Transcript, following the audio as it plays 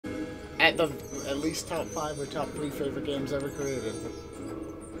at least top 5 or top 3 favorite games ever created.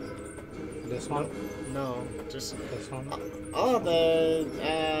 This one? No, just This one?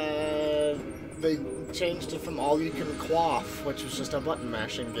 they changed it from All You Can Quaff, which was just a button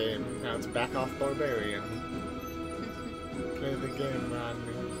mashing game. Now it's Back Off Barbarian. Play the game,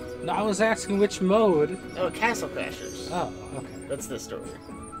 Rodney. No, I was asking which mode. Oh, Castle Crashers. Oh, okay. That's the story.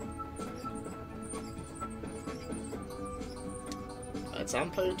 It's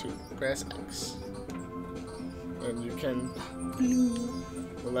on player 2. Press X. And you can...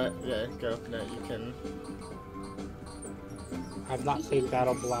 yeah, go. No, you can... I've not played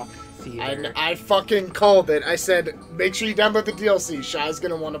Battle Block Theater. I fucking called it. I said, make sure you download the DLC. Shy's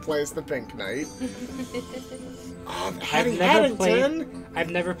gonna want to play as the Pink Knight. Haddington!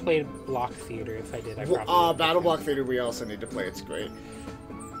 I've never played Block Theater. If I did, I probably Battle Block Theater we also need to play. It's great.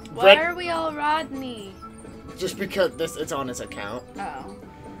 Why are we all Rodney? Just because it's on his account. Oh.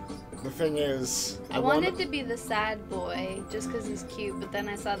 The thing is... I wanted to be the sad boy, just because he's cute, but then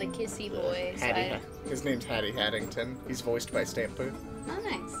I saw the kissy boy, so His name's Hattie Haddington. He's voiced by Stamper. Oh,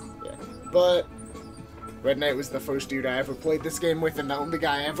 nice. Yeah. But... Red Knight was the first dude I ever played this game with, and the only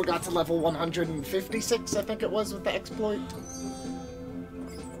guy I ever got to level 156, I think it was, with the exploit.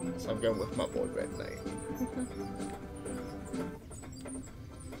 So I'm going with my boy Red Knight.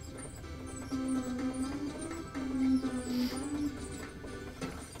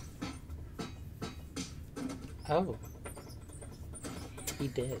 Oh. He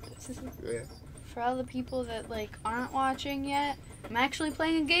did. Yeah. For all the people that, like, aren't watching yet, I'm actually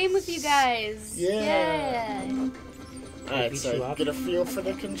playing a game with you guys. Yeah. Yay. Alright, so get a feel for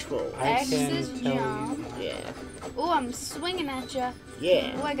the control. X is jump. Yeah. Oh, I'm swinging at you.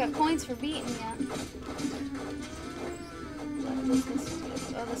 Yeah. Oh, I got points for beating you. What does this one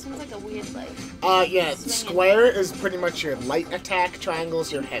do? Oh, this one's like a weird, like... yeah, square is pretty much your light attack,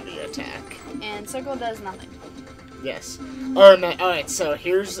 triangle's your heavy attack. And circle does nothing. Yes. Alright, so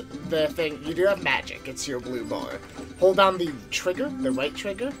here's the thing. You do have magic. It's your blue bar. Hold down the trigger, the right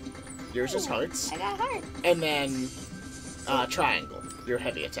trigger. Yours is hearts. I got heart. And then, triangle, your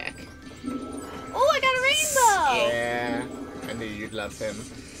heavy attack. Oh, I got a rainbow! Yeah, I knew you'd love him.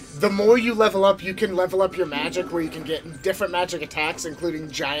 The more you level up, you can level up your magic where you can get different magic attacks,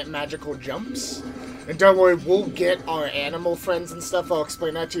 including giant magical jumps. And don't worry, we'll get our animal friends and stuff. I'll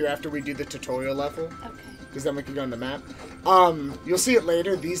explain that to you after we do the tutorial level. Okay. Because then we can go on the map. You'll see it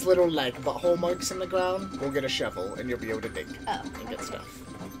later. These little, like, butthole marks in the ground, we'll get a shovel, and you'll be able to dig and get stuff.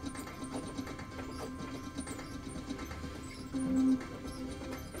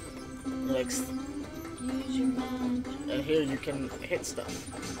 Next. Use your magic. And here you can hit stuff.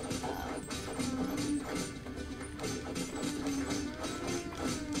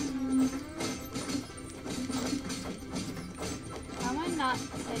 How am I not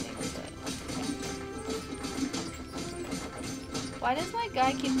hitting it? Why does my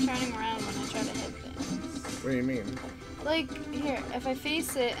guy keep turning around when I try to hit things? What do you mean? Like, here, if I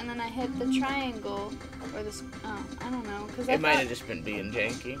face it and then I hit the triangle, or this, oh, I don't know, because It might have just been being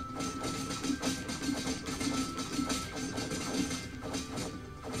janky.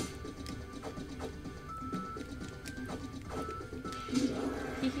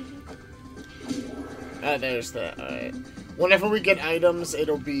 There's the, alright. Whenever we get items,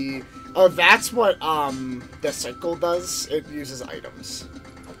 it'll be... Oh, that's what, the circle does. It uses items.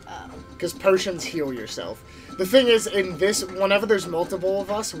 Because potions heal yourself. The thing is, in this, whenever there's multiple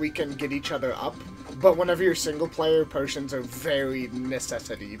of us, we can get each other up. But whenever you're single player, potions are very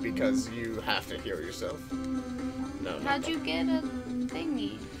necessity because you have to heal yourself. No. How'd you get a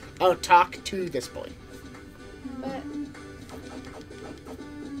thingy? Oh, talk to this boy. But...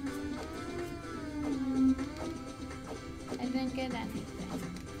 I didn't get anything.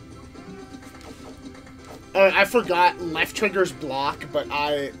 I forgot, left trigger's block, but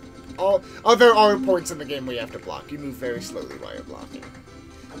there are points in the game where you have to block. You move very slowly while you're blocking.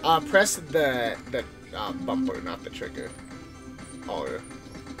 Press the bumper, not the trigger. Or...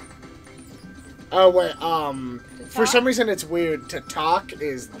 Oh, wait, for some reason it's weird. To talk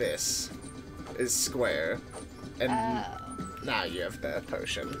is this. Is square. And now you have the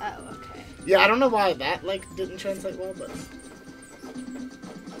potion. Oh, okay. Yeah, I don't know why that, like, didn't translate well, but...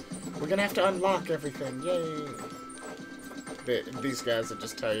 We're gonna have to unlock everything. Yay! These guys will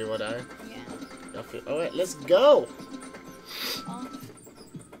just tell you what I... Yeah. Alright, let's go! Oh.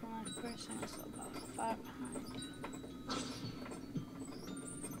 Well, first I was about 5 behind.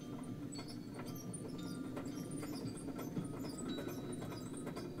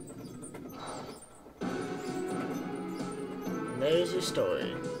 And there's your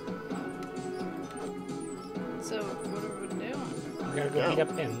story. So, what are we doing? We're gonna go beat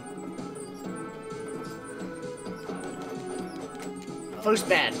up him. First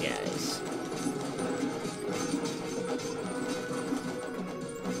bad guys.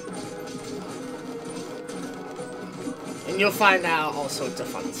 And you'll find out all sorts of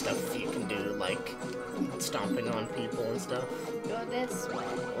fun stuff you can do, like stomping on people and stuff. Go this way.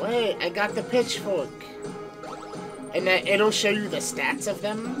 Wait, I got the pitchfork. And then it'll show you the stats of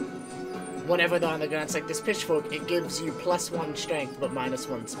them. Whenever they're on the ground, it's like this pitchfork, it gives you +1 strength, but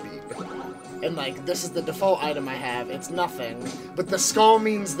 -1 speed. And like, this is the default item I have, it's nothing. But the skull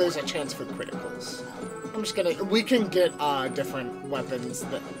means there's a chance for criticals. I'm just gonna, we can get different weapons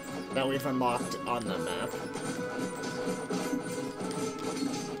that we've unlocked on the map.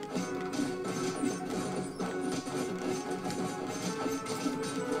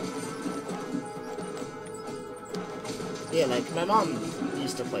 Yeah, like, my mom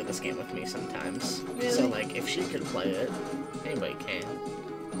used to play this game with me sometimes. Really? So, like, if she could play it, anybody can.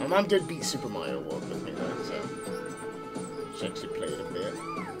 My mom did beat Super Mario World with me, though, so she actually played a bit.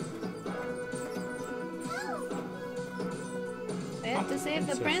 They have to save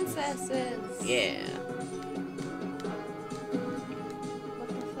the princesses. Yeah. What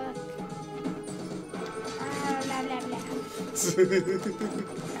the fuck? Ah, blah, blah, blah.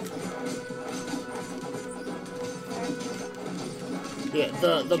 Yeah,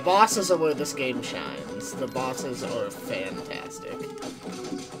 the bosses are where this game shines. The bosses are fantastic.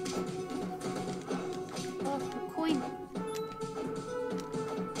 Oh, a coin.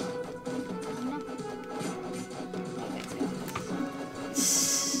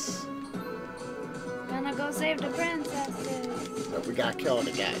 Gonna go save the princesses. But we gotta kill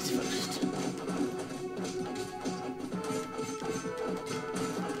the guys first.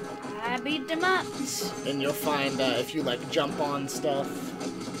 I beat them up. And you'll find if you like jump on stuff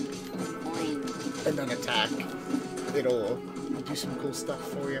Coin. and then attack, it'll do some cool stuff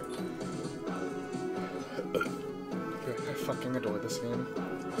for you. I fucking adore this game.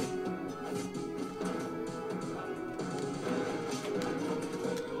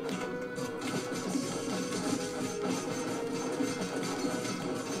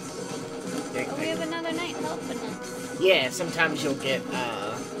 Oh, we have another knight helping us. Yeah, sometimes you'll get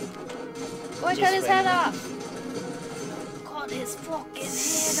Oh, I just cut his head wait. off. Cut his fucking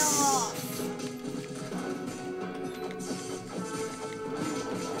head off.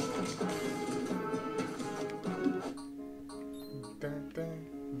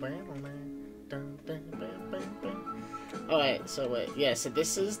 Alright, so wait, yeah, so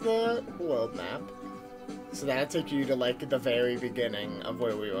this is the world map. So that'll take you to, like, the very beginning of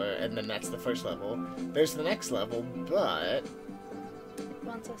where we were, and then that's the first level. There's the next level, but It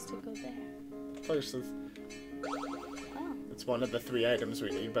wants us to go there. first, Oh. it's one of the 3 items we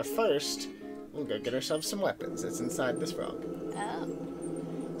need. But first, we'll go get ourselves some weapons. It's inside this frog. Oh.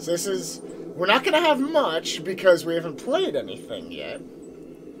 So this is, we're not going to have much because we haven't played anything yet.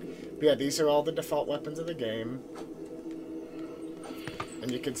 But yeah, these are all the default weapons of the game.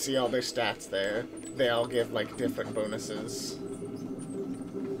 And you can see all their stats there. They all give, like, different bonuses.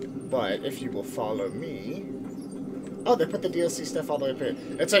 But if you will follow me... Oh, they put the DLC stuff all the way up here.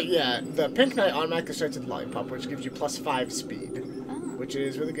 It's like, yeah, the Pink Knight automatically starts with Lollipop, which gives you +5 speed. Oh. Which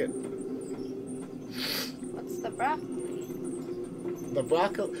is really good. What's the broccoli? The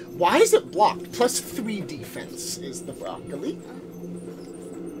broccoli... Why is it blocked? +3 defense is the broccoli.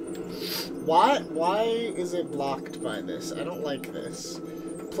 Why is it blocked by this? I don't like this.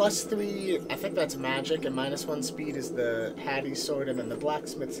 +3, I think that's magic, and -1 speed is the Hattie's sword, and then the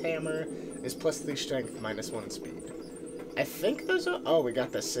blacksmith's hammer is +3 strength, -1 speed. I think those are... Oh, we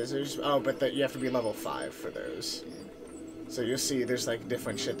got the scissors. Oh, but you have to be level 5 for those. So you'll see there's, like,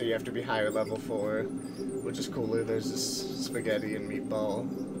 different shit that you have to be higher level for, which is cooler. There's this spaghetti and meatball.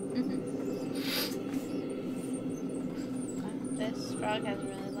 This frog has a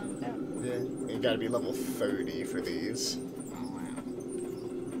really long bill. Yeah, you gotta be level 30 for these. Oh, wow.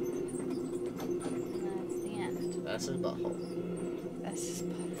 And that's the end. That's his butthole. That's his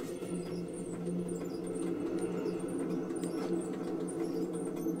bottom.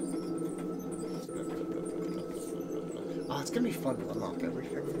 Oh, it's gonna be fun to unlock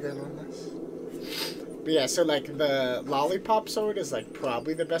everything again on this. But yeah, so like the Lollipop sword is like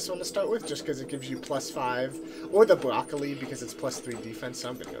probably the best one to start with, just because it gives you +5, or the broccoli because it's +3 defense. So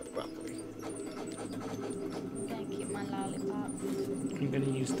I'm gonna go with broccoli. I'm gonna keep my lollipop. I'm gonna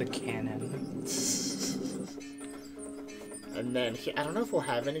use the cannon. And then I don't know if we'll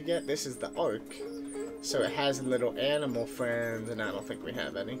have any yet. This is the Ark, so it has little animal friends, and I don't think we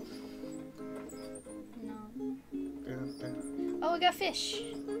have any. No. Oh, we got fish.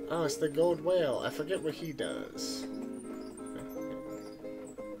 Oh, it's the gold whale. I forget what he does.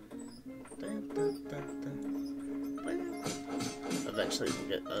 Eventually so you can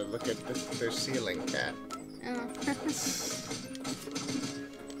get a look at their ceiling cat. Oh.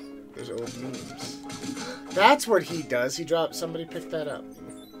 There's old memes. That's what he does. He drops. Somebody picked that up.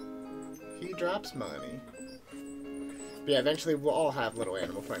 He drops money. But yeah, eventually we'll all have little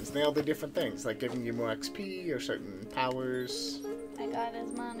animal friends. And they all do different things, like giving you more XP or certain powers. I got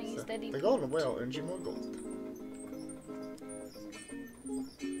his money. So, Steady. the golden whale earns you more gold.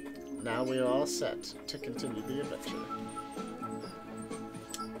 Now we are all set to continue the adventure.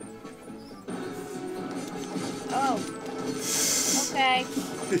 Oh. Okay.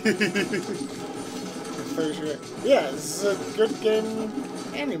 Yeah, this is a good game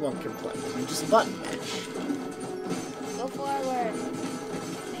anyone can play. You just button mash. Go forward.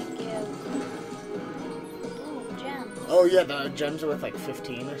 Thank you. Ooh, gems. Oh yeah, the gems are worth like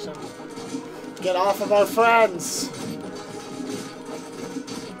 15 or something. Get off of our friends!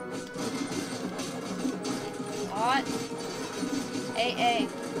 What? A.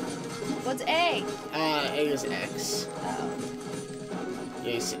 What's A? A is X. Oh.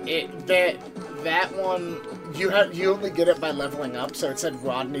 Yes, that one you only get it by leveling up. So it said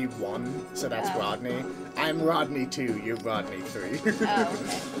Rodney 1, so that's Oh. Rodney. I'm Rodney 2. You're Rodney 3. Oh,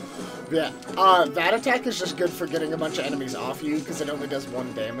 okay. Yeah. That attack is just good for getting a bunch of enemies off you because it only does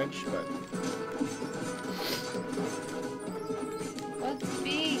 1 damage. But What's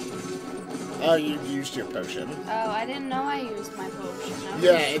B? oh, you used your potion. Oh, I didn't know I used my potion. I was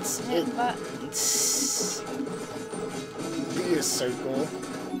Yeah, just hitting buttons. it's B is circle.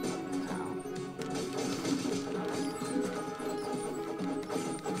 Oh.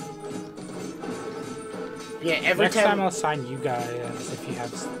 Yeah, every Next time time I'll sign you guys if you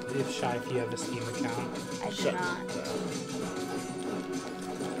have a Steam account. I do Shut not.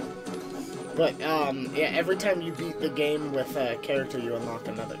 But, yeah, every time you beat the game with a character, you unlock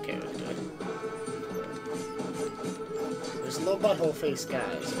another character. There's little butthole face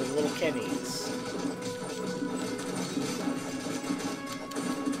guys, there's little Kennys.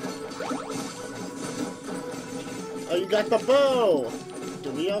 Oh, you got the bow!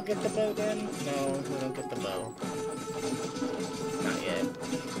 Do we all get the bow then? No, we don't get the bow. Not yet.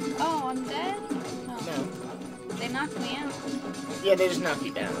 Oh, I'm dead? No. No. They knocked me out. Yeah, they just knock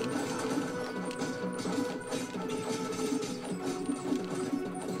you down.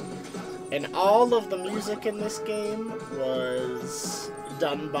 And all of the music in this game was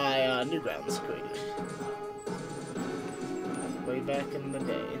done by Newgrounds creators. Way back in the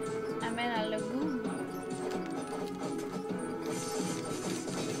day. I'm in a lagoon.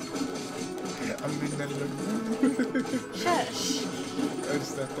 I'm in the lagoon. Shush. I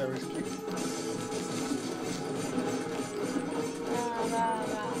just thought that was cute. Rah, rah,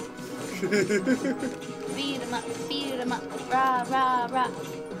 rah. Beat 'em up, rah, rah, rah.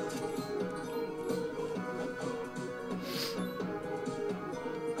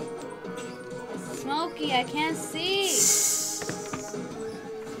 Smokey, I can't see.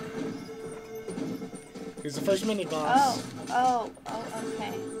 Here's the first mini boss. Oh,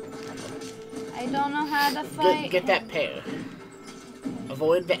 okay. I don't know how to fight. Get that pair.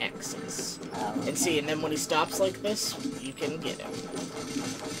 Avoid the X's. Oh, And see, and then when he stops like this, you can get him.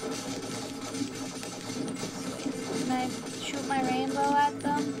 can I shoot my rainbow at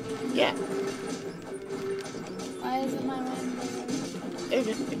them? Yeah, Why isn't my rainbow?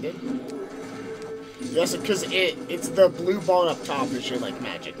 it did. Yes, because it's the blue ball up top is your, like,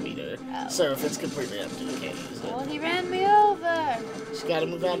 magic meter. Oh. So if it's completely empty, you can't use Well, it. he ran me over. Just gotta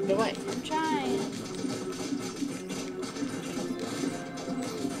move out of the way. I'm trying.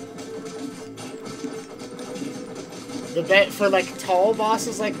 For, like, tall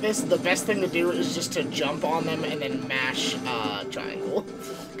bosses like this, the best thing to do is just to jump on them and then mash triangle.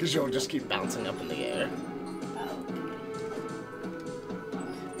 Because you'll just keep bouncing up in the air. Oh.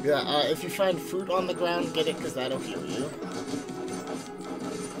 Yeah, if you find fruit on the ground, get it, because that'll heal you.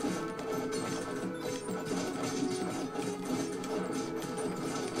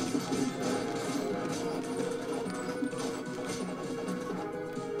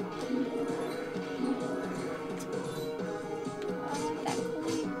 I want that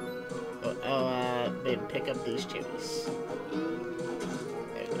coin. Babe, pick up these cherries.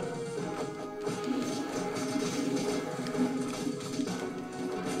 There you go.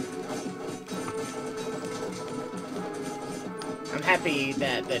 I'm happy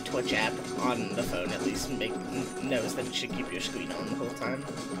that the Twitch app on the phone at least knows that it should keep your screen on the whole time.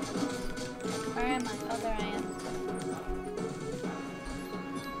 Where am I? Oh, there I am.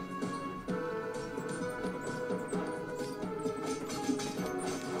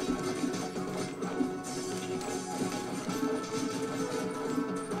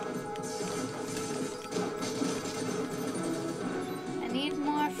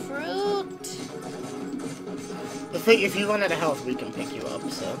 thing, if you run out of health, we can pick you up,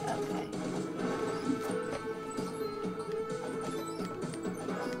 so. Okay.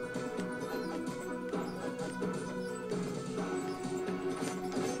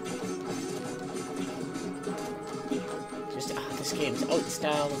 Just, this game's art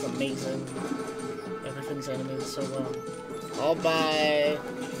style is amazing. Everything's animated so well. All by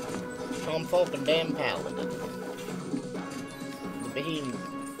Tom Falk and Dan Paladin. The Behemoth.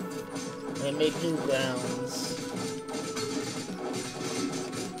 They made Newgrounds.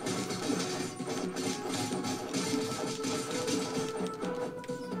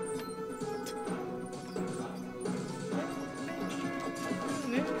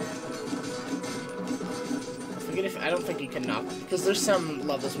 I don't think you can knock, because there's some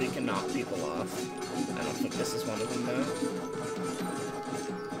levels where you can knock people off. I don't think this is one of them, though.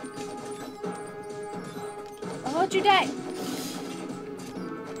 I'll hold you die.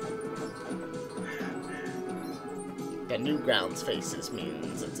 The Newgrounds faces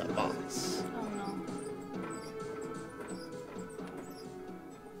means it's a boss. Oh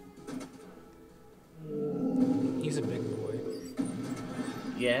no. He's a big boy.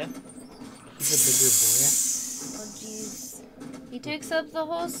 Yeah? He's a bigger boy. Oh jeez. He takes up the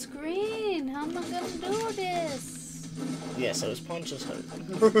whole screen. How am I gonna do this? Yeah, so his punches hurt.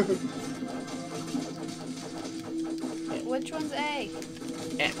 Which one's A?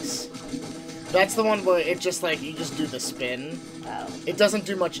 X. That's the one where it just like, you just do the spin. Oh. It doesn't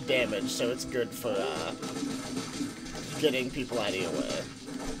do much damage, so it's good for, getting people out of your way.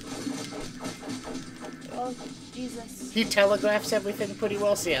 Oh, Jesus. He telegraphs everything pretty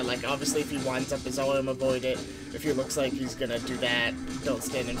well, so yeah, like, obviously if he winds up his arm, avoid it. If he looks like he's gonna do that, don't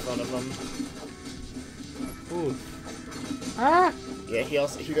stand in front of him. Ooh. Ah! Yeah, he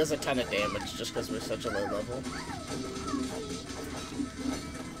does a ton of damage just because we're such a low level.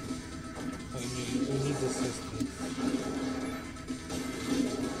 We need assistance.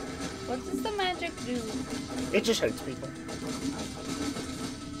 What does the magic do? It just hurts people.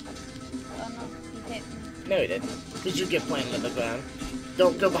 Oh no, he hit me. No, he didn't. Because you get planted on the ground.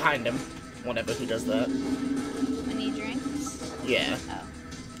 Don't go behind him whenever he does that. When he drinks? Yeah.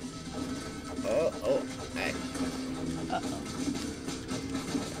 Oh. Oh, hey. Uh-oh.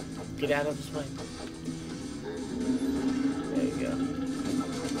 Get out of his way. There you go.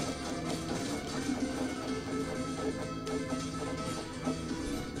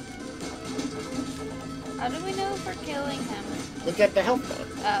 How do we know if we're killing him? Look at the health bar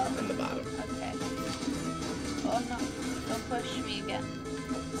Oh. in the bottom. Okay. Oh no. Don't push me again.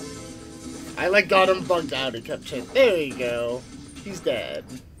 I like got him bugged out. He kept saying, there you go. He's dead.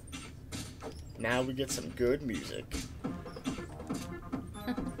 Now we get some good music.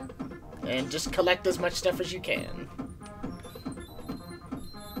 And just collect as much stuff as you can.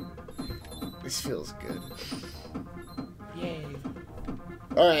 This feels good. Yay.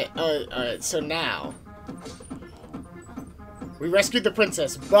 Alright, so now we rescued the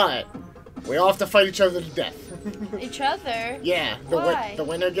princess, but we all have to fight each other to death. Each other? Yeah, Why? the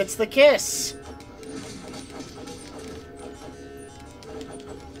winner gets the kiss.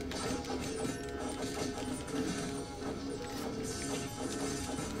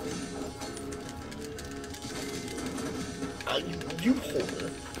 You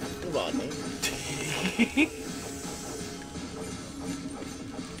whore. Rodney.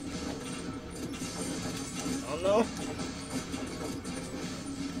 Oh no.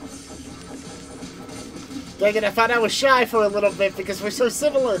 Dang it, I thought I was shy for a little bit because we're so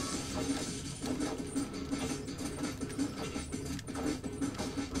similar.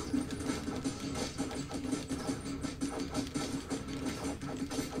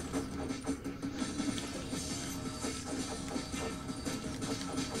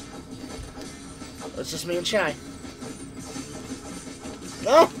 It's just me and Shy.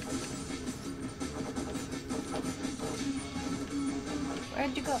 Oh!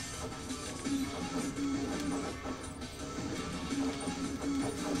 Where'd you go?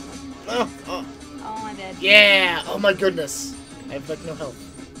 Oh! Oh! Oh, I'm dead. Yeah! Oh my goodness! I have like no health.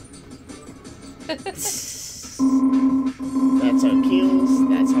 That's our kills.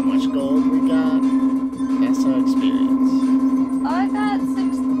 That's how much gold we got. That's our experience. Oh, I got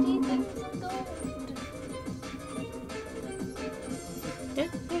 60 things of gold.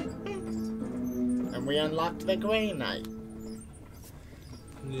 And we unlocked the Grey Knight.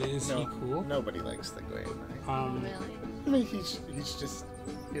 Is he cool? Nobody likes the Grey Knight. Really? I mean, he's just,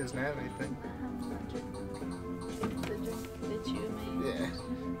 he doesn't have anything. Did you, man? Yeah.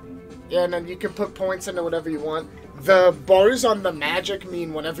 Yeah, and then you can put points into whatever you want. The bars on the magic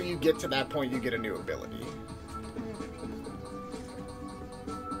mean whenever you get to that point, you get a new ability.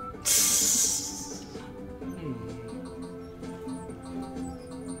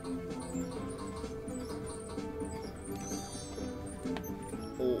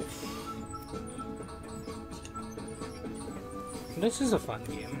 This is a fun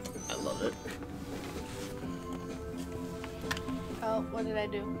game. I love it. Oh, what did I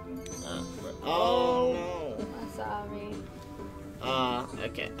do? Oh no. I'm sorry.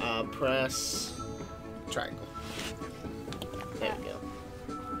 Okay. Press triangle. There you go.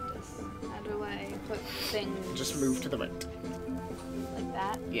 How do I put things? Just move to the right. Like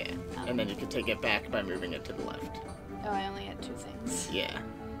that? Yeah. Oh. And then you can take it back by moving it to the left. Oh, I only had 2 things. Yeah.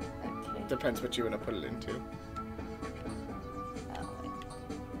 Okay. Depends what you want to put it into. Oh, wait.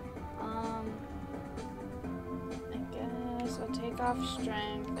 I guess I'll take off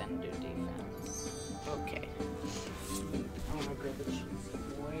strength and do defense. Okay. I want to grab the cheesy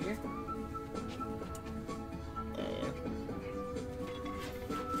boy. Yeah.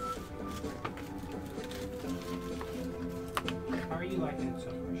 How are you liking it so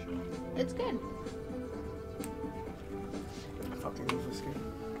far, Sean? It's good. I fucking love this game.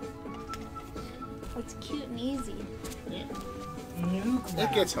 It's cute and easy. Yeah. New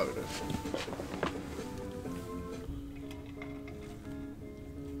It gets harder.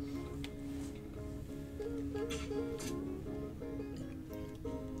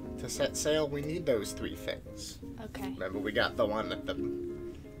 To set sail, we need those 3 things. Okay. Remember, we got the one at the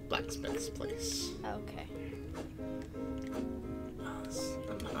blacksmith's place. Okay. Oh,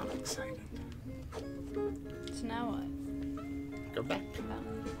 I'm excited. So now what? Go back.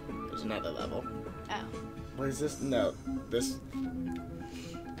 Oh. There's another level. Oh. What is this? No, this.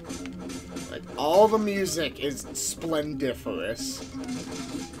 Like, all the music is splendiferous.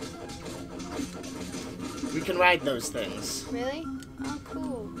 We can ride those things. Really? Oh,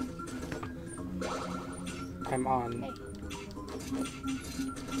 cool. I'm on.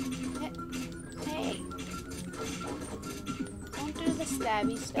 Hey. Don't do the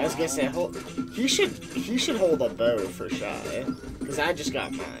stabby stuff. I was gonna say, he should hold a bow for Shy, cause I just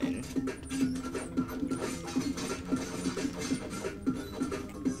got mine.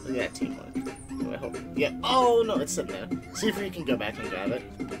 Look at that teamwork. Do I hope? Yeah. Oh no, it's sitting there. See if you can go back and grab it.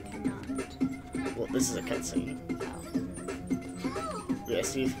 I cannot. Well, this is a cutscene. Oh. Yeah,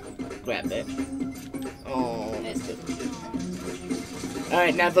 see, grab it. Oh. It's good. All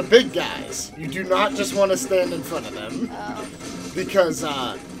right, now the big guys. You do not just want to stand in front of them. Oh. Because,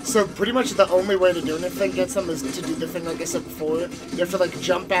 so pretty much the only way to do anything against them is to do the thing like I said before. You have to, like,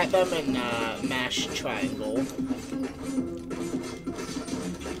 jump at them and, mash triangle.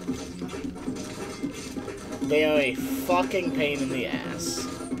 They are a fucking pain in the ass.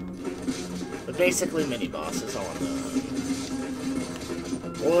 They're basically mini-bosses all on their own.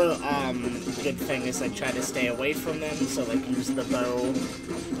 Or, good thing is, like, try to stay away from them, so, like, use the bow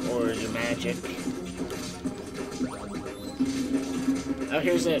or your magic. Oh,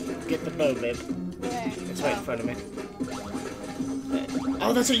 here's it. Get the bow, babe. Where? It's right in front of me.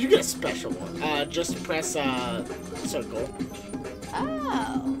 Oh, that's it. You get a special one. Just press, circle.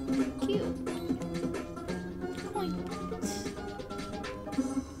 Oh. Cute. Coins.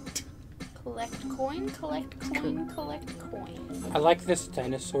 Collect coin, collect coin, collect coin. I like this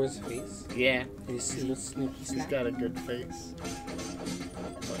dinosaur's face. Yeah. His little snoopy He's snap. got a good face.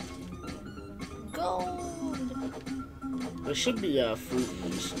 Gold. There should be, fruit in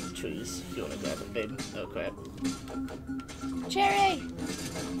these trees if you want to grab it, babe. Oh, crap. Cherry.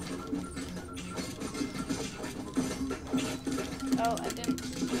 Oh, I didn't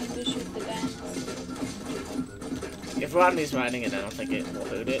mean to shoot the dance. If Rodney's riding it, I don't think it will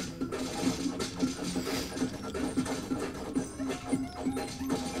hurt it.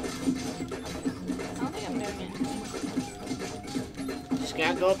 I don't think I'm doing it. Just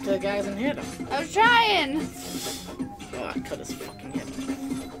gotta go up to the guys and hit them. I was trying. Oh, I cut his fucking head off.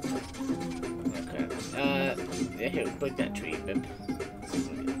 Okay. Yeah, here, break that tree, babe.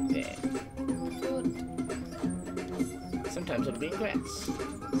 There. Food. Sometimes it'll be in grass.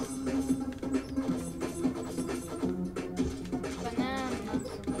 Banana.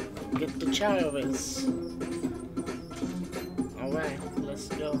 Get the cherries. Alright, let's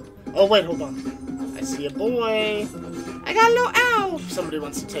go. Oh, wait, hold on. I see a boy. I got a little owl. Somebody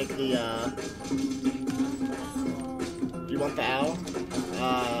wants to take the, You want the owl?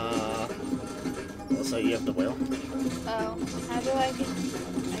 Also, you have the whale. Oh, how do I get?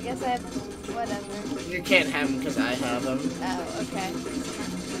 I guess I have. Whatever. You can't have him because I have him. Oh, okay.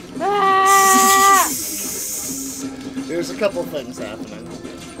 Ah! There's a couple things happening.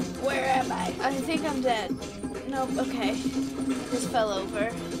 Where am I? I think I'm dead. Nope. Okay. Just fell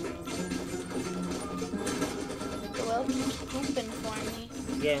over. The well keeps pooping for me.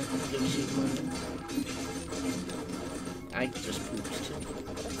 Yeah, gives you money. I just pooped too.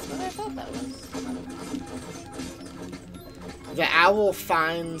 That's what I thought that was. The owl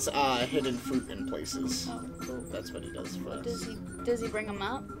finds hidden fruit in places. Oh, cool. That's what he does for us. Does he bring them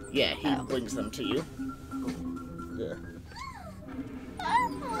up? Yeah, he Oh. brings them to you. Yeah.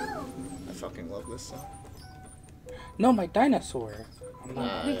 I fucking love this song. No, my dinosaur. I'm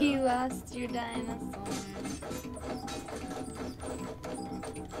not- You lost your dinosaur.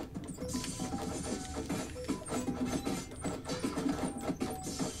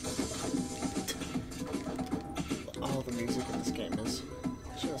 All the music in this game is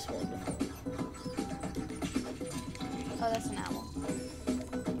just wonderful. Oh, that's an owl.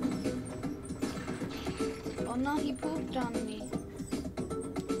 Oh no, he pooped on me.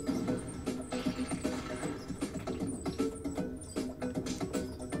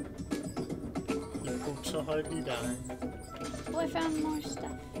 You poop so hard you die. Oh, I found more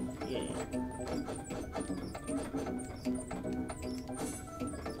stuff. Yeah.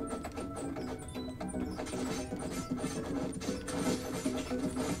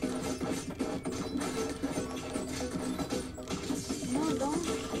 No, don't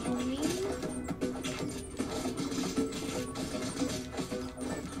kill me.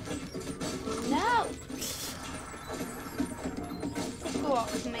 No! Go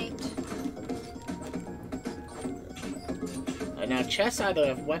off, mate. Now, chests either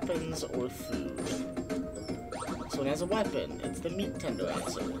have weapons or food. This one has a weapon. It's the meat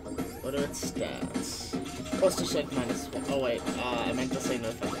tenderizer. What are its stats? Plus 2 sec minus 1. Oh, wait. I meant to say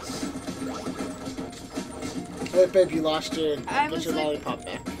no thanks. Hey, babe, you lost your... I Get was your like- lollipop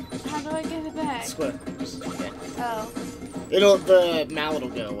back. How do I get it back? Square. Just, yeah. Oh. The mallet will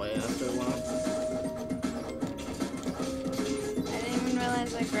go away after a while. I didn't even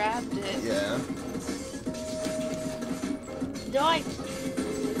realize I grabbed it. Yeah. Die!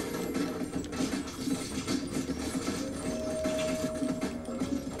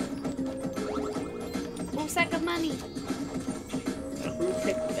 Oh, sack of money. Now, who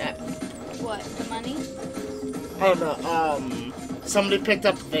picked that? What, the money? Oh, no, somebody picked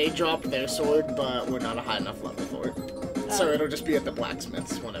up, they dropped their sword, but we're not a high enough level for it. So Oh. it'll just be at the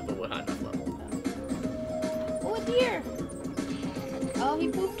blacksmiths whenever we're high enough level. Oh, a deer! Oh, he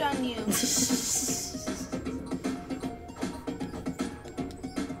pooped on you.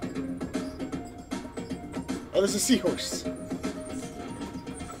 Oh, there's a seahorse.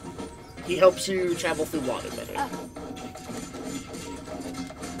 He helps you travel through water better. Oh,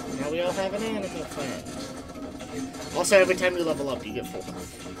 Now we all have an animal friend. Also, every time you level up, you get full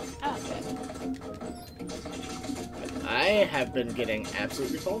health. oh, good. I have been getting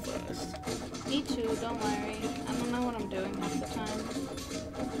absolutely pulverized. Me too, don't worry. I don't know what I'm doing half the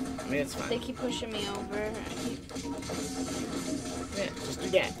time. I mean, it's They fine. keep pushing me over. Yeah, just do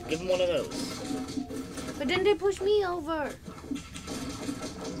that. Give him one of those. But then they push me over.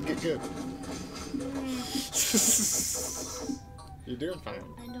 Get good. Mm, You're doing fine.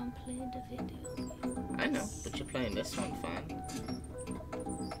 I don't play the video game. I know, but you're playing this one fine.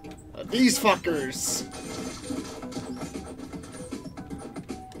 These fuckers!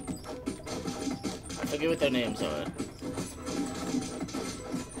 I forget what their names are.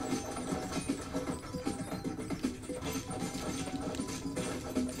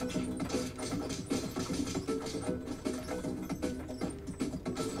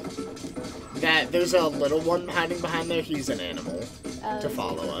 There's a little one hiding behind there. He's an animal to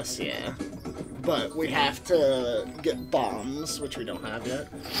follow us, yeah. But we have to get bombs, which we don't have yet.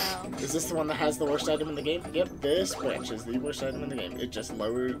 Oh. Is this the one that has the worst item in the game? Yep, this branch is the worst item in the game. It just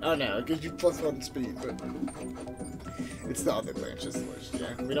lowers... Oh no, it gives you +1 speed, but... It's the other branch is the worst,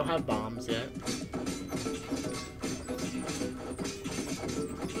 yeah. We don't have bombs yet.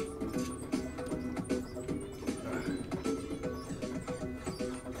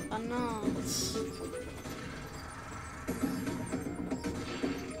 Oh no.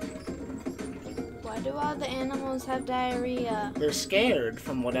 Why do all the animals have diarrhea? They're scared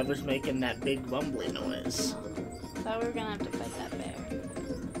from whatever's making that big rumbly noise. Thought we were gonna have to fight that bear.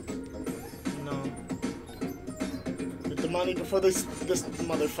 No. Get the money before this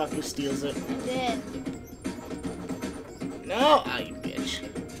motherfucker steals it. I did. No! Ah, you bitch.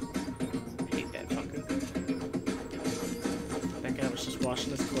 I hate that fucker. That guy was just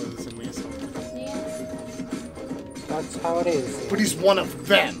washing his clothes and we assaulted him. Yeah. That's how it is. But he's one of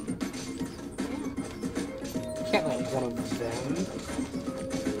them! You can't let one of them.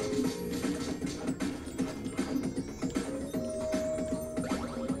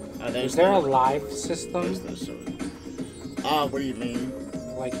 Is there a life system? There's no sword. What do you mean?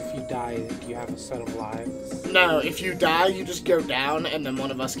 Like if you die, do you have a set of lives? No, if you die, you just go down and then one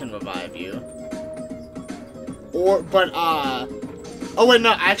of us can revive you. Oh wait,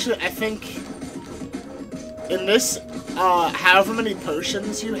 no, actually, I think in this, however many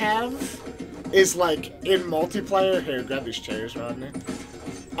potions you have is like in multiplayer. Here, grab these chairs, Rodney.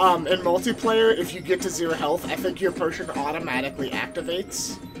 In multiplayer, if you get to 0 health, I think your potion automatically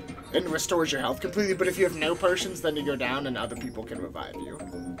activates and restores your health completely. But if you have no potions, then you go down and other people can revive you.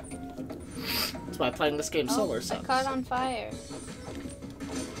 That's why playing this game solo sucks. I caught on fire.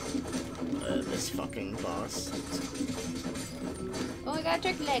 This fucking boss. Oh, I got a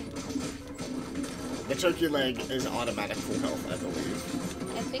turkey leg. The turkey leg is automatic full health, I believe.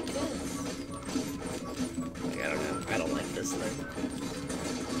 I think it is. I don't know. I don't like this thing.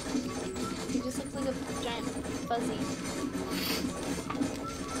 He just looks like a giant fuzzy.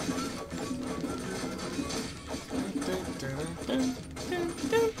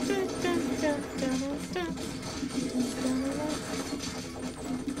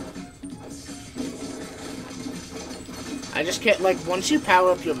 I just can't, like, once you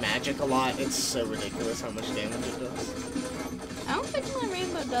power up your magic a lot, it's so ridiculous how much damage it does. I don't think my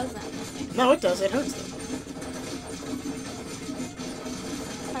rainbow does anything. No, it does. It hurts them.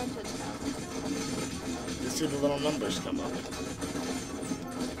 It's hard to tell. You see the little numbers come up.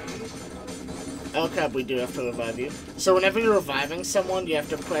 Oh crap, we do have to revive you. So whenever you're reviving someone, you have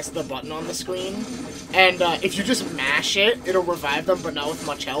to press the button on the screen. And if you just mash it, it'll revive them, but not with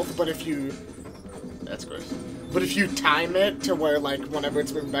much health. But if you... That's gross. But if you time it to where, like, whenever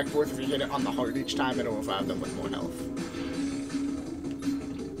it's moving back and forth, if you hit it on the heart each time, it'll revive them with more health.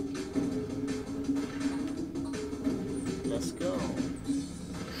 Let's go.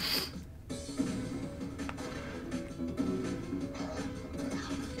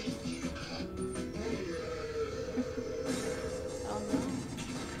 Oh no.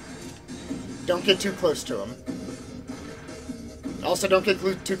 Don't get too close to him. Also, don't get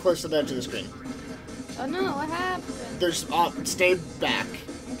too close to the edge of the screen. Oh no, what happened? There's stay back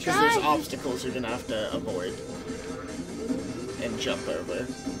because there's trying. obstacles you're gonna have to avoid and jump over.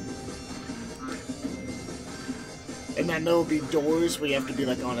 And then there will be doors where you have to be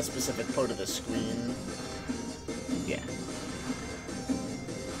like on a specific part of the screen. Yeah.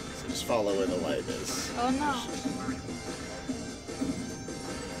 So just follow where the light is. Oh no.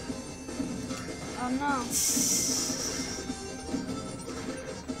 Oh no.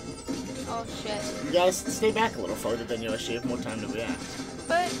 Oh shit. You gotta stay back a little farther than you actually have more time to react.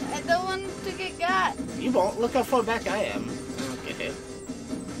 But I don't want to get got. You won't. Look how far back I am. I won't get hit.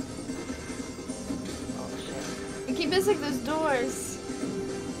 Oh shit. I keep missing those doors.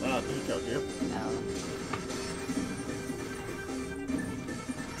 He killed you. Oh.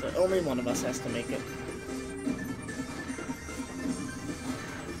 So only one of us has to make it.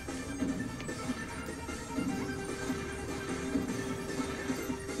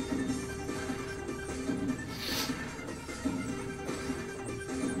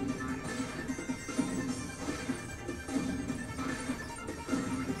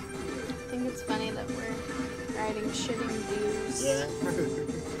 I think it's funny that we're riding shitting views. Yeah.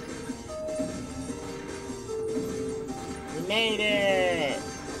 We made it!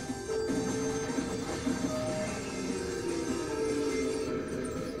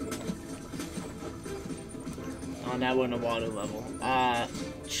 Oh, now we're in a water level.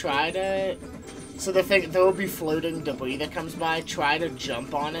 Try to... So the thing, there will be floating debris that comes by. Try to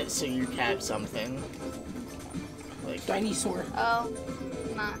jump on it so you catch something. Like... Dinosaur. Oh,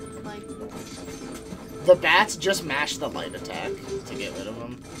 not like. The bats just mash the light attack to get rid of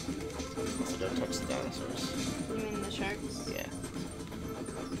them. So don't touch the dinosaurs. You mean the sharks? Yeah.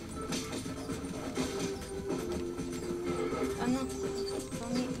 Oh no.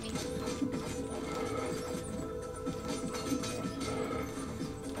 Don't eat me.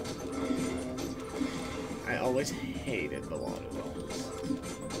 I always hated the water levels.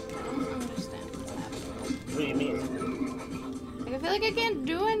 I don't understand what's happening. What do you mean? Like, I feel like I can't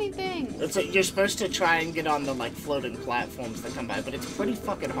do anything. It's like you're supposed to try and get on the like floating platforms that come by, but it's pretty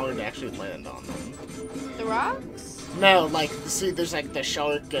fucking hard to actually land on them. The rocks? No, like see, there's like the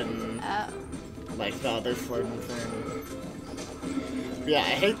shark and Oh. like the other floating thing. Yeah,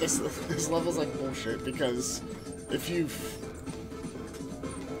 I hate this. This level's like bullshit because if you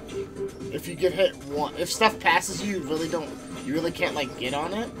get hit if stuff passes you, you really can't like get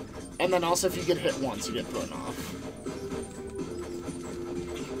on it. And then also if you get hit once, you get thrown off.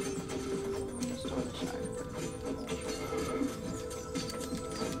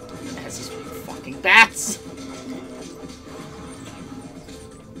 It has these fucking bats.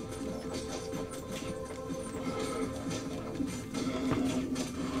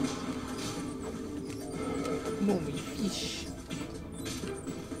 Mommy fish.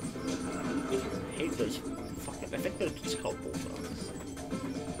 I hate those fucking. I think they're just called bullfrogs.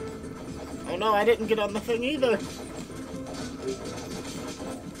 Oh no, I didn't get on the thing either.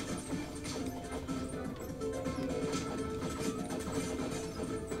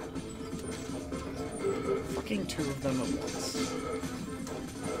 shooting 2 of them at once.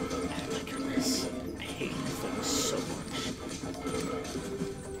 Oh my goodness. I hate things so much.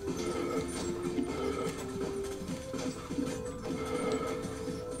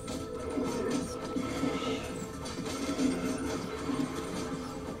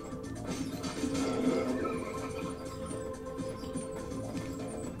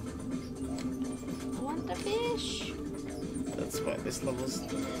 I want the fish. That's why this level's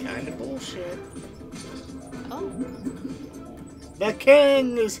kind of bullshit. Oh. The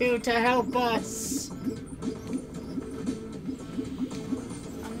king is here to help us!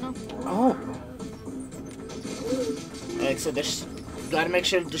 I'm not. Oh. Alright, so this gotta make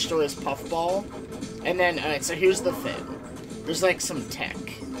sure to destroy his puffball. And then, alright, so here's the thing. There's like some tech.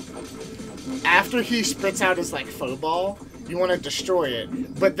 After he spits out his like faux ball, you want to destroy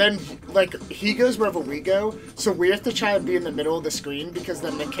it. But then, like, he goes wherever we go, so we have to try and be in the middle of the screen because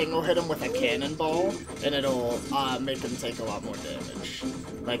then the king will hit him with a cannonball and it'll make him take a lot more damage.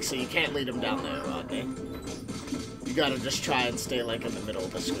 Like, so you can't lead him down there, Rodney. You gotta just try and stay like in the middle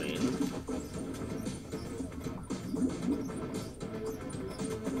of the screen.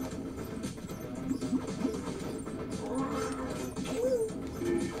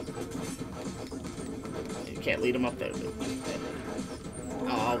 Can't lead him up there.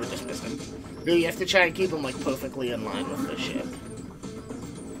 Oh, we just missed him. Dude, you have to try and keep him, like, perfectly in line with the ship.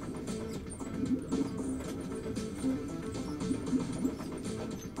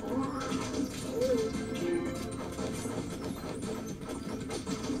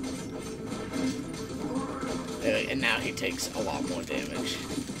 And now he takes a lot more damage.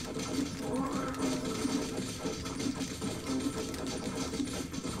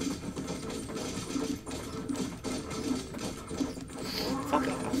 Fuck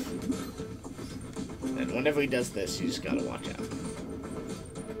off. And whenever he does this, you just gotta watch out.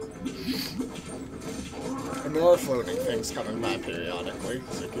 And there are floating things coming by periodically,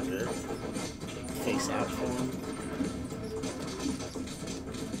 so keep your face out for them.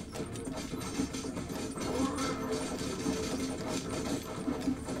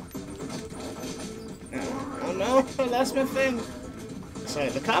 Oh no, I lost my thing! Sorry,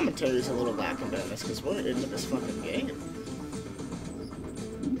 the commentary's a little lacking on this, because we're into this fucking game.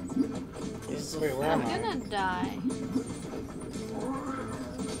 Wait, where am I'm I? gonna die.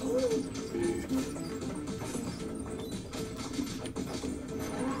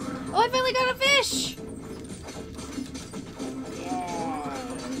 Oh, I finally got a fish! Yay!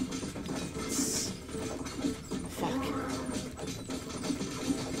 Fuck.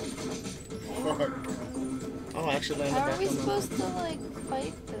 Fuck. Oh, I actually landed How back are we on the... supposed to, like,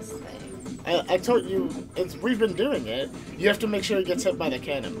 fight this thing? I told you, we've been doing it. You have to make sure he gets hit by the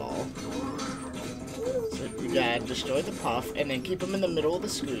cannonball. So you gotta destroy the puff, and then keep him in the middle of the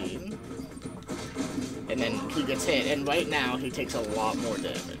screen. And then he gets hit, and right now he takes a lot more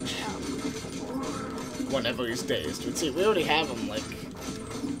damage. Whenever he's dazed. But see, we already have him, like,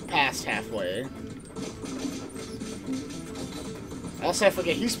 past halfway. Also, I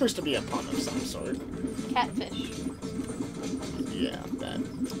forget, he's supposed to be a pun of some sort. Catfish. Yeah, that.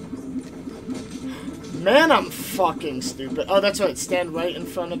 Man, I'm fucking stupid. Oh, that's right. Stand right in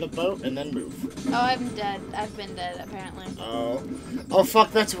front of the boat and then move. Oh, I'm dead. I've been dead, apparently. Oh. Oh,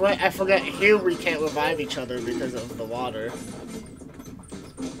 fuck, that's right. I forgot. Here we can't revive each other because of the water.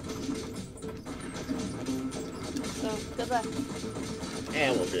 So, good luck.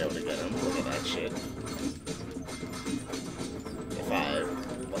 And we'll be able to get him. Look at that shit. If I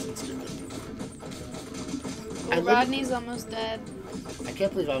wasn't stupid. Ooh, Rodney's almost dead. I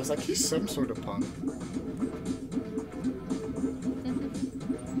can't believe I was like, he's some sort of punk.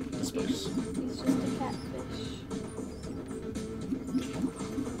 Disperse. He's just a catfish.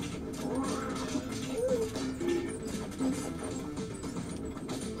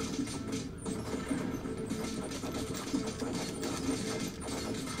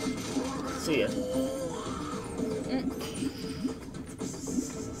 See ya.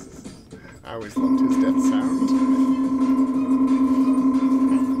 I always loved his death sound.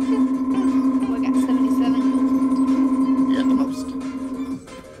 Oh, I got 77. Yeah, the most.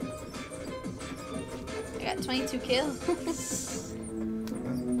 I got 22 kills.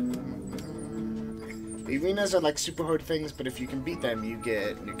 The arenas are like super hard things, but if you can beat them, you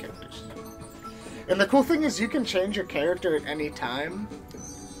get new characters. And the cool thing is you can change your character at any time.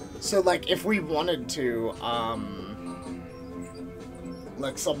 So, like, if we wanted to,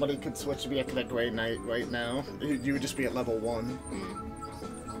 like, somebody could switch to be like the Grey Knight right now. You would just be at level 1.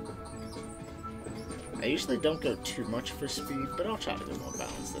 I usually don't go too much for speed, but I'll try to go more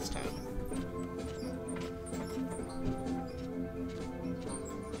balanced this time.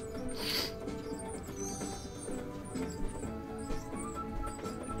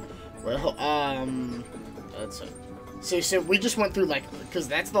 Well, let's see. So we just went through, like, because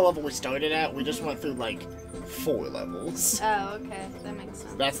that's the level we started at, we just went through, like, 4 levels. Oh, okay. That makes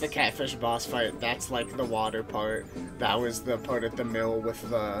sense. That's the catfish boss fight. That's, like, the water part. That was the part at the mill with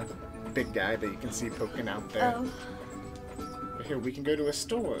the big guy that you can see poking out there. Oh. But here, we can go to a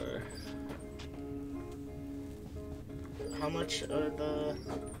store. How much are the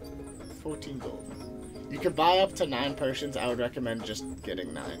 14 gold? You can buy up to 9 potions. I would recommend just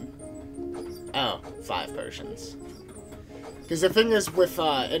getting 9. Oh, 5 potions. Because the thing is, with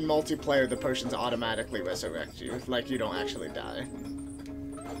in multiplayer, the potions automatically resurrect you. Like, you don't actually die.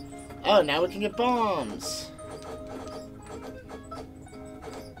 Oh, now we can get bombs!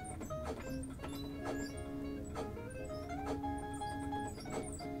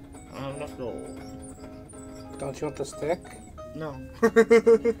 I don't have enough gold. Don't you want the stick? No.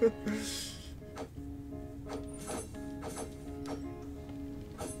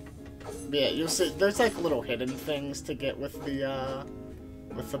 Yeah, you'll see. There's like little hidden things to get with the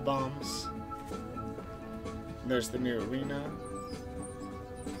bombs. There's the new arena.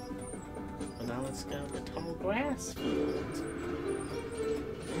 And now let's go to the tall grass field.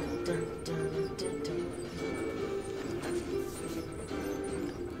 Dun, dun, dun, dun.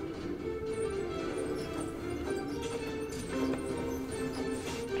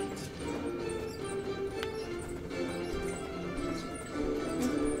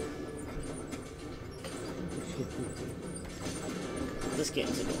 This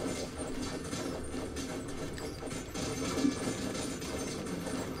game's adorable.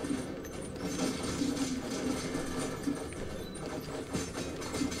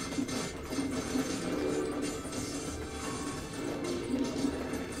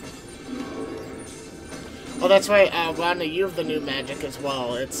 Oh, that's right, Rodney, you have the new magic as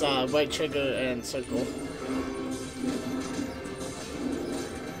well. It's right trigger and circle.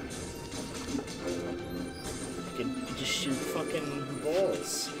 You can just shoot fucking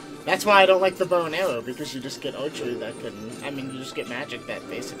balls. That's why I don't like the bow and arrow, because you just get archery that can... I mean, you just get magic that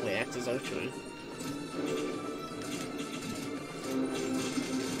basically acts as archery.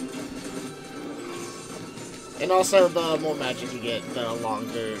 And also, the more magic you get, the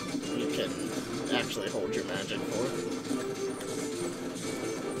longer you can actually hold your magic for.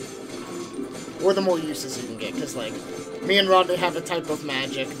 Or the more uses you can get, because, like, me and Rodney have a type of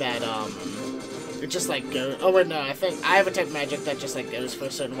magic that, it just, like, goes... Oh, wait, no, I think I have a type of magic that just, like, goes for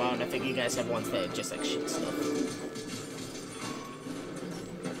a certain while, and I think you guys have ones that just, like, shoot stuff.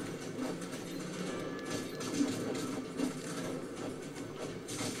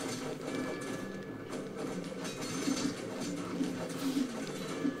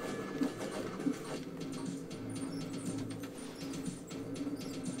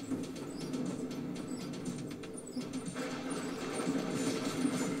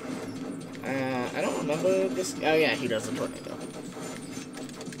 I don't remember this. Oh, yeah, he does a tornado.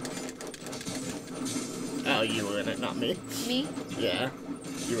 Oh, you were in it, not me. Me? Yeah.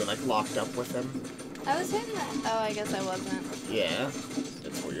 You were, like, locked up with him. I was in that. Oh, I guess I wasn't. Yeah.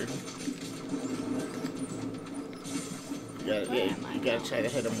 It's weird. You gotta try to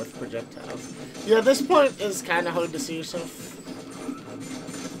hit him with projectiles. Yeah, this part is kind of hard to see yourself.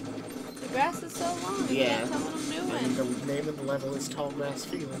 The grass is so long. You Yeah. can't tell what I'm And doing. the name of the level is Tall Grass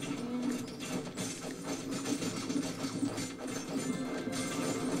Field.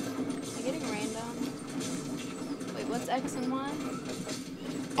 You getting rained on? Wait, what's X and Y?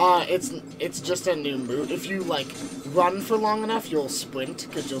 It's just a new move. If you, like, run for long enough, you'll sprint,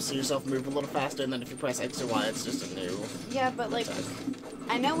 because you'll see yourself move a little faster, and then if you press X or Y, it's just a new Yeah, but, like, attack.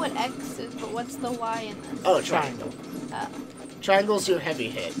 I know what X is, but what's the Y in this? Oh, triangle. Triangle's your heavy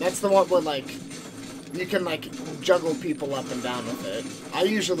hit. That's the one where, like, you can, like, juggle people up and down with it. I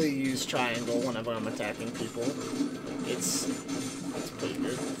usually use triangle whenever I'm attacking people. It's pretty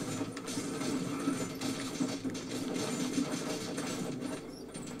good.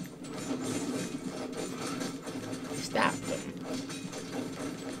 Stop them.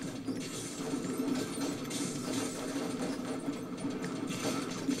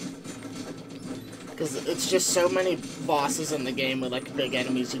 Because it's just so many bosses in the game with, like, big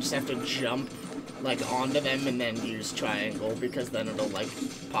enemies, you just have to jump, like, onto them and then use triangle, because then it'll, like,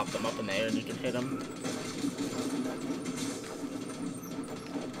 pop them up in the air and you can hit them.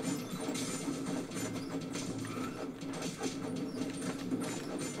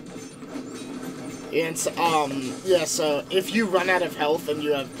 And, yeah, so if you run out of health and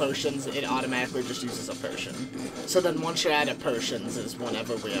you have potions, it automatically just uses a potion. So then once you're out of potions is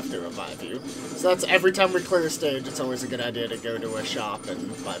whenever we have to revive you. So that's every time we clear a stage, it's always a good idea to go to a shop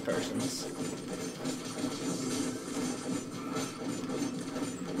and buy potions.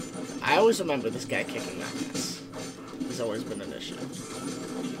 I always remember this guy kicking my ass. He's always been an issue.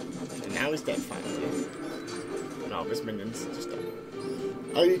 And now he's dead finally. And all of his minions just died.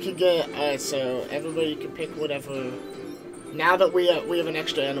 Oh, you can get, alright, so everybody can pick whatever. Now that we have an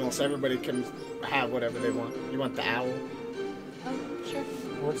extra animal, so everybody can have whatever they want. You want the owl? Oh, sure.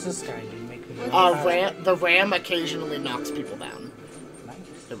 What's this guy do? Make me The ram occasionally knocks people down. Nice.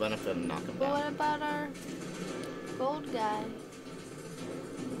 They run up and knock them But down. what about our gold guy?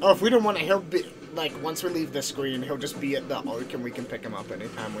 Oh, if we don't want to, he'll be, like, once we leave the screen, he'll just be at the arc and we can pick him up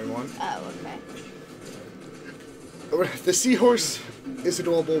anytime we want. Oh, okay. The seahorse is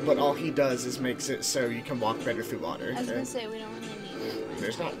adorable, but all he does is makes it so you can walk better through water. I was gonna say, we don't really need it.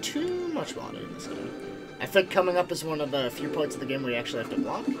 There's not too much water in this game. I think coming up is one of the few parts of the game where you actually have to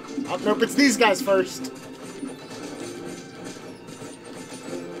block. Oh, nope, it's these guys first.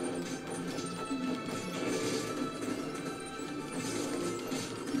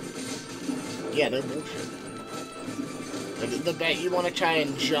 Yeah, they're bullshit. The bet you want to try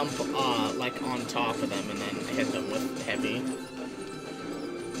and jump, like, on top of them and then hit them with heavy.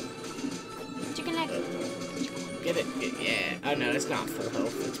 Chicken egg. Get it? Yeah. Oh no, it's not full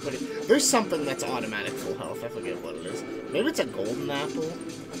health. It's pretty. There's something that's automatic full health. I forget what it is. Maybe it's a golden apple.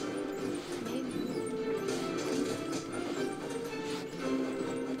 Maybe.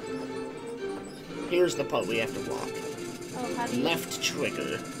 Here's the part we have to block. Oh, how do you... Left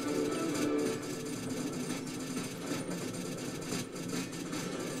trigger.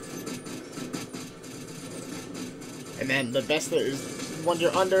 And then the best thing is, when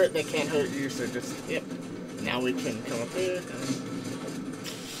you're under it, they can't hurt you, so just, yep. Now we can come up here.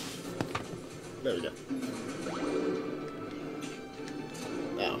 There we go.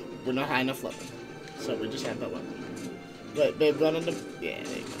 Oh, we're not high enough level. So we just have that one. Wait, babe, run into... Yeah,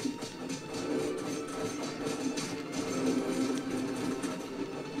 there you go.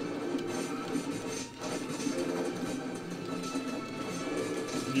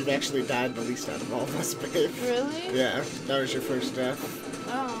 You've actually died the least out of all of us, babe. Really? Yeah, that was your first death.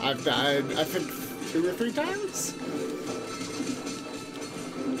 Oh. I've died, I think, 2 or 3 times?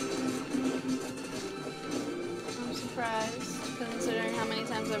 I'm surprised, considering how many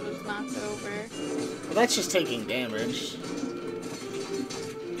times I was knocked over. Well, that's just taking damage.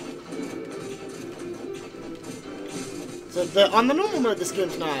 So on the normal mode, this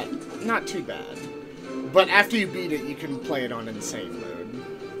game's not too bad. But after you beat it, you can play it on insane mode. No,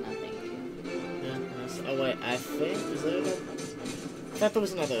 thank you. Yeah. Oh wait, I think is there another? I thought there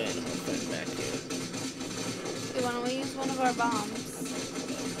was another animal thing back here. Okay, why don't we use one of our bombs?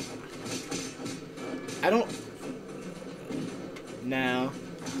 I don't. No,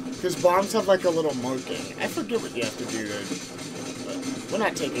 because bombs have like a little marking. I forget what you have to do to. But we're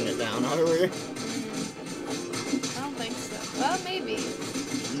not taking it down, are we? I don't think so. Well, maybe.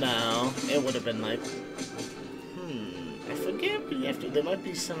 No, it would have been like. I forget, but you have to. There might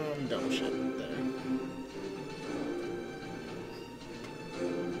be some dumb shit there.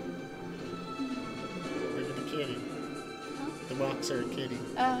 Look at the kitty. Huh? The rocks are a kitty.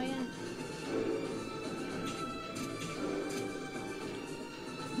 Oh, yeah.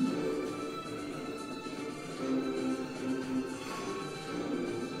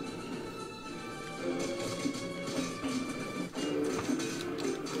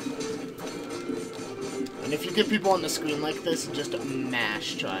 And if you get people on the screen like this, just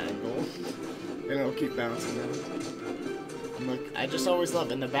mash triangle. And it'll keep bouncing them. And look, I just always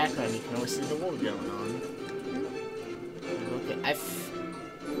love in the background, you can always see the war going on. Look at,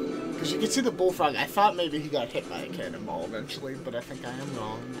 because you can see the bullfrog. I thought maybe he got hit by a cannonball eventually, but I think I am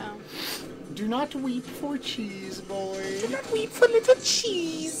wrong. Oh. Do not weep for cheese, boy. Do not weep for little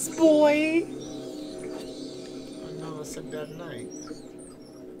cheese, boy. Oh no, I said that night.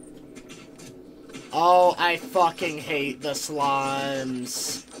 Oh, I fucking hate the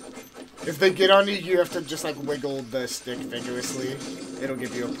slimes. If they get on you, you have to just like wiggle the stick vigorously. It'll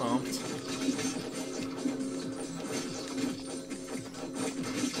give you a prompt.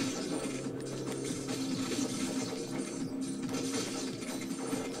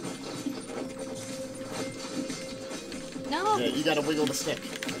 No! Yeah, you gotta wiggle the stick.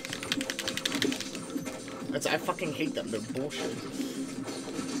 I fucking hate them. They're bullshit.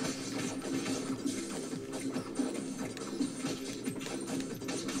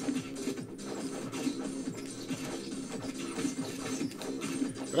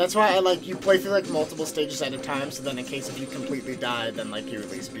 But that's why I like you play through like multiple stages at a time, so then in case if you completely die, then like you at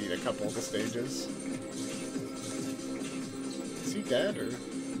least beat a couple of the stages. Is he dead or?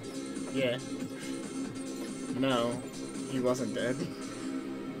 Yeah. No, he wasn't dead.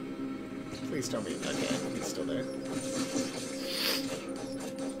 Please tell me. Okay, he's still there.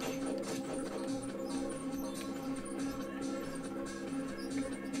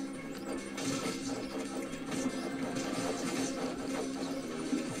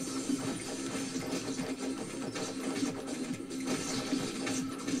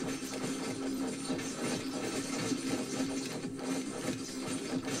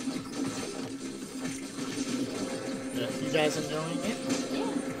 guys enjoying it?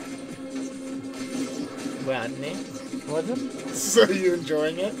 Yeah. Rodney? What's it? So you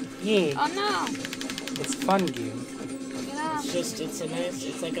enjoying it? Yeah. Oh no! It's a fun game. Get off.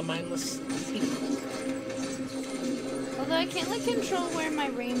 It's like a mindless thief. Although I can't like control where my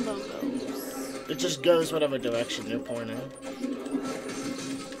rainbow goes. It just goes whatever direction you're pointing. Oh,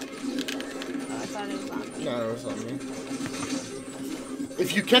 I thought it was on me. No, it was on me.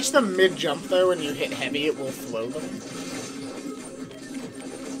 If you catch them mid-jump, though, and you hit heavy, it will throw them.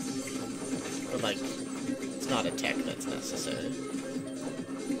 But, like, it's not a tech that's necessary.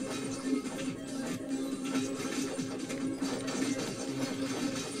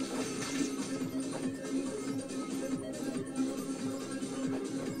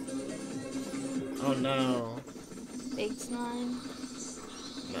 Oh, no. Big slime,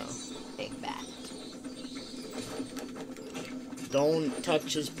 No. big bat. Don't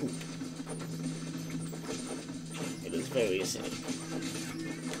touch his poop. It is very acidic.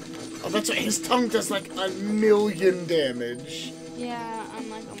 Oh, that's right. His tongue does like 1,000,000 damage. Yeah, I'm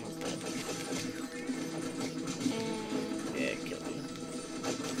like almost dead. And Yeah, kill him.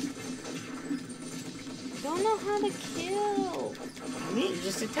 don't know how to kill. You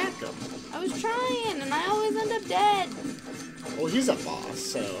just attack him. I was trying, and I always end up dead. Well, he's a boss,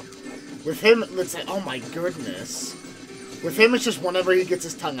 so with him, it's like, oh my goodness. With him, it's just whenever he gets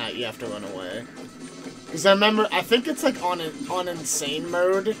his tongue out, you have to run away. Because I remember, I think it's like on insane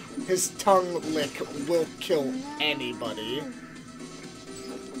mode, his tongue lick will kill anybody.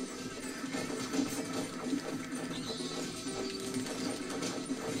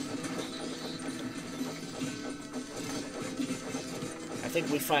 I think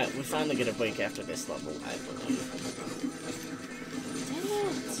we finally get a break after this level, I believe. Damn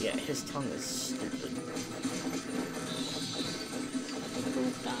it. Yeah, his tongue is stupid.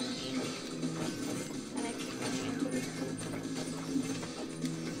 Pooped on me. And I keep running into this poop.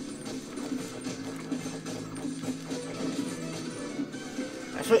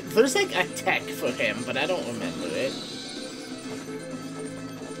 I feel, there's like a tech for him, but I don't remember it.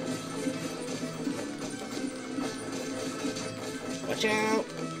 Watch out!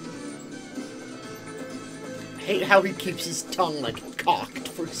 I hate how he keeps his tongue like cocked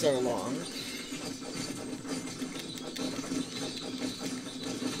for so long.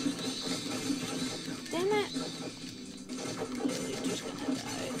 Damn it. I'm literally just gonna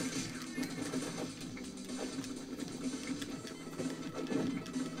die.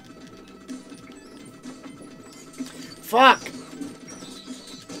 Fuck!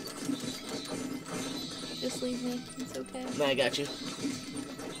 Just leave me. It's okay. No, I got you.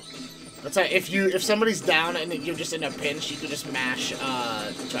 That's right. If somebody's down and you're just in a pinch, you can just mash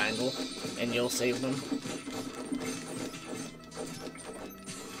triangle, and you'll save them.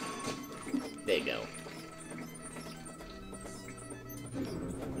 There you go.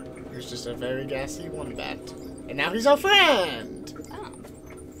 Here's just a very gassy Wombat, and now he's our friend.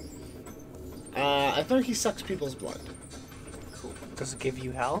 Oh. I think he sucks people's blood. Cool. Does it give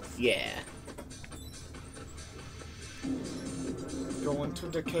you health? Yeah. Going to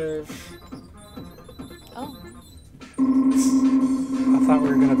the cave. Oh. I thought we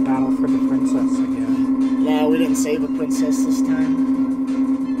were gonna battle for the princess again. No, we didn't save a princess this time.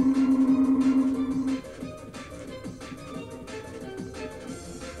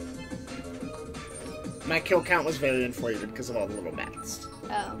 My kill count was very inflated because of all the little bats.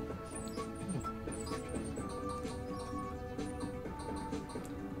 Oh.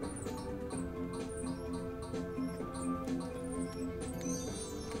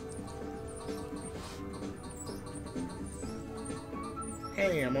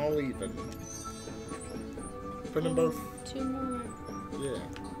 Hey, I'm all even. Put them both. 2 more. Yeah.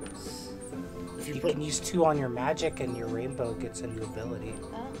 If you You put, can use 2 on your magic and your rainbow gets a new ability.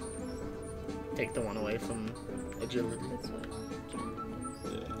 Oh. take the one away from agility. That's what.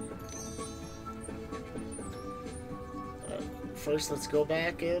 First, let's go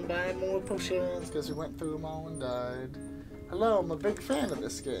back and buy more potions because we went through them all and died. Hello, I'm a big fan of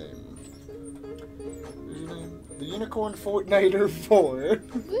this game. What's your name? The Unicorn Fortniter 4.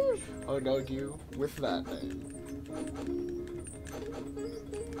 Woo! I would argue with that name.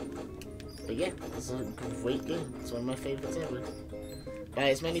 But yeah, this is a great game. It's one of my favorites ever. Buy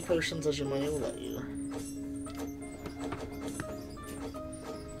as many potions as your money will let you.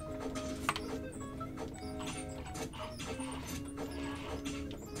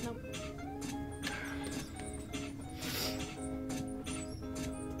 Nope.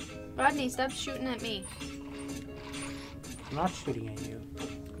 Rodney, stop shooting at me. I'm not shooting at you.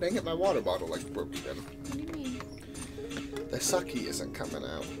 Dang it, my water bottle like broke again. What do you mean? The sucky isn't coming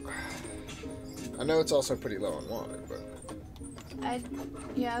out. I know it's also pretty low on water, but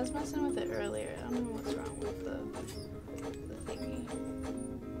Yeah, I was messing with it earlier. I don't know what's wrong with the thingy.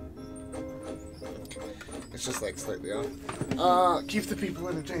 It's just like slightly off. Keep the people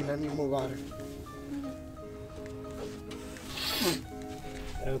entertained. I need more water.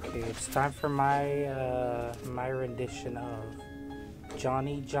 Okay, it's time for my my rendition of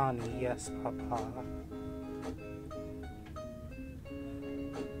Johnny, Johnny, yes, Papa.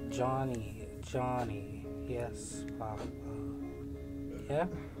 Johnny, Johnny, yes, Papa. Yeah?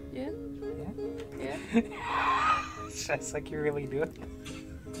 Yeah? Yeah? Yeah? That's like you really do it.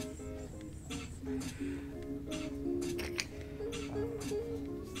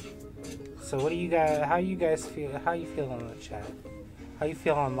 So what do you guys, how you guys feel, how you feel in the chat? How you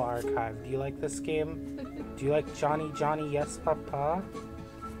feel on the archive? Do you like this game? Do you like Johnny, Johnny, yes, Papa?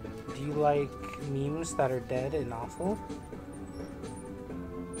 Do you like memes that are dead and awful?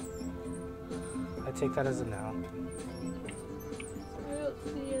 I take that as a no. I don't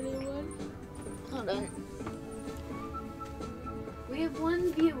see anyone. Hold on. We have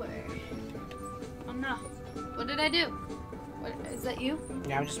one viewer. Oh no. What did I do? What, is that you?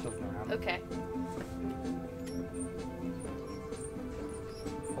 Yeah, I'm just moving around. Okay.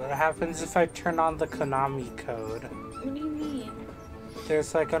 What happens if I turn on the Konami code? What do you mean?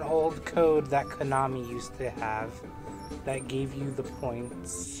 There's like an old code that Konami used to have that gave you the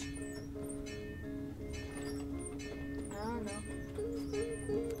points. I don't know.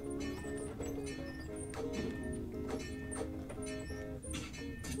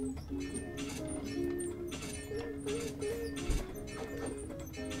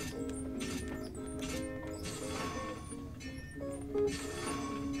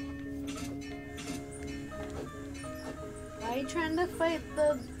 Why are you trying to fight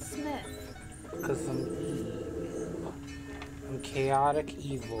the Smith? Because I'm evil. I'm chaotic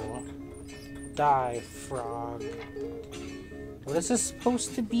evil. Die, frog. What is this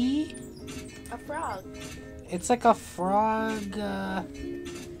supposed to be? A frog. It's like a frog,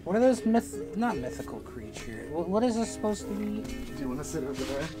 what are those not mythical creatures. What is this supposed to be? Do you want to sit over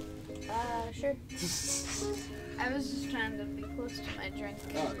there? Sure. I was just trying to be close to my drink.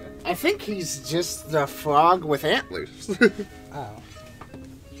 Oh, yeah. I think he's just the frog with antlers. Oh.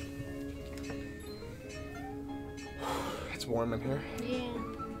 It's warm in here. Yeah.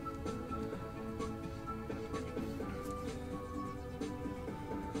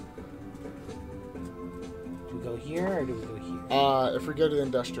 Do we go here or do we go here? If we go to the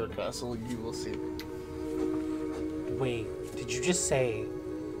Industrial Castle, you will see. Wait, did you just say,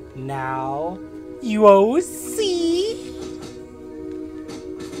 now you will see?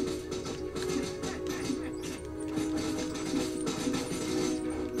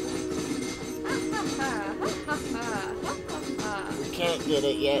 We can't get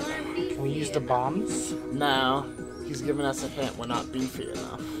it yet. Can we use the bombs? No. He's giving us a hint. We're not beefy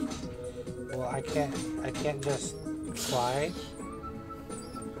enough. Well, I can't just fly.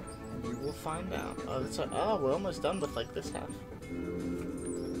 You will find out. Oh, we're almost done with like this half.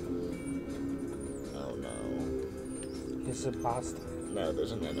 Oh no. Is it boss? No,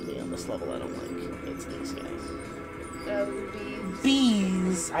 there's an enemy on this level I don't like. It's these guys.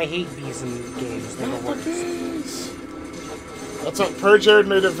 Bees! I hate bees in games. They're the worst. That's what Perjared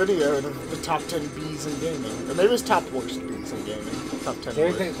made a video of the top 10 bees in gaming. Or maybe it was top worst bees in gaming. Top 10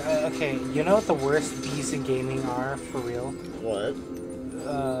 They're worst. okay, you know what the worst bees in gaming are, for real? What?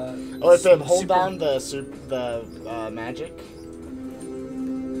 Oh, if they hold super- down the magic.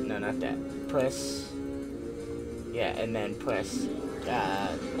 No, not that. Press. Yeah, and then press.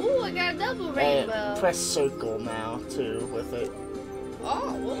 Ooh, I got a double rainbow. Press circle now too with it.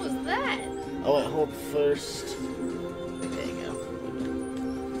 Oh, what was that? Oh, wait, hold first. There you go.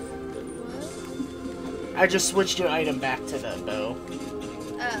 What? I just switched your item back to the bow.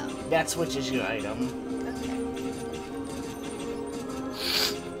 Oh, That switches your item.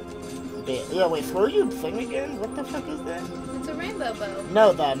 okay. Yeah, wait, throw your thing again? What the fuck is that? It's a rainbow bow.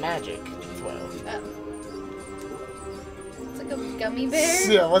 No, the magic throw. Oh. It's like a gummy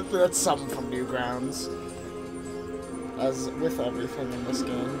bear. Yeah, that's something from Newgrounds. As with everything in this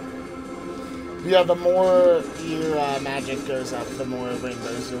game. Yeah, the more your magic goes up, the more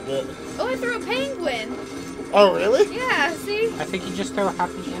rainbows you'll get. Oh, I threw a penguin. Oh, really? Yeah, see? I think you just throw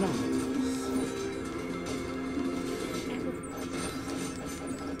happy animals.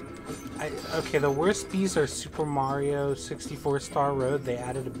 Okay, the worst bees are Super Mario 64 Star Road. They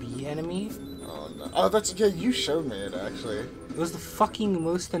added a bee enemy. Oh, no. Oh, that's... Yeah, you showed me it, actually. It was the fucking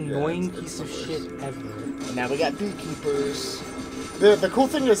most annoying it's piece of the shit ever. And now we got beekeepers. The cool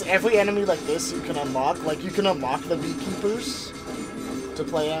thing is every enemy like this you can unlock. Like, you can unlock the beekeepers to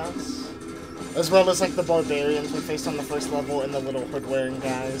play as. As well as like the barbarians we faced on the first level and the little hood-wearing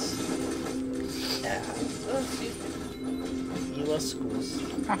guys. Yeah. Oh, excuse me. U.S. schools.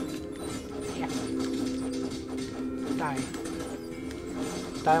 Ah. Yeah. Die.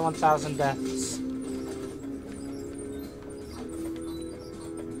 Die 1,000 deaths.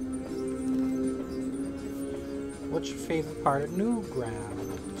 What's your favorite part of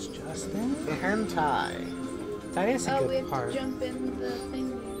Newgrounds, Justin? The hentai. That is a Oh, we good have part. to jump in the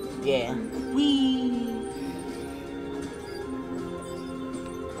thing. Yeah. Whee!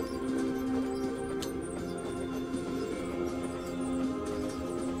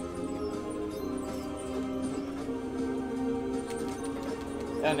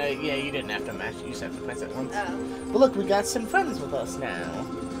 Oh no, yeah, you didn't have to match. You just have to press it once. Oh. But look, we got some friends with us now.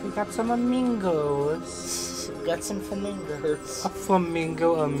 We got some amigos. We got some flamingos. A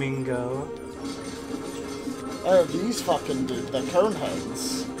flamingo amingo. Oh, these fucking dude, the cone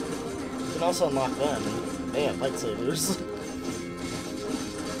heads. You can also unlock them. They have lightsabers.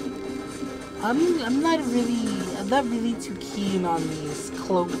 I'm not really too keen on these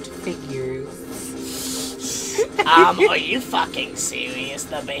cloaked figures. Are you fucking serious?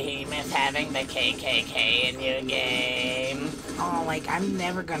 The behemoth having the KKK in your game? Oh, like, I'm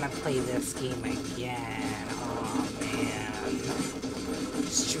never gonna play this game again. Oh, man.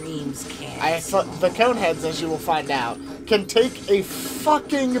 Streams can't. The Coneheads, as you will find out, can take a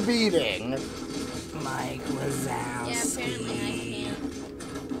fucking beating. Mike Wazowski. Yeah, apparently I can't.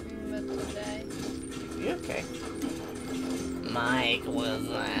 I'm about to die. You okay? Mike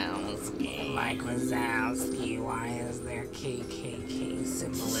Wazowski. Mike Wazowski, why is there KKK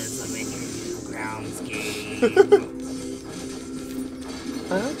symbolism in your Newgrounds game?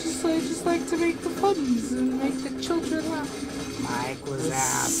 I just like to make the puns and make the children laugh. Mike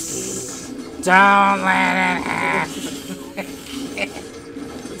Wazowski, don't let it happen.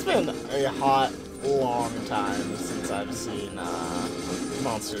 It's been a hot, long time since I've seen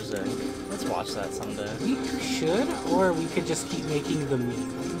Monsters Inc. Let's watch that someday. We should, or we could just keep making the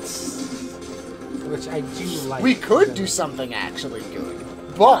memes. Which I do like. We could do something actually good,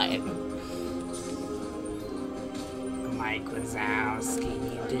 but Mike Wazowski,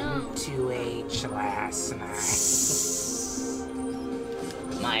 you didn't 2H last night.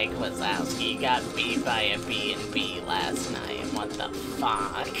 Mike Wazowski got beat by a B&B last night. What the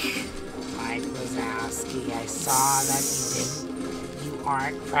fuck? Mike Wazowski, I saw that you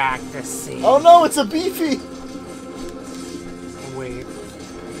aren't practicing. Oh no, it's a beefy! Wait.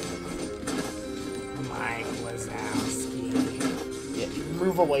 Mike Wazowski. Yeah,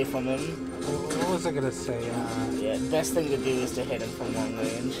 move away from him. What was I gonna say? Yeah, best thing to do is to hit him from long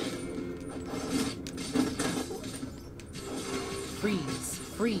range. Freeze.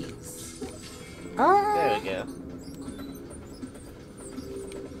 Freeze. There we go.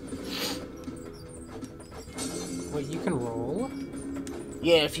 Wait, you can roll?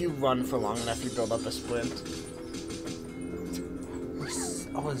 Yeah, if you run for long enough, you build up a sprint.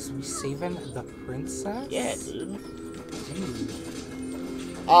 Is we saving the princess? Yeah, dude. Dude.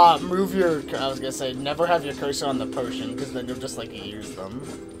 Move your... I was gonna say, never have your cursor on the potion, because then you'll just, like, use them.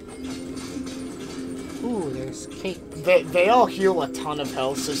 Ooh, there's cake. They all heal a ton of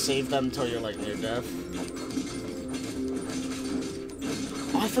health, so save them until you're, like, near death.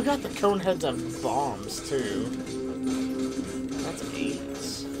 Oh, I forgot the Coneheads have bombs, too. That's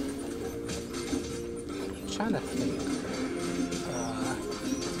AIDS. I'm trying to think.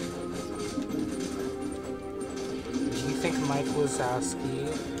 Do you think Mike Wazowski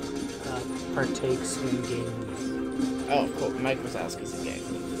partakes in gaming? Oh, cool. Mike Wazowski's a game.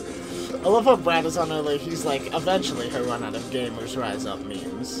 I love how Brad is on early. He's like, eventually he'll run out of Gamers Rise Up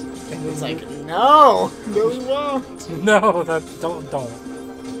memes. And it's like, no! No, he won't! No, don't.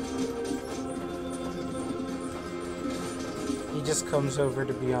 He just comes over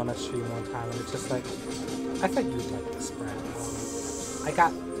to be on a stream one time, and it's just like, I thought you'd like this, Brad. I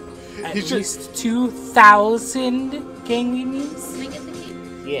got at least 2,000 gaming memes. Can I get the key?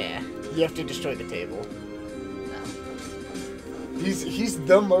 Yeah, you have to destroy the table. No. He's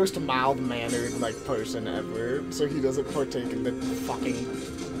the most mild-mannered, like, person ever, so he doesn't partake in the fucking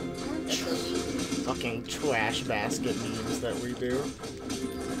trash basket memes that we do.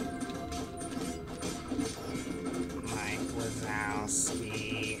 Mike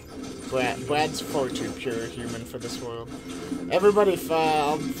Wazowski. Brad's far too pure human for this world. Everybody,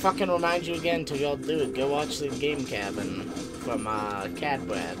 I'll fucking remind you again till y'all do it. Go watch the Game Cabin from Cad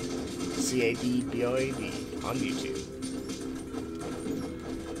Brad, CADBOAD on YouTube.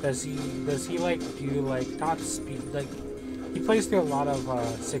 Does he like do like not speed like he plays through a lot of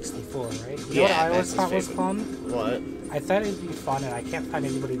 64, right? You know what I always thought was fun? What? I thought it'd be fun, and I can't find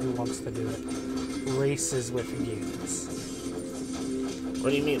anybody who wants to do it. Races with games. What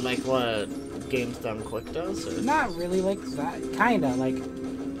do you mean, like what Games Done Quick does? Or? Not really like that. Kinda like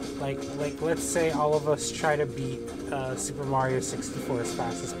let's say all of us try to beat Super Mario 64 as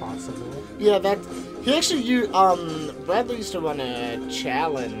fast as possible. Yeah, that he actually Bradley used to run a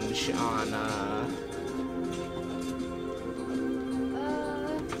challenge on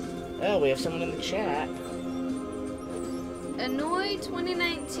Oh, we have someone in the chat. Annoy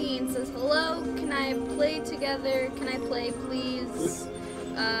 2019 says, hello, can I play together? Can I play, please?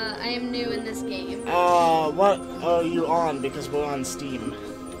 I am new in this game. What are you on? Because we're on Steam.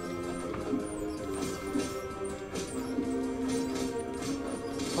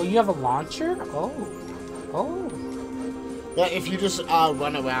 Oh, you have a launcher? Oh. Yeah, if you just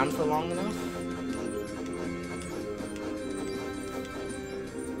run around for long enough.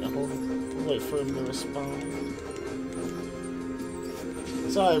 Yeah, we'll wait for him to respond.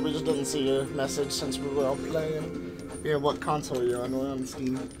 Sorry, we just didn't see your message since we were all playing. Yeah, what console are you on? We're on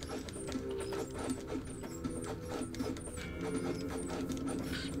Steam.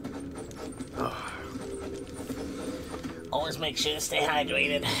 Always make sure to stay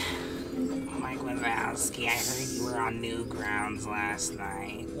hydrated. Mike Wazowski, I heard you were on Newgrounds last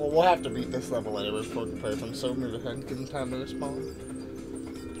night. Well, we'll have to beat this level anyway before we play them, so move ahead and give them time to respond.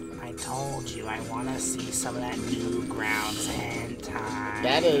 I told you I want to see some of that Newgrounds hentai.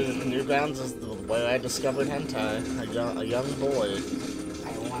 That is, Newgrounds is where I discovered hentai. A young boy.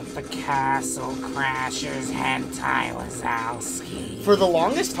 I want the Castle Crashers hentai, Wazowski. For the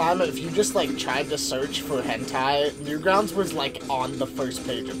longest time, if you just like tried to search for hentai, Newgrounds was like on the first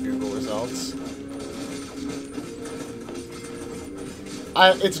page of Google results.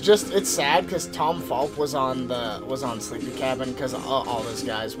 It's sad because Tom Falp was on Sleepy Cabin because all those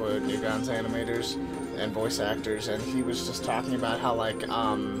guys were Newgrounds animators and voice actors, and he was just talking about how like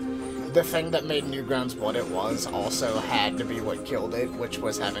the thing that made Newgrounds what it was also had to be what killed it, which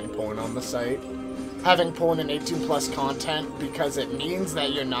was having porn on the site. Having porn and 18+ content, because it means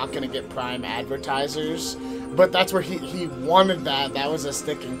that you're not going to get Prime advertisers. But that's where he wanted that. That was a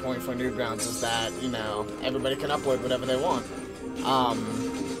sticking point for Newgrounds, is that, you know, everybody can upload whatever they want.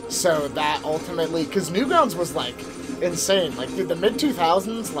 So that ultimately, because Newgrounds was, like, insane. Like, dude, the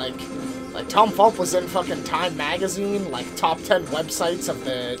mid-2000s, like Tom Falp was in fucking Time Magazine, like, top 10 websites of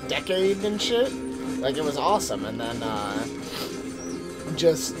the decade and shit. Like, it was awesome. And then,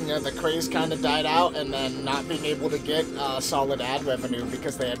 just, you know, the craze kind of died out, and then not being able to get solid ad revenue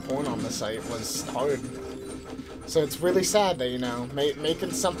because they had porn on the site was hard. So it's really sad that, you know,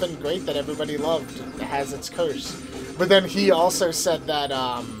 making something great that everybody loved has its curse. But then he also said that,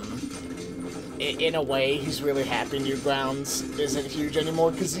 in a way, he's really happy Newgrounds isn't huge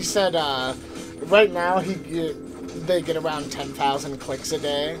anymore, because he said, right now they get around 10,000 clicks a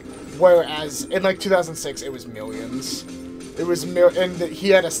day, whereas in, like, 2006, it was millions. It was and he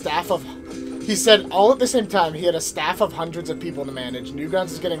had a staff of, he said all at the same time, he had a staff of hundreds of people to manage.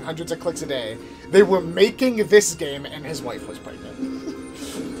 Newgrounds was getting hundreds of clicks a day. They were making this game, and his wife was pregnant.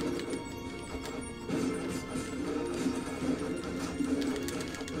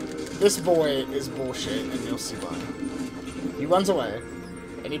 This boy is bullshit, and you'll see why. He runs away,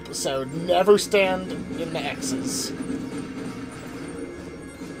 and so never stand in the X's.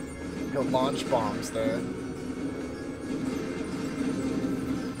 He'll launch bombs there.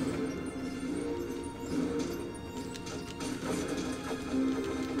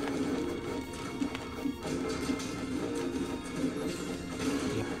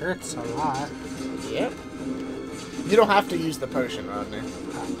 Hurts a lot. Yep. You don't have to use the potion, Rodney.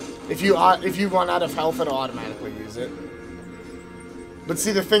 If you run out of health, it'll automatically use it. But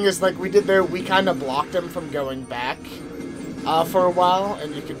see, the thing is, like we did there, we kind of blocked him from going back for a while,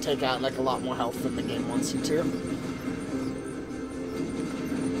 and you can take out like a lot more health than the game wants you to.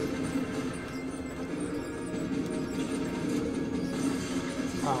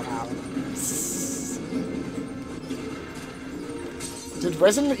 Oh, wow. Did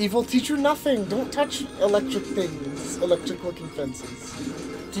Resident Evil teach you nothing? Don't touch electric things, electric-looking fences.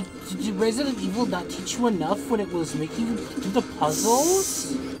 Did Resident Evil not teach you enough when it was making you do the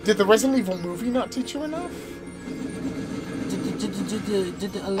puzzles? Did the Resident Evil movie not teach you enough?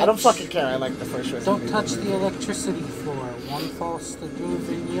 Did the I don't fucking care. I like the first Resident Don't Evil touch movie. the electricity floor. One false move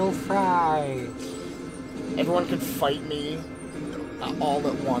and you'll fry. Everyone can fight me all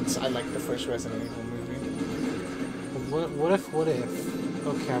at once. I like the first Resident Evil movie. What if?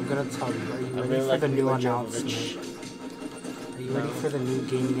 Okay, I'm gonna tell you. Are you ready really for like the new Mila announcement? Jovovich. Are you ready for the new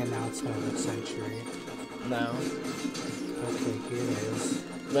gaming announcement of the century? No. Okay, here it is.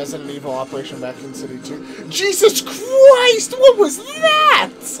 Resident Evil Operation Raccoon City 2. Jesus Christ! What was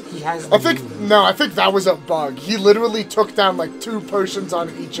that? He has I the think moon. no, I think that was a bug. He literally took down like 2 potions on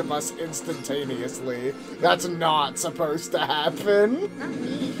each of us instantaneously. That's not supposed to happen. Not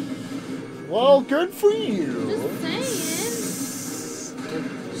me. Well, good for you. Just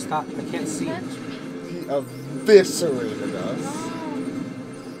saying. Stop, I can't see. Touch me. He eviscerated us. No.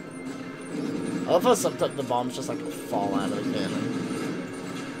 I love how sometimes the bombs just like fall out of the cannon.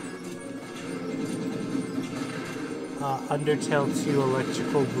 Undertale 2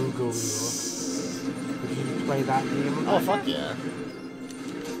 Electrical Boogaloo. Would you play that game? Oh, fuck yeah.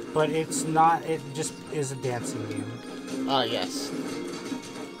 But it's not, it just is a dancing game. Yes.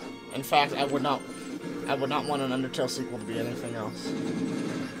 In fact, I would not want an Undertale sequel to be anything else.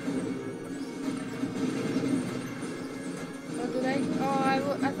 Oh, did I? Oh,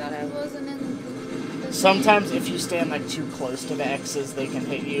 I thought I wasn't in the Sometimes if you stand like too close to the X's, they can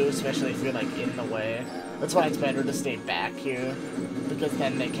hit you, especially if you're like in the way. That's why it's better to stay back here, because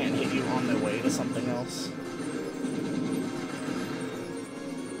then they can't hit you on their way to something else.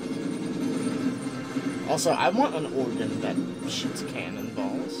 Also, I want an organ that shoots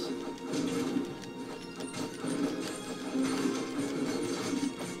cannonballs.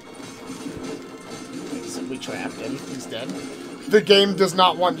 Okay, so we trapped him. He's dead. The game does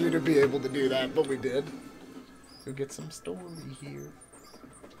not want you to be able to do that, but we did. Go get some story here.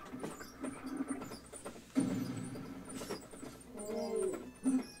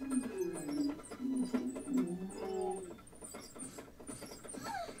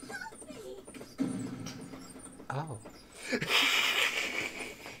 Oh.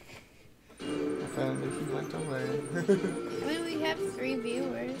 Apparently he went away. I mean, we have 3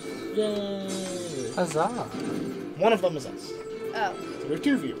 viewers. Yay! Huzzah. One of them is us. Oh. So we have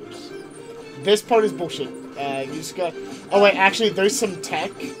 2 viewers. This part is bullshit. You just got... Oh wait, actually there's some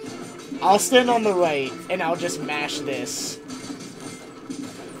tech. I'll stand on the right, and I'll just mash this.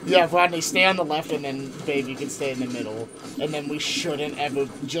 Yeah, Rodney, stay on the left, and then, babe, you can stay in the middle. And then we shouldn't ever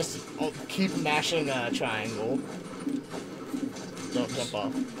just keep mashing triangle. Don't jump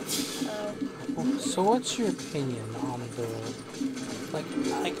off. So what's your opinion on the... Like,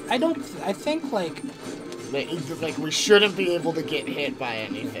 I think, like... Like, we shouldn't be able to get hit by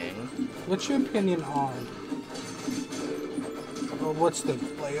anything. What's your opinion on... what's the...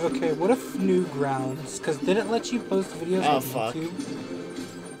 Like, okay, what if Newgrounds... Because did it let you post videos Oh, like fuck. YouTube?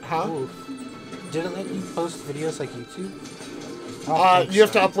 Huh? Ooh. Did it let you post videos like YouTube? You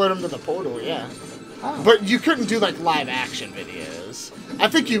have to upload them to the portal, yeah. Oh. But you couldn't do, like, live action videos. I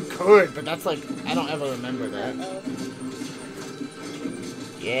think you could, but that's, like, I don't ever remember that.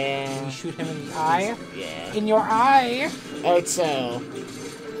 Yeah. You shoot him in the eye? Yeah. In your eye? Alright, so...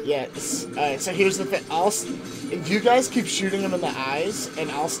 Yeah, alright, so here's the thing. You guys keep shooting him in the eyes, and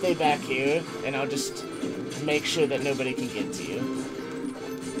I'll stay back here, and I'll just make sure that nobody can get to you.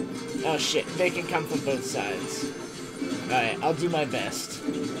 Oh shit, they can come from both sides. Alright, I'll do my best.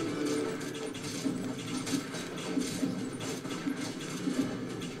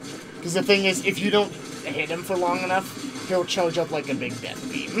 Because the thing is, if you don't hit him for long enough, he'll charge up like a big death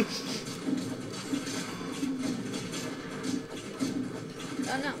beam.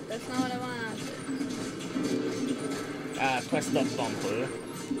 Oh no, that's not what I wanted. Press the bumper.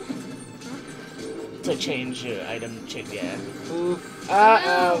 To change your item, yeah. Oof.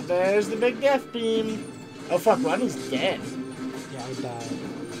 Uh-oh, there's the big death beam. Oh fuck, Rodney's dead. Yeah, I died.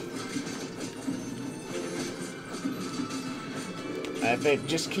 But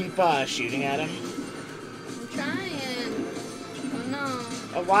just keep shooting at him. I'm trying. Oh no.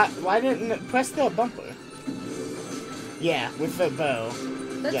 Why didn't it press the bumper? Yeah, with the bow.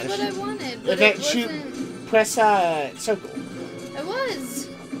 That's Yeah, what shoot. I wanted, And but then it wasn't. press circle. I was.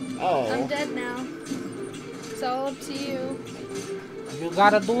 Oh. I'm dead now. It's all up to you. You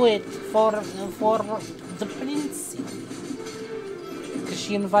gotta do it for the princess. Because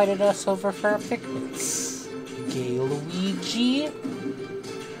she invited us over for a picnic. Gay Luigi.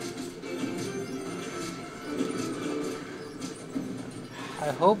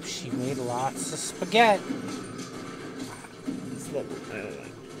 I hope she made lots of spaghetti.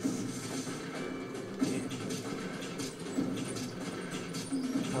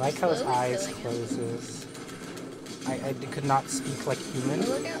 I like how his Slowly eyes killing him. closes. I could not speak like human.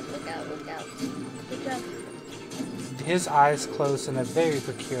 Look out, look out, look out. Good job. His eyes close in a very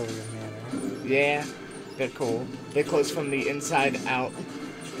peculiar manner. Yeah, they're cool. They close from the inside out.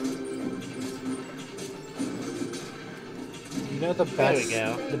 You know the There we best,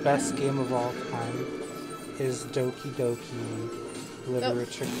 go. the best game of all time is Doki Doki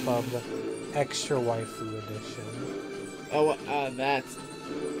Literature Club Extra Waifu Edition. Oh, that's...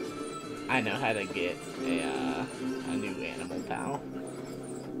 I know how to get a new animal pal.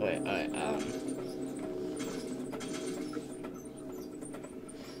 Wait,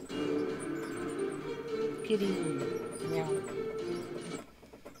 Kitty. Yeah.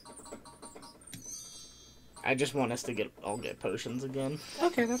 I just want us to all get potions again.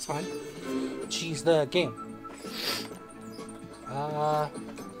 Okay, that's fine. Choose the game.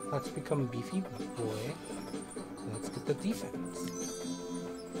 Let's become Beefy Boy. Let's get the defense.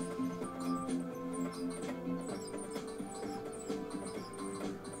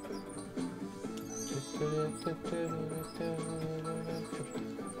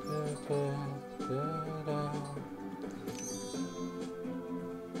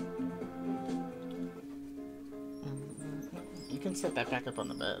 You can set that back up on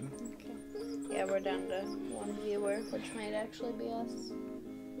the bed. Okay. Yeah, we're down to one viewer, which might actually be us.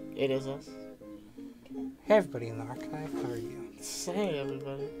 It is us. Hey everybody in the archive, how are you? Hey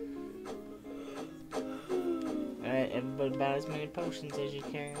everybody. Alright, everybody buy as many potions as you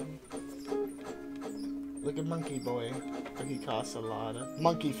can. Look at Monkey Boy. But he costs a lot.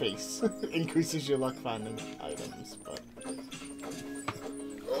 Monkey Face. Increases your luck finding items, but...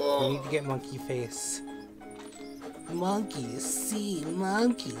 We need to get Monkey Face. Monkey see,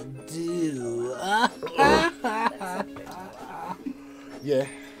 monkey do. Yeah.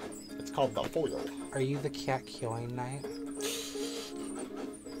 It's called the foil. Are you the cat killing knight?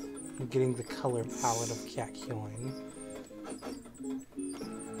 I'm getting the color palette of cat killing.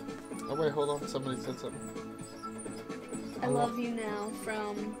 Oh wait, hold on. Somebody said something. I love you now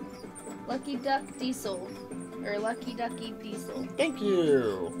from Lucky Duck Diesel. Or Lucky Ducky Diesel. Thank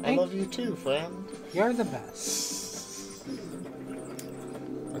you. I love you too, friend. You're the best.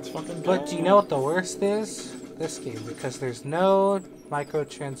 Let's fucking go. But do you know what the worst is? This game, because there's no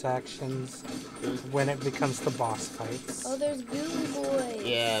microtransactions when it becomes the boss fights. Oh, there's Gooey Boy.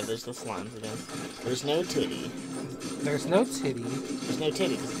 Yeah, there's the slimes again. There's no titty. There's no titty. There's no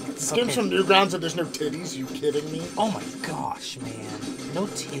titties. This Okay. game's from Newgrounds and there's no titties. You kidding me? Oh my gosh, man. No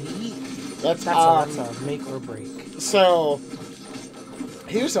titty? That's That's a make or break. So,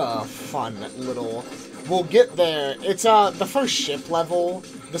 here's a fun little... We'll get there. It's the first ship level.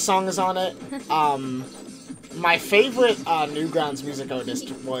 The song is on it. My favorite Newgrounds music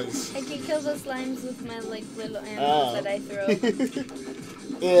artist was... I can kill the slimes with my, like, little animals that I throw.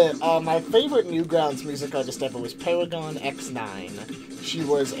 Yeah, my favorite Newgrounds music artist ever was Paragon X9. She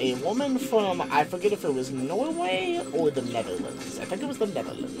was a woman from, I forget if it was Norway or the Netherlands. I think it was the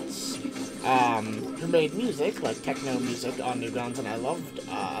Netherlands. Who made music, like techno music on Newgrounds, and I loved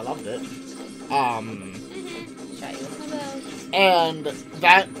it. Shot you with my bow. And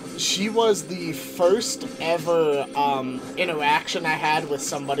that, she was the first ever interaction I had with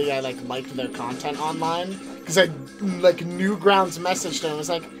somebody I liked their content online. Because I Newgrounds messaged her and was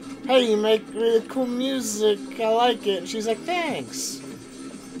like, hey, you make really cool music, I like it. And she's like, thanks.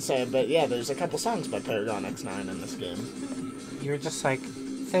 So, but yeah, there's a couple songs by Paragon X9 in this game. You're just like,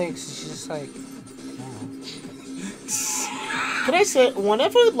 thanks. She's just like, oh. Can I say,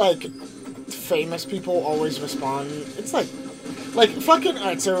 whenever, famous people always respond, it's like fucking,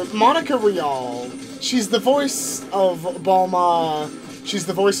 alright, so Monica Rial, she's the voice of Bulma, she's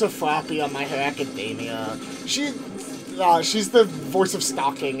the voice of Flappy on My Hero Academia, she's the voice of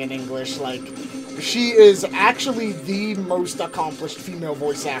Stalking in English, she is actually the most accomplished female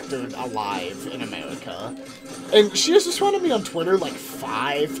voice actor alive in America. And she has responded to me on Twitter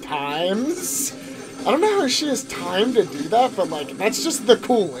 5 times. I don't know how she has time to do that, but that's just the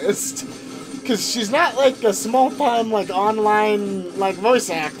coolest. Because she's not a small-time online voice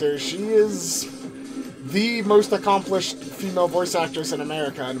actor. She is the most accomplished female voice actress in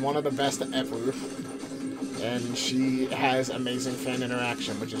America and one of the best ever. And she has amazing fan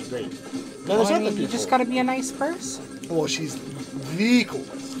interaction, which is great. Now, there's other people. You just gotta be a nice person. Well, she's the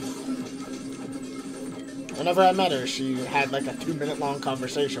coolest. Whenever I met her, she had a 2-minute long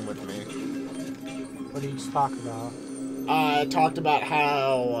conversation with me. What did you talk about? Talked about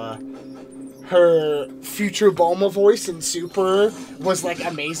how her future Bulma voice in Super was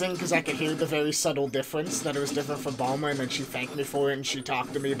amazing because I could hear the very subtle difference, that it was different from Bulma, and then she thanked me for it, and she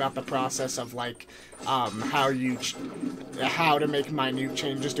talked to me about the process of how to make minute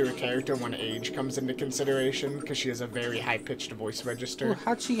changes to a character when age comes into consideration, because she has a very high-pitched voice register. Ooh,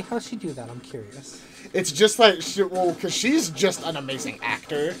 how'd she do that? I'm curious. It's just because she's just an amazing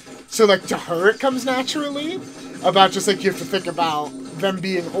actor. So, to her it comes naturally. About just, you have to think about them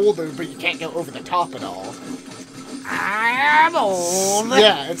being older, but you can't go over the top at all. I am old!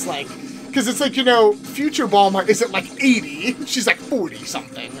 Yeah, it's because it's future Bulma isn't 80, she's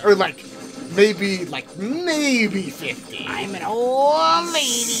 40-something. Or maybe 50. I'm an old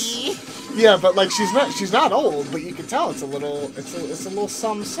lady. Yeah, but like she's not old, but you can tell it's a little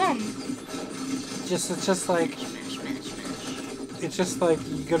some. It's just like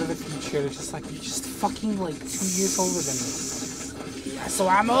you go to the future and it's just like you're just fucking like 2 years older than me. Yeah, so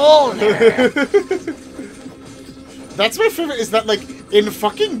I'm older. That's my favorite, is that like in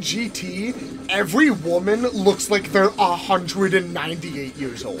fucking GT, every woman looks like they're 198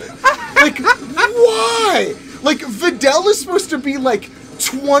 years old. Like, why? Like, Videl is supposed to be like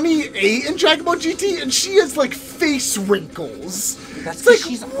 28 in Dragon Ball GT, and she has like face wrinkles. That's It's like,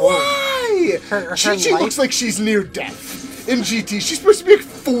 she's old. why? Her Chi-Chi life- looks like she's near death in GT. She's supposed to be like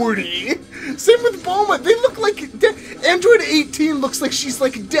 40. Same with Bulma. They look like Android 18 looks like she's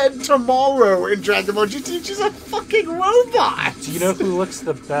like dead tomorrow in Dragon Ball GT. She's a fucking robot. Do you know who looks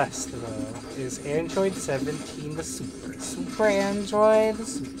the best though? Is Android 17 the Super Android the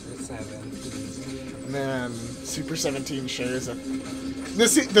Super 17. Man, Super 17 shares a.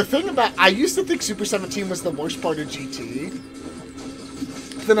 The thing about, I used to think Super 17 was the worst part of GT.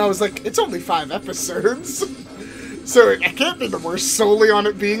 Then I was like, it's only 5 episodes. So it can't be the worst solely on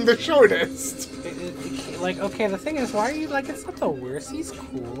it being the shortest. Like, okay, the thing is, why are you like, it's not the worst, he's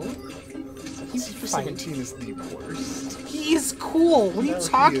cool. He's Super fine. 17 is the worst. He's cool, what are you No, he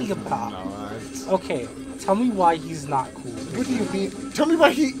talking is about? not. Okay, tell me why he's not cool. What do you mean? Tell me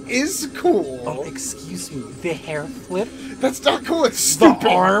why he is cool. Oh, excuse me, the hair flip? That's not cool, it's The stupid.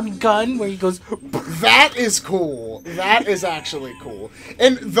 arm gun where he goes... That is cool. That is actually cool.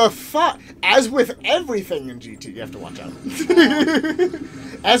 And the as with everything in GT, you have to watch out.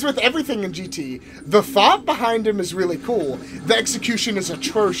 As with everything in GT, the thought behind him is really cool. The execution is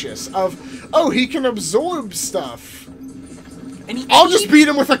atrocious. Oh, he can absorb stuff. And I'll just beat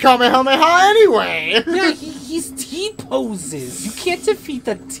him with a Kamehameha anyway. Yeah, he's T-poses. You can't defeat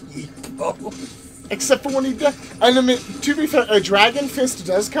the T-pose. Except for when he does. And I mean, to be fair, a Dragon Fist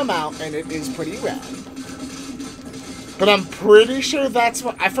does come out, and it is pretty rad. But I'm pretty sure that's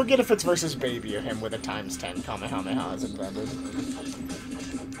what. I forget if it's versus Baby or him with a ×10 Kamehameha is invented.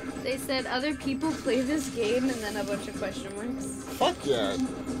 They said other people play this game and then a bunch of question marks. Fuck yeah.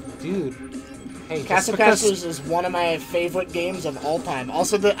 Dude. Hey, Castle Crashers is one of my favorite games of all time.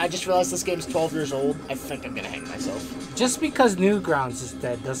 Also, I just realized this game's 12 years old. I think I'm gonna hang myself. just because Newgrounds is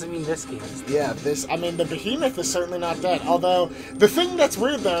dead doesn't mean this game is dead. Yeah, I mean, the Behemoth is certainly not dead. Although, the thing that's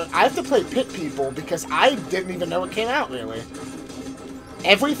weird, though, I have to play Pit People because I didn't even know it came out, really.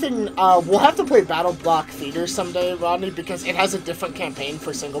 Everything, we'll have to play Battle Block Theater someday, Rodney, because it has a different campaign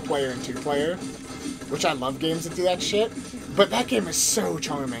for single player and 2-player. Which I love games that do that shit. But that game is so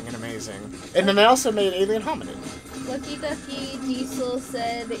charming and amazing. And then they also made Alien Hominid. Lucky Ducky Diesel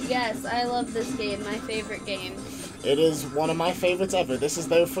said, yes, I love this game, my favorite game. It is one of my favorites ever. This is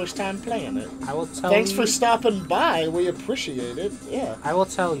their first time playing it. I will tell Thanks you, for stopping by. We appreciate it. Yeah. I will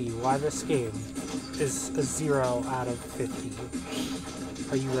tell you why this game is a 0 out of 50.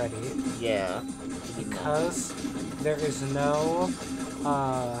 Are you ready? Yeah. Because there is no,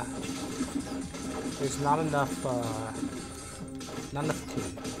 there's not enough titty.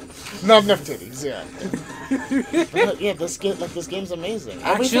 Not enough titties, yeah. But yeah, this game's amazing.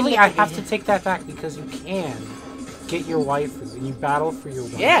 Actually, I have to take that back because you can get your waifus and you battle for your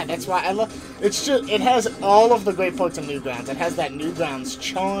waifus. Yeah, that's why I love. It's just it has all of the great parts of Newgrounds. It has that Newgrounds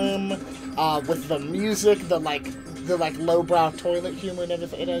charm, with the music, the lowbrow toilet humor and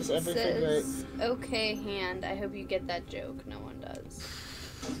everything. It has everything. Says, okay, hand. I hope you get that joke. No one does.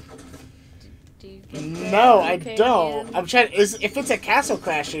 Do you get that? No, I Okay, don't. hand? I'm trying. If it's a Castle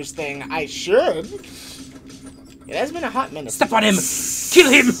Crashers thing, I should. It has been a hot minute. Step on him! Kill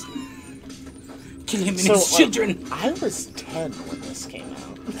him! Kill him and his children! I was 10 when this came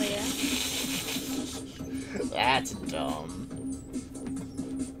out. Oh, yeah? That's dumb.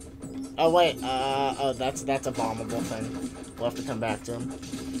 Oh wait, that's a bombable thing. We'll have to come back to him.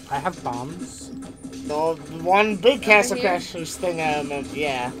 I have bombs. The one big Castle here? Crashers thing I remember,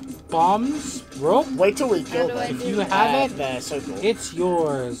 yeah. Bombs? Rope? Wait till we kill do I them. do If you that? have it, The circle. it's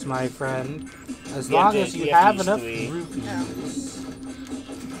yours, my friend. As You long have as to- you you have have to use enough 3. rupees.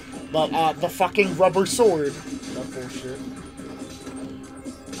 But, the fucking rubber sword. That bullshit.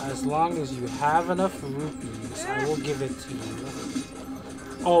 As long as you have enough rupees, I will give it to you.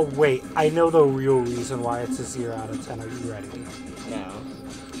 Oh wait, I know the real reason why it's a 0 out of 10. Are you ready? No.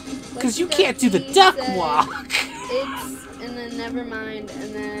 Because you Lucky can't do the Ducky duck said, walk! It's, and then never mind,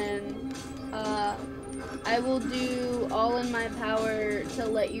 and then, I will do all in my power to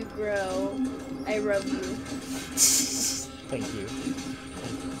let you grow. I love you. Thank you.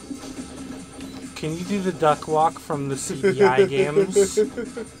 Can you do the duck walk from the CBI games?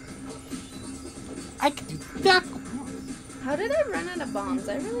 out of bombs.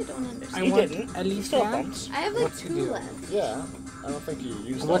 I really don't I understand. He want didn't. elephant. He still have bombs. I have like What's he 2 do? left. Yeah. I don't think you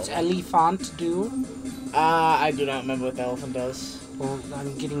used What's all of them. elephant do? I do not remember what the elephant does. Well,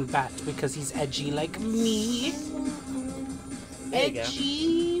 I'm getting bat because he's edgy like me. There you go. Edgy.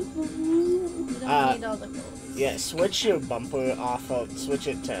 You don't need all the gold. Yeah, switch your bumper off of, switch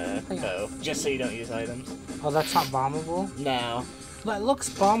it to Yeah. bow, just so you don't use items. Oh, that's not bombable? No. That looks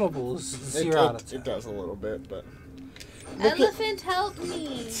bombable. 0 out of 10. It does a little bit, but... Look Elephant, help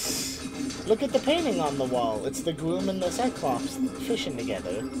me! Look at the painting on the wall. It's the groom and the Cyclops fishing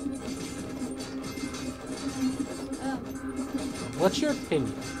together. Oh. What's your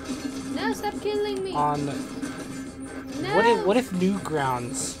opinion No, stop killing me! on No! what if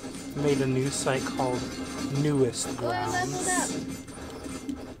Newgrounds made a new site called Newest Oh, I leveled up. Grounds?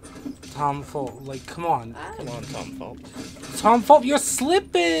 Tom Fault, like, come on. Come on, Tom Fault. Tom Fault, you're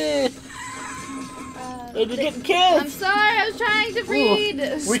slipping! You're getting killed! I'm sorry, I was trying to read!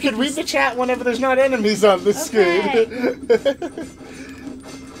 We could read the chat whenever there's not enemies on the Okay. screen.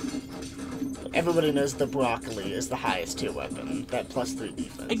 Everybody knows the broccoli is the highest tier weapon. That +3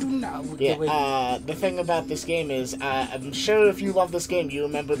 defense. I do not. Yeah, the thing about this game is, I'm sure if you love this game, you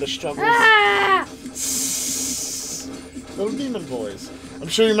remember the struggles. Ah! Little demon boys. I'm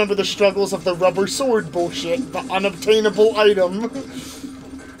sure you remember the struggles of the rubber sword bullshit, the unobtainable item.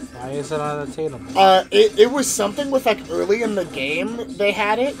 Why is it unattainable? It was something with, like, early in the game they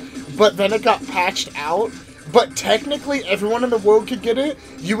had it, but then it got patched out. But technically, everyone in the world could get it.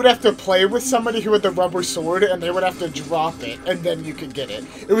 You would have to play with somebody who had the rubber sword, and they would have to drop it, and then you could get it.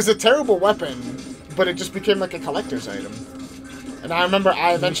 It was a terrible weapon, but it just became like a collector's item. And I remember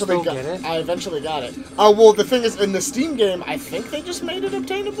I eventually got it. Well, the thing is, in the Steam game, I think they just made it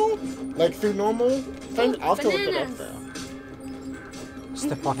obtainable, like through normal thing. I'll have to look it up though.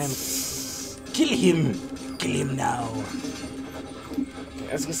 Step on him. Kill him. Kill him now.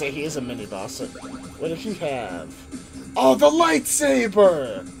 I was gonna say he is a mini boss. So what did he have? Oh, the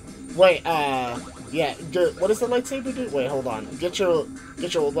lightsaber! Wait, yeah. What does the lightsaber do? Wait, hold on. Get your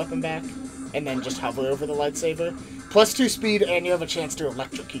old weapon back, and then just hover over the lightsaber. +2 speed, and you have a chance to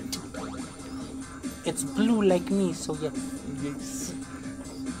electrocute. It's blue like me, so yeah. Yes.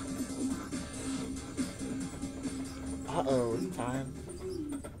 Uh-oh, it's time.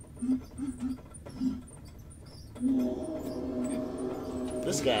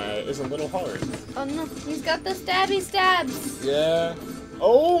 This guy is a little hard. Oh no, he's got the stabby stabs! Yeah.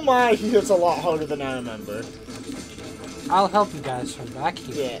 Oh my, he hits a lot harder than I remember. I'll help you guys from back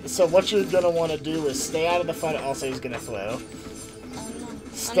here. Yeah, so what you're gonna want to do is stay out of the front. Also, he's gonna throw. Oh no.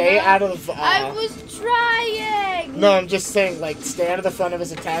 Stay out of the... I was trying! No, I'm just saying, like, stay out of the front of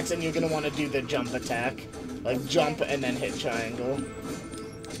his attacks, and you're gonna want to do the jump attack. Like, jump and then hit triangle.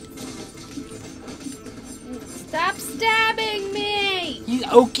 Stop stabbing me! He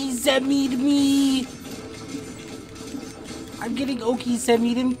Oki-Zemi'd me! I'm getting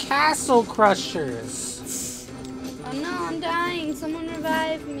Oki-Zemi'd in Castle Crushers! Oh no, I'm dying. Someone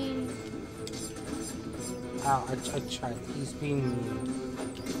revive me. Oh, I tried. He's being mean.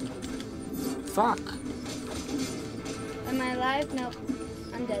 Fuck. Am I alive? Nope.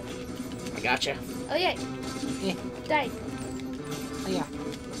 I'm dead. I gotcha. Oh yay. Yeah. Died. Oh, yeah.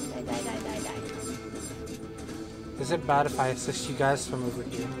 Die. Is it bad if I assist you guys from over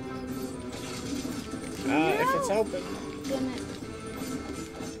here? If it's helping. Damn it.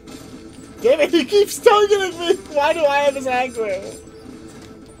 Damn it, he keeps targeting me! Why do I have his aggro?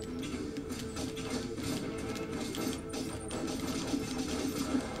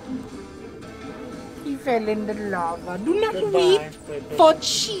 He fell in the lava. Do not Goodbye. weep for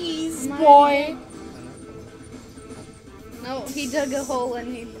cheese, My- boy! No, he dug a hole and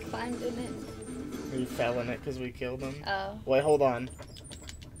he climbed in it. He fell in it because we killed him. Oh. Wait, hold on.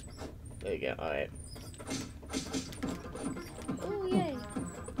 There you go, alright. Oh yay.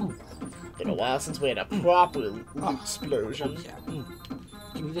 Been a while since we had a proper loot explosion. Yeah.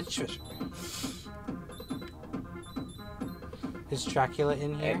 Give me the treasure. Is Dracula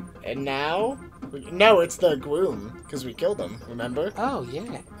in here? And now? No, it's the groom, because we killed him, remember? Oh,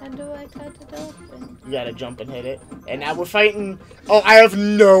 yeah. How do I cut it open? You gotta jump and hit it. And now we're fighting... Oh, I have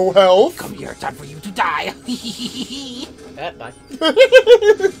no health! Come here, time for you to die. Bye.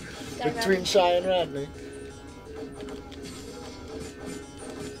 Die, Between Shy and Radney.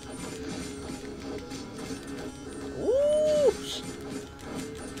 Ooh!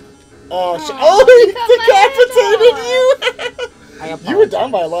 Oh, Aw, oh, he he cut my decapitated you! You were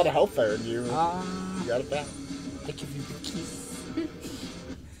down by a lot of health there, and you got it back. I give you the kiss.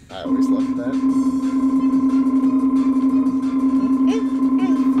 I always loved that.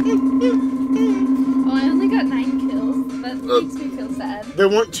 Oh, I only got 9 kills. That makes me feel sad. There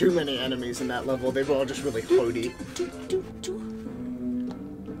weren't too many enemies in that level. They were all just really hardy.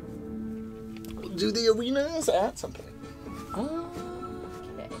 Do the arenas at something?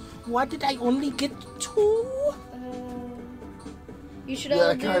 Okay. Why did I only get 2? You should Yeah,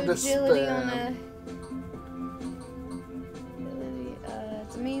 all do kinda agility on spam. a. Agility,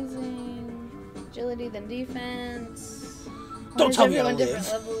 it's amazing. Agility, then defense. Why Don't is tell me I everyone don't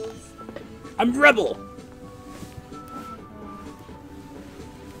different live. levels? I'm Rebel.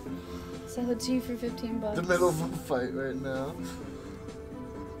 So 2 for $15. The middle of a fight right now.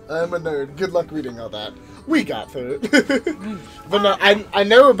 I'm a nerd. Good luck reading all that. We got through it. But no, I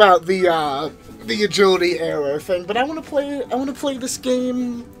know about the agility arrow thing, but I want to play this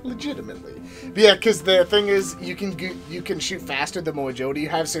game legitimately. But yeah, because the thing is, you can shoot faster the more agility you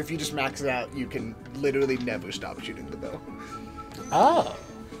have. So if you just max it out, you can literally never stop shooting the bow. Oh.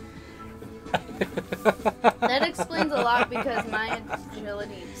 That explains a lot because my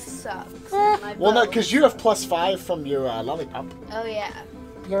agility sucks. and my Well, no, bow- because you have +5 from your lollipop. Oh yeah.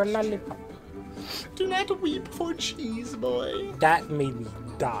 You're a lollipop. Do not weep for cheese, boy. That made me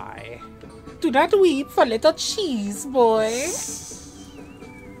die. Do not weep for little cheese, boy.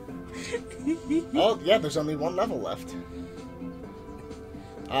 Oh, yeah, there's only one level left. Do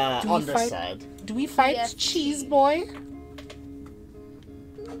On we this fight- side. Do we fight Yes. cheese, boy?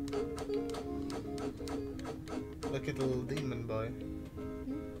 Look at the little demon boy.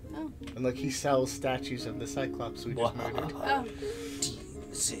 Oh. And look, he sells statues of the Cyclops we just murdered. Oh.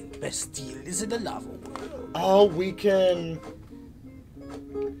 Deals in best deal is in the lava world. Oh, we can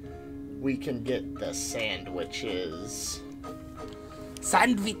get the sandwiches.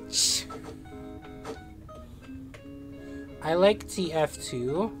 Sandwich. I like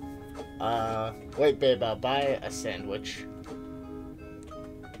TF2. Wait, babe, I'll buy a sandwich.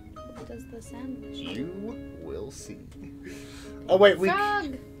 What does the sandwich? You will see. Oh wait,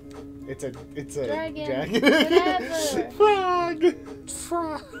 Frog. it's a Dragon. Whatever. Frog.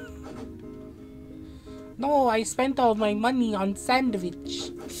 Frog. No, I spent all my money on sandwich.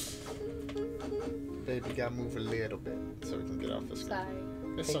 Baby, gotta move a little bit so we can get off this. Sorry.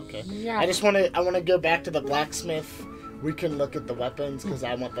 It's okay. Yeah. I want to go back to the blacksmith. We can look at the weapons because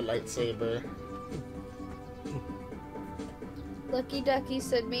I want the lightsaber. Lucky Ducky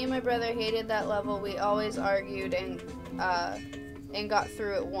said, "Me and my brother hated that level. We always argued and got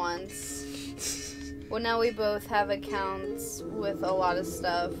through it once. Well, now we both have accounts with a lot of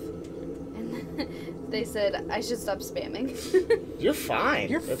stuff." And they said I should stop spamming. You're fine.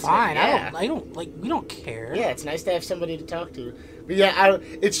 You're It's fine. like- yeah. I don't like. We don't care. Yeah, it's nice to have somebody to talk to. But yeah,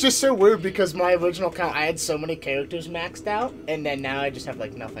 it's just so weird because my original account, I had so many characters maxed out, and then now I just have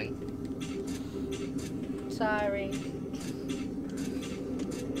like nothing. Sorry.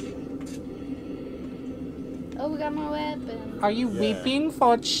 Oh, we got more weapons. Are you Yeah. weeping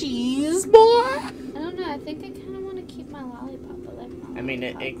for cheese, boy? I don't know. I think I kind of want to keep my lollipop. I like my I mean,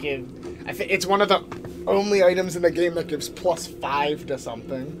 lollipop. I think it's one of the only items in the game that gives +5 to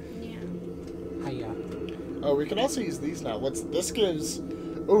something. Yeah. Hiya. Oh, we can also use these now. This gives?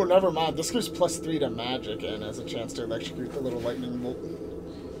 Oh, never mind. This gives +3 to magic and has a chance to electrocute the little lightning bolt.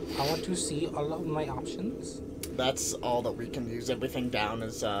 I want to see all of my options. That's all that we can use. Everything down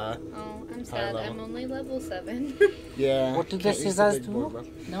is Oh, I'm sad. level. I'm only level 7. yeah. What did can't the use scissors big board do?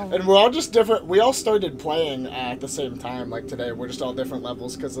 weapon. No. And we're all just different. We all started playing at the same time. Like today, we're just all different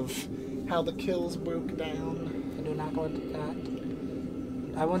levels because of how the kills broke down. I do not want that.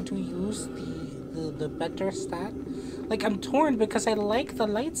 I want to use the better stat. Like, I'm torn because I like the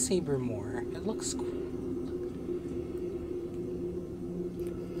lightsaber more. It looks cool.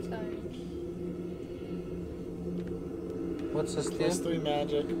 Sorry. What's this do? +3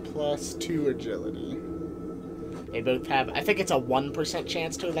 magic, +2 agility. They both have. I think it's a 1%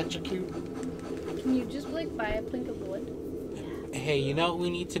 chance to electrocute. Can you just like buy a plank of wood? Hey, you know what we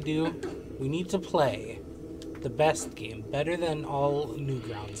need to do? We need to play the best game, better than all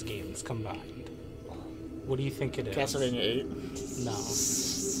Newgrounds games combined. What do you think it is? Castlevania 8. No.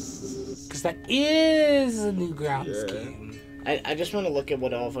 Because that is a Newgrounds Yeah. game. I just want to look at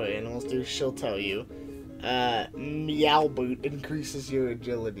what all of our animals do. She'll tell you. Meow Boot increases your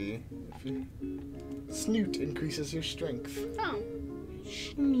agility. Snoot increases your strength. Oh.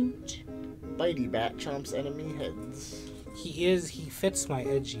 Snoot. Bitey Bat chomps enemy heads. He fits my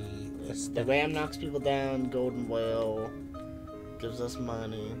edgy The aesthetic. Ram knocks people down. Golden Whale gives us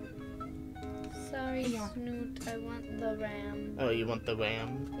money. Sorry, Yeah. Snoot. I want the ram. Oh, you want the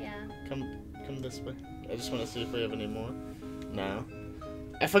Ram? Yeah. Come this way. I just want to see if we have any more. No.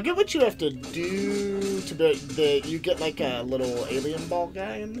 I forget what you have to do to be you get like a little alien ball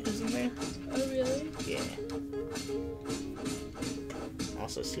guy who's in there. Oh, really? Yeah.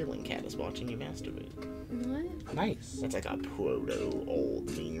 Also, Ceiling Cat is watching you masturbate. What? Nice. That's like a proto-old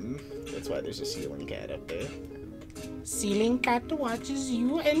meme. That's why there's a Ceiling Cat up there. Ceiling cat watches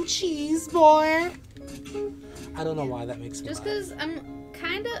you and cheese, boy. I don't know why that makes me Just laugh. because I'm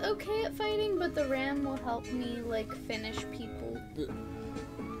kind of okay at fighting, but the RAM will help me, like, finish people.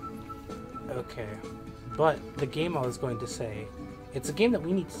 Okay. But the game I was going to say, it's a game that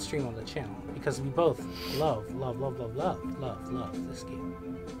we need to stream on the channel because we both love this game.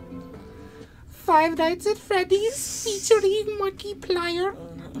 Five Nights at Freddy's featuring Markiplier.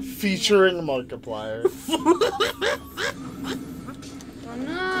 Featuring Markiplier. Oh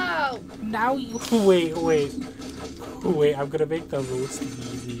no! Now you wait, I'm gonna make the most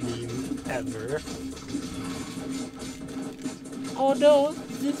meme ever. Oh no,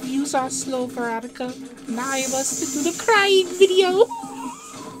 the views are slow, Veronica. Now I must do the crying video.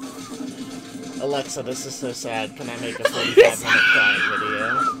 Alexa, this is so sad. Can I make a 45-minute crying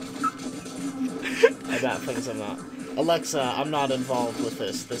video? About things I'm not. Alexa, I'm not involved with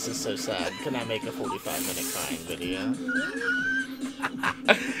this. This is so sad. Can I make a 45-minute crying video?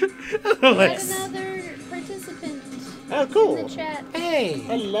 There's another participant Oh, cool. in the chat. Hey!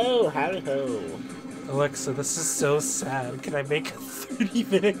 Hello, howdy ho. Alexa, this is so sad. Can I make a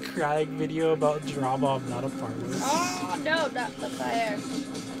 30-minute crying video about drama I'm not a part of? Oh no, not the fire.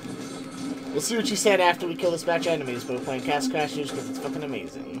 We'll see what you said after we kill this batch of enemies, but we're playing Castle Crashers because it's fucking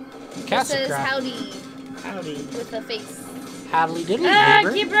amazing. It Castle says Crash. howdy Howdy. with a face. Howdy diddly, Ah,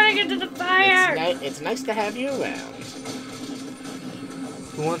 neighbor. keep running into the fire! It's nice to have you around.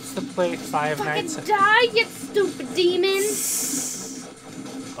 Who wants to play Five Fucking Nights at... die, you stupid demon!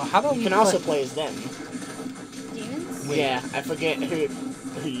 Oh, how about You we can play... also play as them. Demons? Yeah, I forget who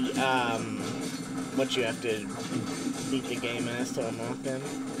what you have to beat the game as to unlock them.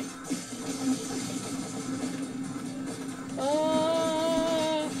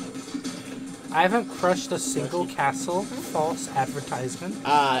 I haven't crushed a single castle. False advertisement.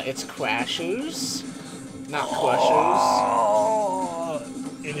 It's Crashers, not Crushers. Oh,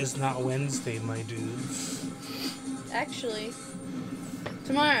 it is not Wednesday, my dudes. Actually,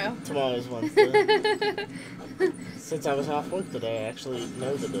 tomorrow. Tomorrow's Wednesday. Since I was off work today, I actually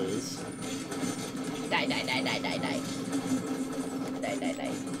know the days. Die, die, die, die, die, die. Die, die, die,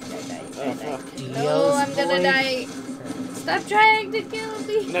 die, die, Oh, die, fuck. die. No, I'm gonna boy. die. Stop trying to kill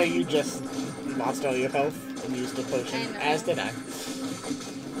me. No, you just lost all your health and used a potion, I know. as did I.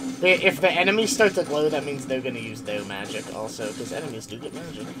 If the enemies start to glow, that means they're gonna use their magic also, because enemies do get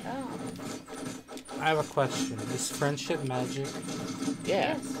magic. Oh. I have a question. Is friendship magic?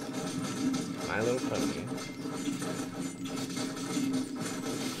 Yeah, Yes. My Little Pony.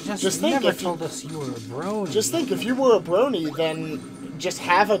 Just Just think never if you- told us you were a brony. Just think, if you were a brony, then just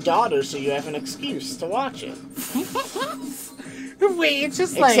have a daughter so you have an excuse to watch it. Wait, it's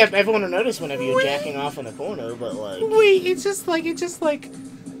just like... Except everyone will notice whenever you're jacking off in the corner, but like... Wait, it's just like...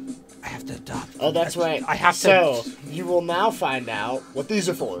 I have to adopt. Oh, that's right. I have So, to... you will now find out what these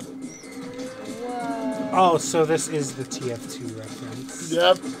are for. Whoa. Oh, so this is the TF2 reference.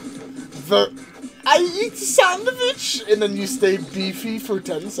 Yep. I eat sandwich, and then you stay beefy for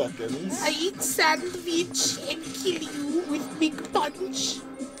 10 seconds. I eat sandwich and kill you with big punch.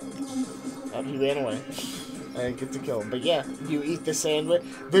 Oh, he ran away. I didn't get to kill him. But yeah, you eat the sandwich.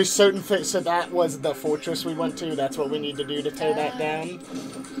 There's certain things. So that was the fortress we went to. That's what we need to do to tear that down.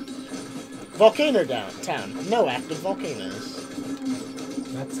 Volcano town. No active volcanoes.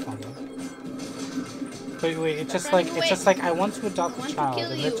 That's funny. Wait, it's just Run like away. I want to adopt I want a to child,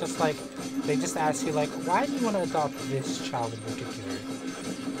 kill and you. it's just like they just ask you like, why do you want to adopt this child in particular?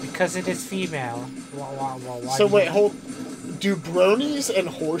 Because it is female. Why So do wait, you- hold. Do bronies and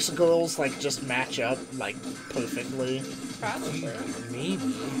horse girls like just match up like perfectly? Probably.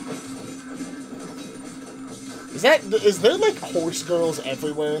 Maybe. Is there like horse girls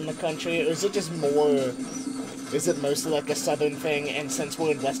everywhere in the country, or is it just more? Is it mostly like a southern thing? And since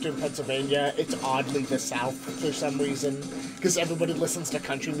we're in western Pennsylvania, it's oddly the South for some reason, because everybody listens to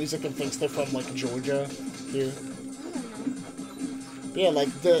country music and thinks they're from like Georgia here. Yeah, like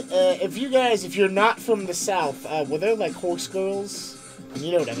if you're not from the South, were there like horse girls?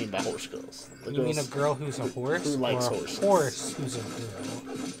 You know what I mean by horse girls. The You mean a girls, girl who's a horse, who likes or a horses. horse who's a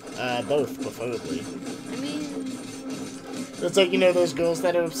girl? both preferably. I mean, It's like, you know, those girls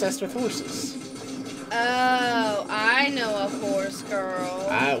that are obsessed with horses. oh, I know a horse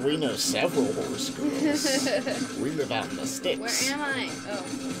girl. We know several horse girls. We live out in the sticks. Where am I? Oh.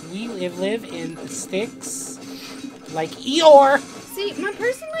 We live in sticks, like Eeyore. See, my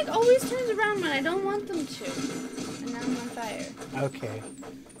person like always turns around when I don't want them to. And now I'm on fire. Okay.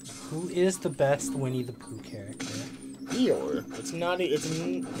 Who is the best Winnie the Pooh character? Eeyore. It's not.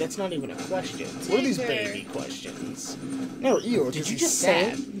 That's not even a question. What are these baby questions? No, Eeyore. Did you he's just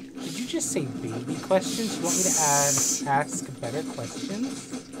sad. say? Did you just say baby questions? You want me to ask better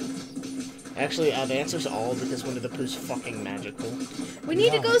questions? Actually, the answer's all because Winnie the Pooh's fucking magical. We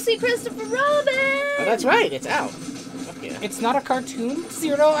need to go see Christopher Robin! Oh, that's right. It's out. Fuck yeah. It's not a cartoon.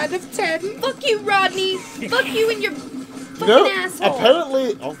 0 out of 10. Fuck you, Rodney! Fuck you and your fucking asshole!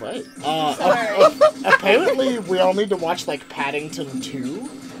 Apparently, all right. Sorry. Apparently, we all need to watch like Paddington 2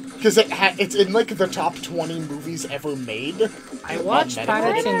 because it's in like the top 20 movies ever made. I watched Metacritic.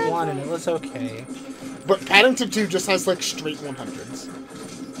 Paddington 1 and it was okay. But Paddington 2 just has like straight 100s.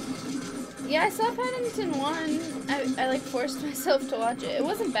 Yeah, I saw Paddington 1. I like forced myself to watch it. It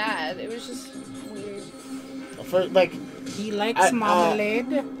wasn't bad. It was just weird. For, like, He likes marmalade.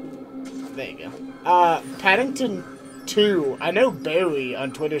 there you go. Paddington 2. I know Barry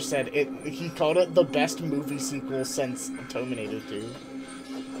on Twitter said it. He called it the best movie sequel since Terminator 2.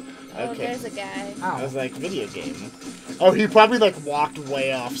 Oh, Okay. there's a guy. I was Ow. like, video game. Oh, he probably like walked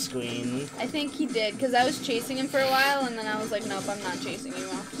way off screen. I think he did, because I was chasing him for a while, and then I was like, nope, I'm not chasing you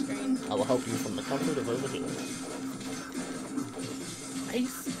off screen. I will help you from the comfort of over here.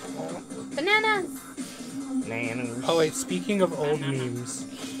 Ice. Bananas! Nanos. Oh wait, speaking of old memes,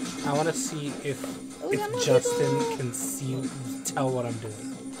 I want to see if Oh, we got more Justin people. can tell what I'm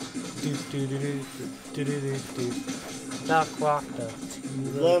doing. Do do do do do do do do. Duck walked up to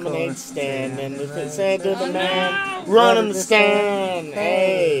the Lemonade court stand, and if it and said to Oh, the man, no! run in the stand.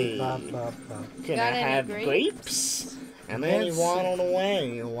 Hey, Blah, blah, blah. can Got I any have grapes? grapes? And then you Yes. waddle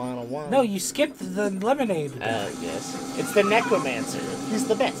away. You waddle away. No, you skipped the lemonade. Yes. It's the Necromancer. He's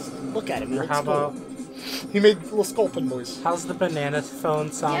the best. Look at him. He Or looks how cool. about He made little sculpin noise. how's the banana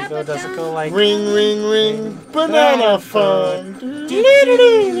phone song Yeah, go? but Does it go like Ring, ring, ring, banana phone. ring,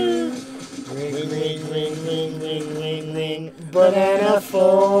 Ring, ring, ring, ring, ring, ring, ring, banana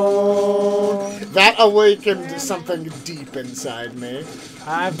phone. That awakened something deep inside me.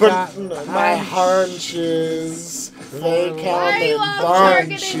 I've But got my hunches, they come Why are you in all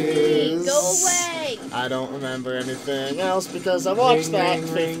targeting me? bunches. Go away! I don't remember anything else because I watched Ring, that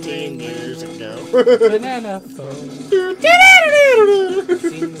ring, ring, 15 ring, years ring, ago. banana phone.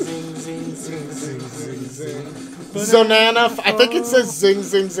 Zing zing zing zing zing zing zing. Zonana, I think it says zing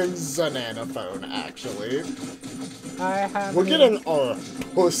zing zing Zonana phone actually. I have We're it. getting our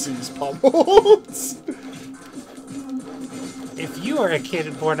pussies pummeled. If you are a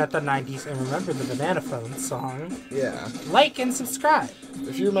kid born at the 90s and remember the Banana Phone song, Yeah. like and subscribe.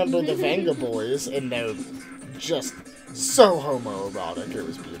 If you remember the Venga Boys and they're just so homoerotic, it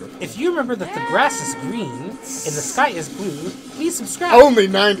was beautiful. If you remember that the grass is green and the sky is blue, please subscribe. Only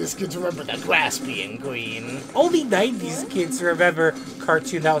 90s kids remember the grass being green. Only 90s kids remember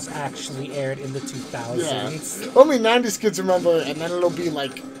cartoon that was actually aired in the Yeah. 2000s. Only 90s kids remember, and then it'll be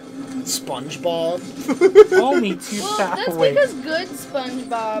like SpongeBob. Only Well, that's 2000. Wait, because good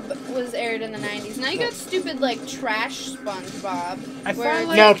SpongeBob was aired in the 90s. Now you got stupid, like, trash SpongeBob. I where, thought,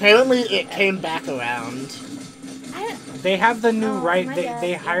 like, No, apparently it came back around. they have the new Oh, right. my They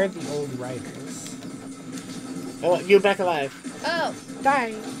bad. hired the old writers. Oh, you're back alive. Oh,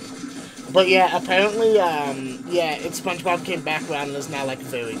 Die. But yeah, apparently, SpongeBob came back around and is now like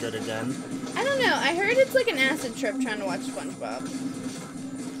very good again. I don't know. I heard it's like an acid trip trying to watch SpongeBob.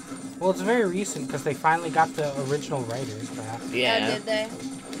 Well, it's very recent because they finally got the original writers back. Yeah. Did they?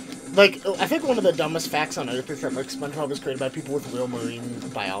 Like, I think one of the dumbest facts on Earth is that like SpongeBob was created by people with real marine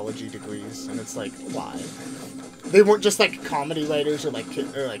biology degrees, and it's like, why? They weren't just like comedy writers or like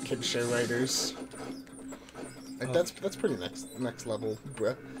kid show writers. Like Oh. that's pretty next level,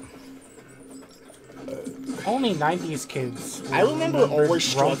 bruh. Only 90s kids. I remember always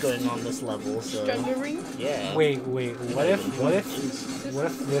Grumpf. struggling on this level, so Struggling? yeah. Wait, what if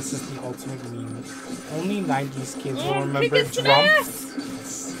this is the ultimate meme? Only 90s kids will remember kick its Drumpf.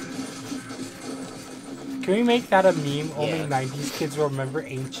 ass! Can we make that a meme? Only Yeah. 90s kids will remember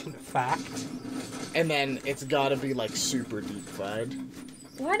ancient fact. And then it's gotta be like super deep fried.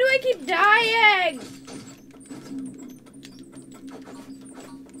 Why do I keep dying?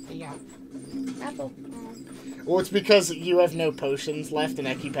 Yeah. Apple. Well, it's because you have no potions left, and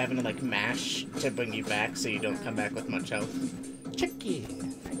I keep having to like mash to bring you back, so you don't come back with much health.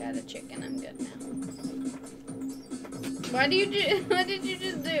 Chicken. I got a chicken. I'm good now. What did you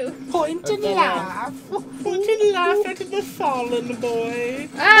just do? Point and laugh. Would you laugh at the fallen boy?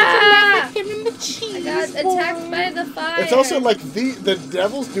 Ah! Him in the I cheese. got attacked by the fire. It's also like the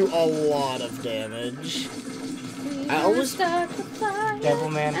devils do a lot of damage. I always-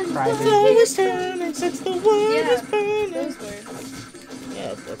 Devilman and cried the in- world Always turning since the world Yeah. is burning. Those words.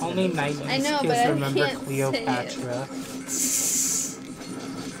 Yeah, that's Only my name. 90s I know, but kids I remember can't say Cleopatra.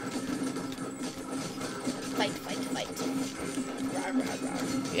 Fight, fight, fight. Rawr, rawr,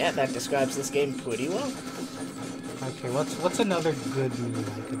 rawr. Yeah, that describes this game pretty well. Okay, what's another good meme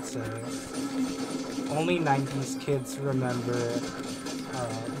I could say? Only 90s kids remember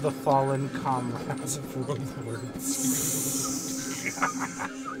the fallen comrades of World War II.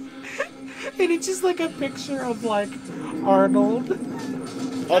 And it's just like a picture of like Arnold.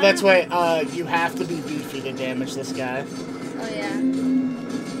 Oh, that's why you have to be beefy to damage this guy. Oh, yeah.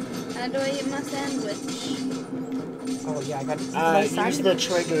 How do I eat my sandwich? Oh yeah, I got to eat my Use sandwich. the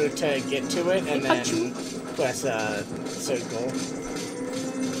trigger to get to it, and then press circle.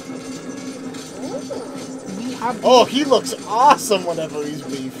 Ooh. We have Oh, he looks awesome whenever he's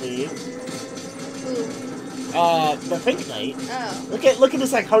beefy. Ooh. The Pink Knight. Oh. Look at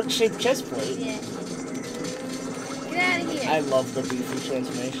his like heart-shaped chest plate. Yeah. Get out of here. I love the beefy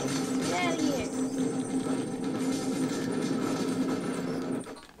transformation. Get out of here.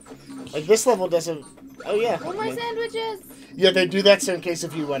 Like this level doesn't. Oh yeah. What my sandwiches? Yeah, they do that so in case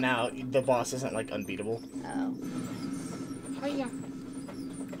if you run out, the boss isn't like unbeatable. Oh. Oh yeah.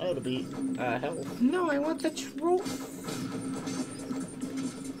 Oh, to beat hell. No, I want the trophy.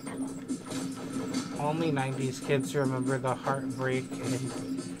 Only 90s kids remember the heartbreak and...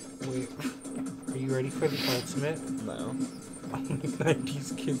 Wait, are you ready for the ultimate? No. Only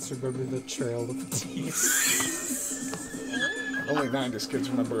 90s kids remember the Trail of Tears. Only 90s kids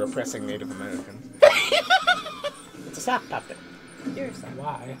remember oppressing Native Americans. It's a sock puppet. You're so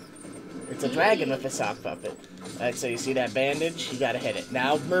Why? It's a dragon with a sock puppet. Alright, so you see that bandage? You gotta hit it.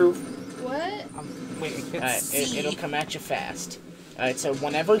 Now move. What? Wait, it's Alright, it'll come at you fast. Alright, so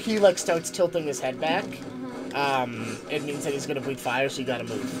whenever he like starts tilting his head back, it means that he's gonna breathe fire, so you gotta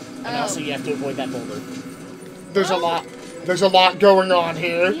move. And Oh. also you have to avoid that boulder. There's a lot going on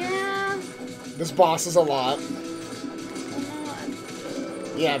here. Yeah. This boss is a lot. Oh,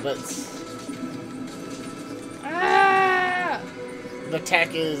 Yeah, but ah! the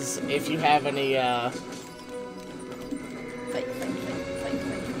tech is if you have any Fight, fight, fight, fight,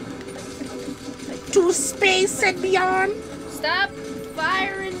 fight. to space and beyond. Stop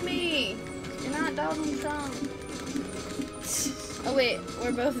firing me! You're not Donald Trump. Oh wait,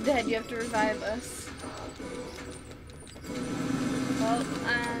 we're both dead. You have to revive us. Well,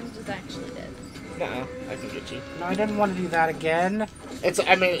 I'm just actually dead. No, I can get you. No, I didn't want to do that again.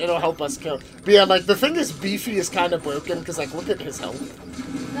 I mean, it'll help us kill. But yeah, like, the thing is, Beefy is kind of broken, because, like, look at his health.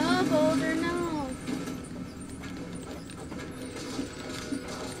 No, Boulder, no.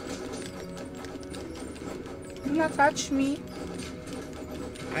 Do not touch me.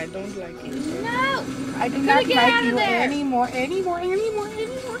 I don't like you. No! I do I'm not gonna get like out of you there. anymore.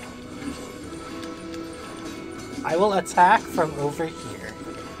 I will attack from over here.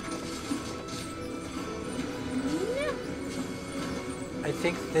 No. I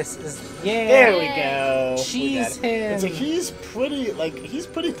think this is... Yeah! There we go. We Cheese got it. him. So he's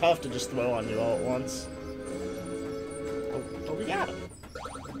pretty tough to just throw on you all at once. Oh, but we got him.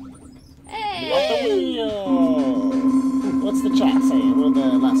 We got the Hey! wheel. What's the chat saying? What are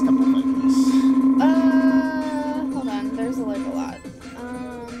the last couple things? Hold on. There's like a lot.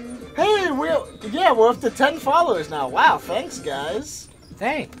 Hey, we're up to 10 followers now. Wow, thanks, guys.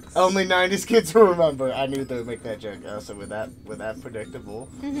 Thanks. Only 90s kids will remember. I knew they would make that joke. Also, with that predictable.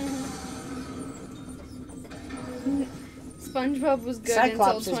 SpongeBob was good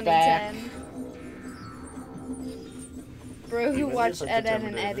Cyclops until is back. 2010. Bro, who Even watched just like Ed, the Ed,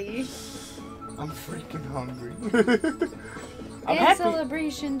 and Terminator. Eddie. I'm freaking hungry. I'm And happy.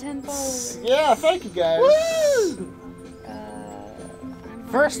 celebration 10 followers. Yeah, thank you guys. Woo! I'm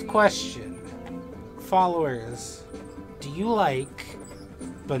First hungry. question. Followers, do you like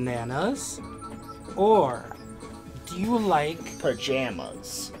bananas or do you like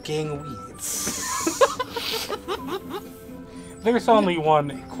Pajamas. gangweeds? There's only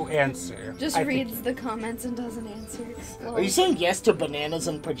one answer. Just I think- reads the comments and doesn't answer. Are you saying yes to bananas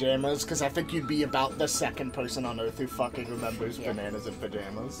and pajamas? Because I think you'd be about the second person on Earth who fucking remembers Yeah. bananas and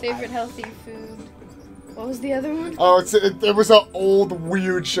pajamas. Favorite healthy food. What was the other one? Oh, it was an old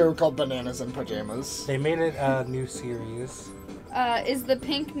weird show called Bananas and Pajamas. They made it a new series. Is the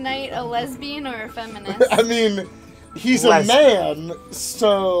Pink Knight a lesbian or a feminist? I mean, he's a Lesbian. man,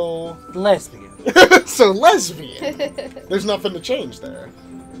 so Lesbian. so lesbian. There's nothing to change there.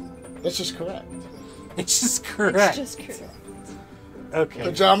 That's just correct. It's just correct. It's just correct. Okay.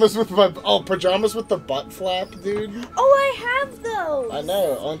 Pajamas with pajamas with the butt flap, dude. Oh, I have those. I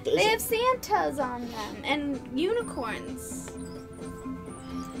know. Aren't They have Santas on them and unicorns.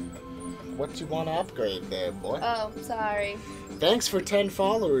 What you want to upgrade there, boy? Oh, sorry. Thanks for 10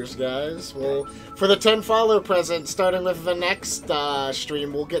 followers, guys. Well, for the 10 follow present, starting with the next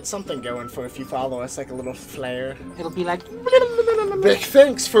stream, we'll get something going for if you follow us, like a little flare. It'll be like... Big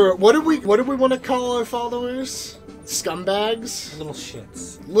thanks for what do we want to call our followers? Scumbags? Little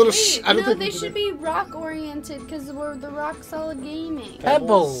shits. Little Wait, I don't no, think they we should be rock oriented because we're the Rock Solid Gaming.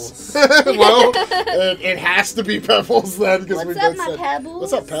 Pebbles. Well, it has to be Pebbles then because we What's up, both my said. Pebbles?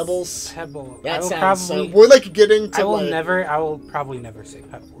 What's up, Pebbles? Pebble. I That will sounds probably... so. We're like getting to I will like. I will probably never say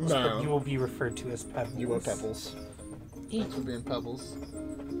Pebbles. No. But you will be referred to as Pebbles. You are Pebbles. Eek. Thanks for being Pebbles.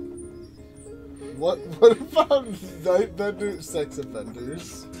 What about night vendor sex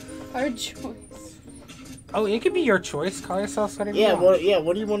offenders? Our choice. Oh, it could be your choice. Call yourself whatever you Yeah, want.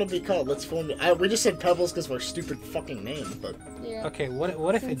 what do you want to be called? Let's form. We just said Pebbles because we're a stupid fucking name, but Yeah. Okay, what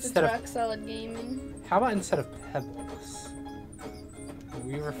if Since instead it's of... Rock Solid Gaming. How about instead of Pebbles?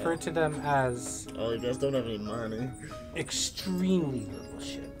 We refer to them as oh, you guys don't have any money. extremely little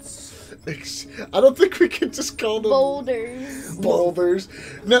shits. I don't think we can just call them Boulders. boulders.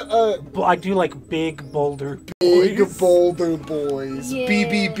 No, I do like big boulder big boys. boulder boys, Yeah.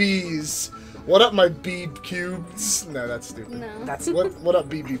 BBBs. What up, my bead cubes? No, that's stupid. No. That's What up,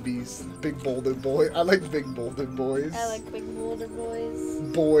 BBBs? Big boulder boy. I like big boulder boys. I like big boulder boys.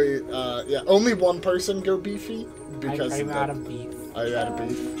 Boy, yeah. Only one person go beefy because I'm out of beef. Are you out of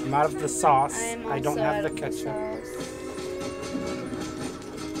beef? I'm out of the sauce. I'm I don't also have out the of ketchup. sauce.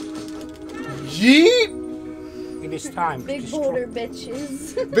 Yeet! It is time to Big destroy- boulder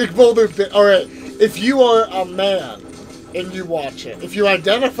bitches. Big boulder bit. Alright, if you are a man and you watch it, if you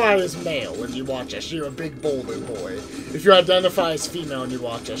identify as male and you watch us, you're a big boulder boy. If you identify as female and you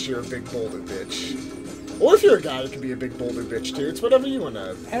watch us, you're a big boulder bitch. Or if you're a guy, you can be a big boulder bitch too. It's whatever you want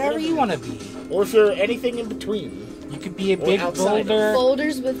to. Whatever you want to be. Or if you're anything in between. You could be a Or big outside of- boulder.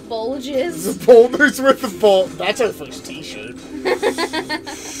 Boulders with bulges. The boulders with the ball. That's our first t-shirt.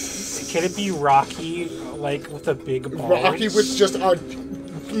 Can it be Rocky, like with a big bulge? Rocky with just a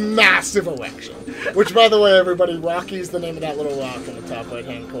massive erection. Which, by the way, everybody, Rocky's the name of that little rock in the top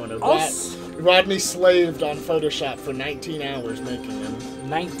right-hand corner. Rodney slaved on Photoshop for 19 hours making him.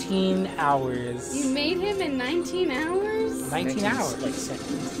 19 hours. You made him in 19 hours? 19 hours. Like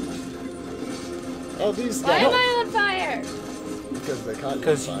seconds. Oh, these Why guys. am I on fire? Because they caught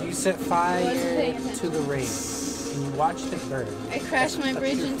Because you on you fire. set Wasn't paying fire attention. to the rain. And you watched it burn. I crashed my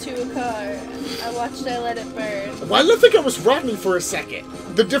bridge into a car. I watched I let it burn. Why did I think I was Rodney for a second?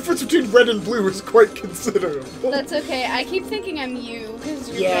 The difference between red and blue is quite considerable. That's okay. I keep thinking I'm you because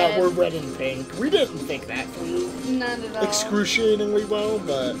you're Yeah, red. we're red and pink. We didn't think that through Not at all. excruciatingly well,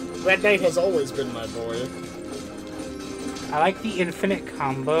 but Red Knight has always been my boy. I like the infinite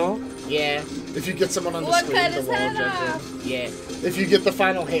combo. Yeah, if you get someone on the What screen, cut the his wall head jumper. off? Yeah, if you get the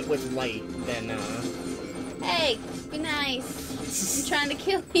final hit with light, then Hey, be nice. I'm trying to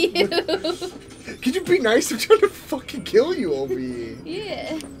kill you. Could you be nice? I'm trying to fucking kill you, Obi.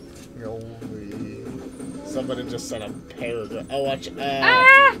 Yeah. Obi. Somebody just sent a paragraph. Oh, watch.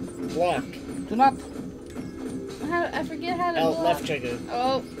 Ah! Block. Do not. I forget how to L, block. left trigger.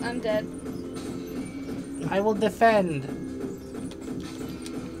 Oh, I'm dead. I will defend.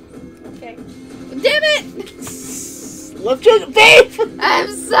 Okay. Damn it! Left trigger, babe!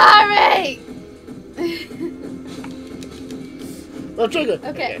 I'm sorry! Left trigger.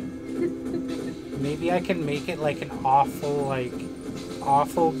 Okay. Maybe I can make it like an awful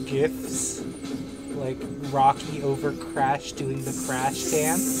gifs. Like Rocky over Crash doing the Crash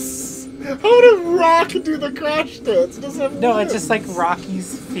dance. How did Rock do the crash dance? It doesn't have No, limbs. it's just like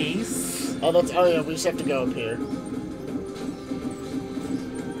Rocky's face. Oh, that's. Oh, yeah, we just have to go up here.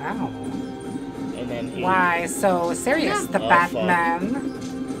 Ow. And then he. Why so serious, the Oh, Batman?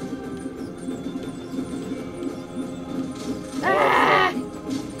 Ah!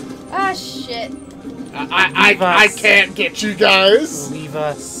 Ah, shit. I can't get you guys. Leave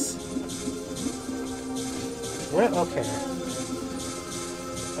us. What? Okay.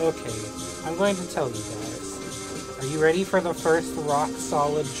 Okay. I'm going to tell you guys. Are you ready for the first rock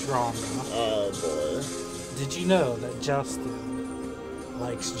solid drama? Oh boy. Did you know that Justin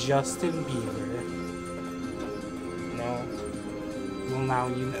likes Justin Bieber? No. Well, now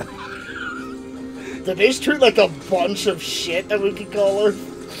you know. Did they just treat like a bunch of shit that we could call our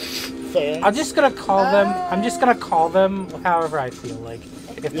fans? I'm just gonna call them. I'm just gonna call them however I feel like.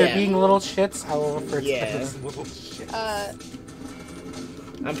 If they're Yeah. being little shits, I will refer to Yeah. them as little shits.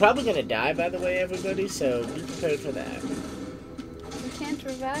 I'm probably gonna die, by the way, everybody, so be prepared for that. We can't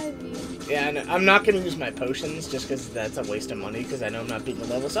revive you. Yeah, and I'm not gonna use my potions just because that's a waste of money, because I know I'm not beating the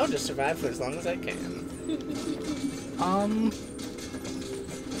level, so I'll just survive for as long as I can.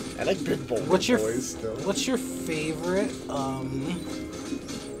 I like big boulder What's your boys still. What's your favorite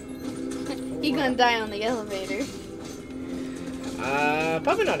He gonna die on the elevator.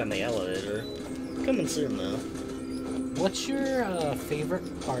 Probably not on the elevator. Coming soon though. What's your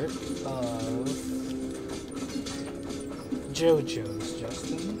favorite part of JoJo's,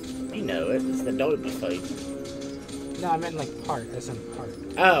 Justin? You know it. It's the Dolby fight. No, I meant like part, as in part.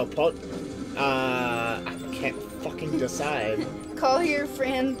 Oh, part. I can't fucking decide. Call your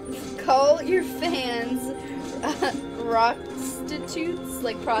fans rockstitutes,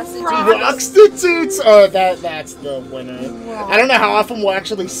 like prostitutes. Rockstitutes! Oh, that's the winner. I don't know how often we'll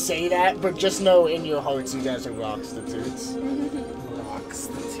actually say that, but just know in your hearts you guys are rockstitutes.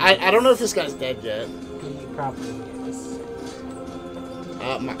 I don't know if this guy's dead yet. He probably is.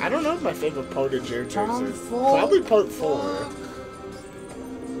 I don't know if my favorite part of JoJo's is. Probably part 4.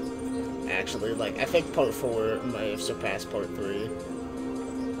 Actually, like, I think part 4 might have surpassed part 3.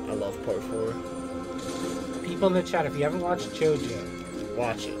 I love part 4. People in the chat, if you haven't watched JoJo,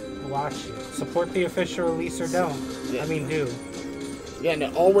 Watch it. watch it. Support the official release or don't. Yeah. I mean, do. Yeah,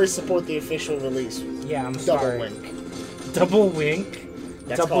 no, always support the official release. Yeah, I'm Double sorry. wink. Double wink.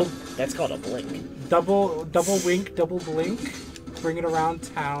 That's called a blink. Double wink, double blink. Bring it around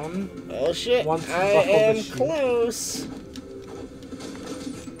town. Oh shit, Once you I buckle the am shoe. close.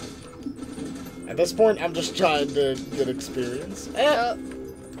 At this point, I'm just trying to get experience. Oh,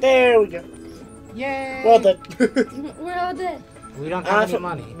 There we go. Yay! Well done. we're all dead. We don't have any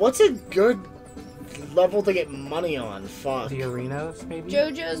money. What's a good level to get money on? Fuck. The arenas, maybe?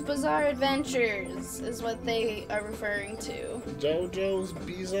 JoJo's Bizarre Adventures is what they are referring to. JoJo's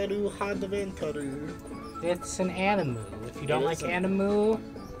Bizarre Adventure. It's an anime. If you don't It like is an- anime,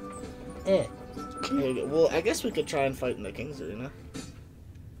 eh. Well, I guess we could try and fight in the King's Arena.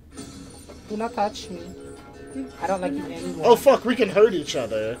 Do not touch me. I don't like you anymore. Oh fuck, we can hurt each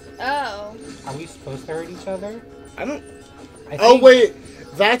other. Oh. Are we supposed to hurt each other? I don't. I Oh think- wait,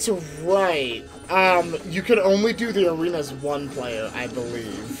 that's right. You can only do the arenas one player, I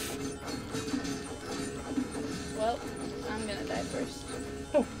believe. Well, I'm gonna die first.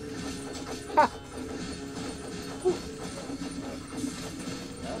 Oh. Ha!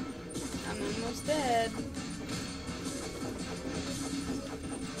 Oh, I'm almost dead.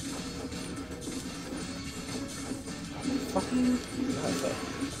 Fucking.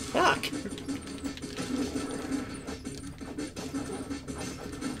 Fuck.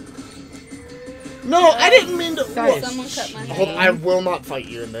 No, I didn't mean to. Guys, Someone cut my Hold, hand. I will not fight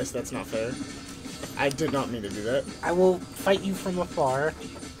you in this. That's not fair. I did not mean to do that. I will fight you from afar.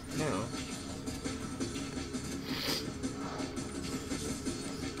 No.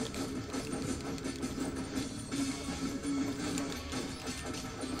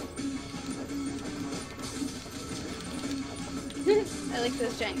 I like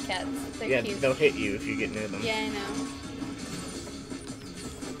those giant cats. They're Yeah, cute. they'll hit you if you get near them. Yeah, I know.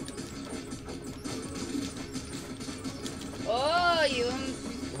 Oh, you.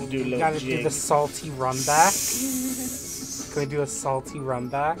 We'll do a You little gotta do jig. the salty run back. Can we do a salty run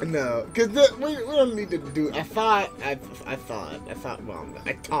back? No, because we don't need to do. I thought wrong.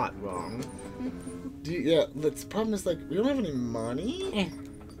 I taught wrong. Yeah, the problem is like we don't have any money. Eh.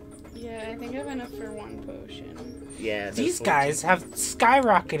 Yeah, I think I have enough for one potion. Yeah, These guys have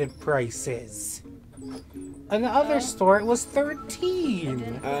skyrocketed prices. In the other store, it was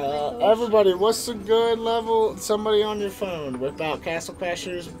 13. Everybody, what's a good level? Somebody on your phone whip out Castle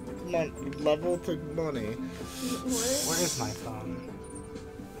Crashers level to money. Where is my phone?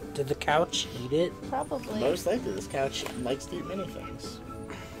 Did the couch eat it? Probably. Most likely, this couch likes to eat many things.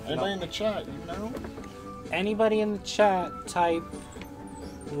 Anybody in the chat, you know? Anybody in the chat, type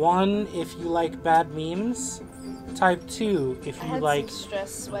 1 if you like bad memes. Type 2 if I you had like. some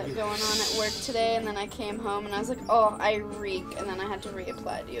stress sweat going on at work today, and then I came home and I was like, oh, I reek, and then I had to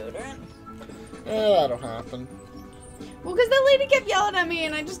reapply deodorant. That'll happen. Well, because that lady kept yelling at me,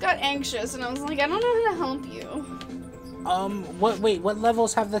 and I just got anxious, and I was like, I don't know how to help you. What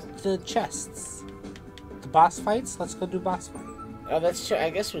levels have the chests? The boss fights? Let's go do boss fight. Oh, that's true. I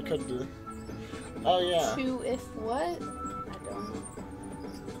guess we could do. Oh yeah. 2 if what? I don't know.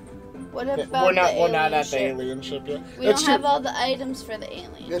 What about We're not the at the ship? alien ship yet. We That's don't true. have all the items for the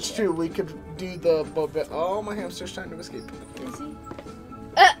alien That's ship. true. We could do the. Oh, my hamster's trying to escape. Is he?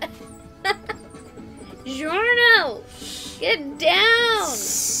 Giorno! Get down!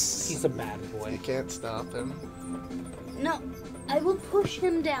 He's a bad boy. You can't stop him. No, I will push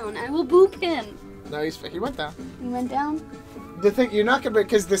him down. I will boop him. No, he went down. He went down? The thing, you're not gonna,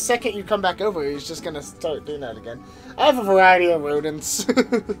 because the second you come back over, he's just gonna start doing that again. I have a variety of rodents.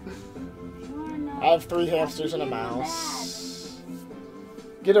 Giorno. I have 3 hamsters and a mouse.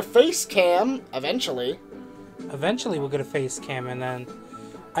 Get a face cam eventually. Eventually, we'll get a face cam, and then,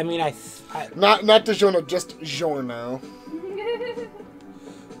 I mean, Not DiGiorno, just Giorno.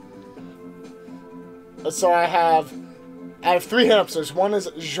 So I have 3 hamsters. One is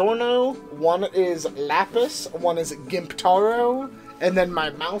Giorno, one is Lapis, one is Gimptaro, and then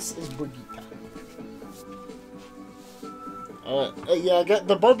my mouse is Brigitte. Yeah, get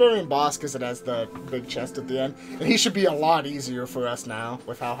the Barbarian boss because it has the big chest at the end. And he should be a lot easier for us now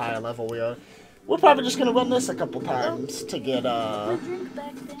with how high a level we are. We're probably just going to run this a couple times to get, Drink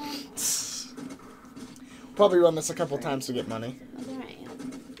back there. Probably run this a couple times to get money. Oh, there I am.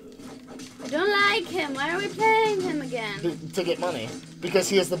 I don't like him. Why are we playing him again? To get money. Because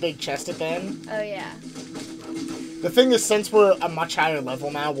he has the big chest at the end. Oh, yeah. The thing is, since we're a much higher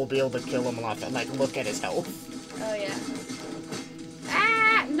level now, we'll be able to kill him a lot. Like, look at his health. Oh, yeah.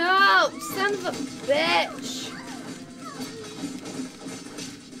 Ah! No! Son of a bitch!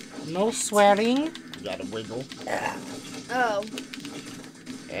 no swearing. You gotta wiggle. Oh.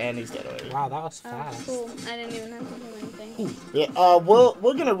 And he's dead already. Wow, that was Oh, fast. cool. I didn't even have to do anything. Yeah,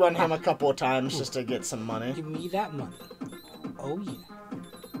 we're gonna run him a couple of times just to get some money. Give me that money. Oh, yeah.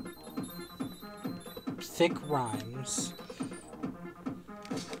 Thick rhymes.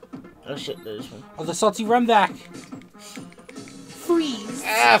 Oh shit, there's one. Oh, the salty rum back. Freeze.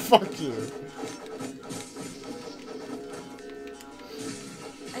 Ah, fuck you.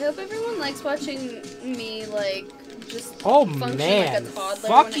 I hope everyone likes watching me, like, just Oh, function man. like a toddler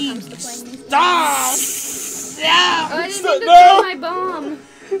Fucking when it comes to playing these games. stop. Oh, I didn't mean to No. throw my bomb.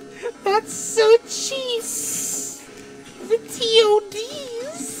 That's so cheap. The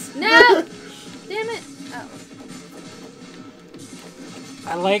TODs. No! Damn it. Oh.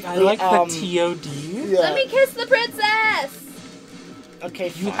 I like the TODs. Yeah. Let me kiss the princess! Okay,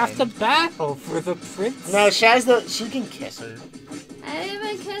 fine. You have to battle for the prince. No, she can kiss her. I didn't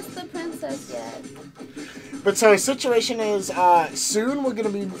even kiss the princess yet. But so the situation is, soon we're gonna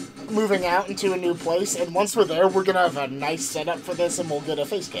be moving out into a new place, and once we're there, we're gonna have a nice setup for this, and we'll get a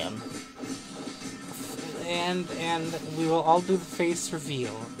face cam. And we will all do the face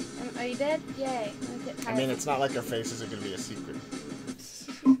reveal. Are you dead? Yay. Okay, I mean, it's not like our faces are gonna be a secret.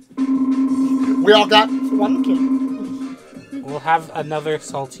 We all got 1 kill. We'll have another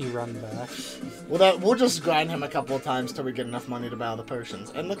salty run back. Well, we'll just grind him a couple of times till we get enough money to buy all the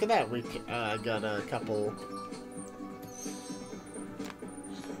potions. And look at that, we got a couple.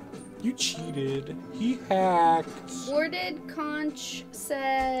 You cheated. He hacked. Warded Conch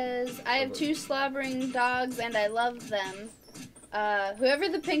says, I have 2 slobbering dogs and I love them. Whoever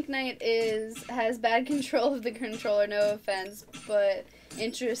the Pink Knight is has bad control of the controller, no offense, but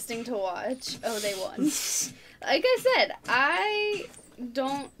interesting to watch. Oh, they won. Like I said, I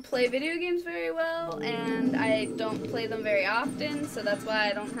don't play video games very well, and I don't play them very often, so that's why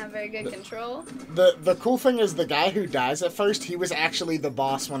I don't have very good control. The cool thing is the guy who dies at first, he was actually the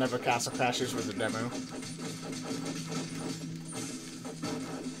boss whenever Castle Crashers was a demo.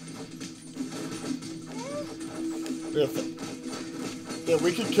 Yeah,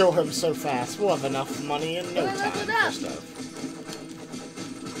 we could kill him so fast. We'll have enough money in no Oh, I time leveled for up. stuff.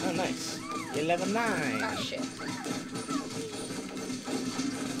 Oh, nice. You're level 9. Oh, shit.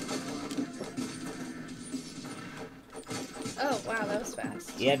 Oh, wow, that was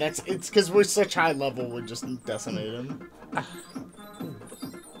fast. Yeah, it's because we're such high level, we just decimate him.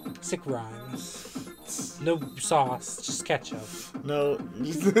 Sick rhymes. No sauce, just ketchup. No,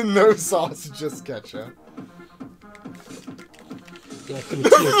 no sauce, just ketchup. You like them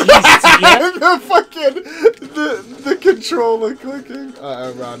TODs, The fucking the controller clicking.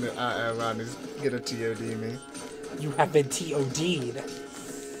 Ronnie's gonna TOD me. You have been TOD'd.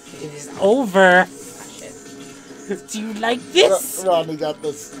 It is over. Do you like this? Ronnie got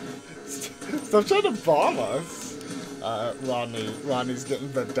this. Stop trying to bomb us. Ronnie's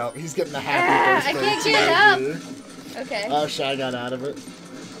getting the dump. He's getting the happy I birthday can't get TOD. Okay. Oh, Shy got out of it.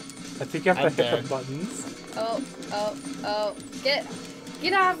 I think you have to I'm hit dead. the buttons. Oh. Get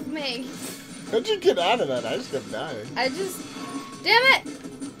off of me. How'd you get out of that? I just kept dying. Damn it!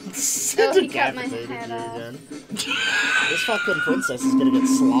 It he cut my decapitated head you off. again. This fucking princess is gonna get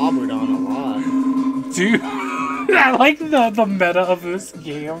slobbered on a lot. Dude, I like the meta of this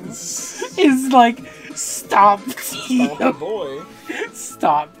game. Is like, stop Stop the boy.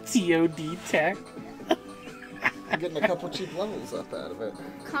 Stop TOD tech. I'm getting a couple cheap levels up out of it.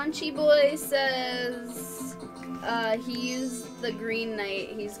 Conchi Boy says he used the Green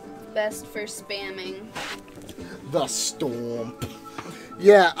Knight. He's best for spamming. The Storm.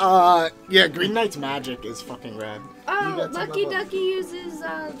 Yeah, Green Knight's magic is fucking rad. You Oh, got some Lucky level- Ducky uses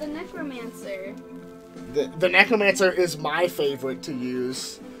the Necromancer. The Necromancer is my favorite to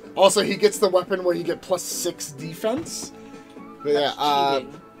use. Also, he gets the weapon where you get +6 defense. But yeah, I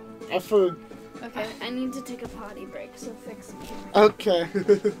for. Okay, I need to take a potty break, so fix me. Okay.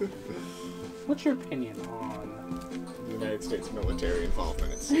 What's your opinion on? The United States military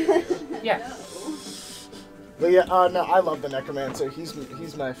involvement. Yeah. But yeah, no, I love the Necromancer.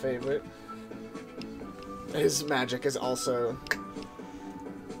 He's my favorite. His magic is also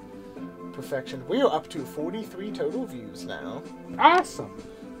perfection. We are up to 43 total views now. Awesome.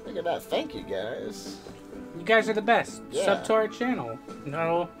 Look at that. Thank you, guys. You guys are the best. Yeah. Sub to our channel.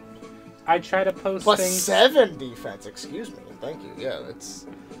 No, I try to post Plus things. 7 defense. Excuse me. Thank you. Yeah,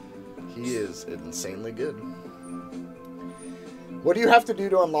 he is insanely good. What do you have to do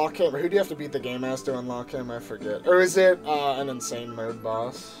to unlock him? Or who do you have to beat the game as to unlock him? I forget. Or is it an insane mode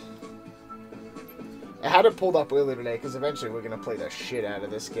boss? I had it pulled up earlier today because eventually we're gonna play the shit out of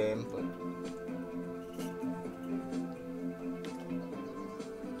this game. But...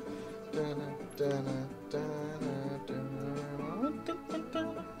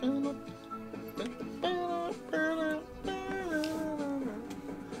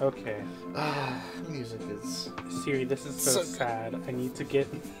 Okay. Music is. Siri, this is so sad. I need to get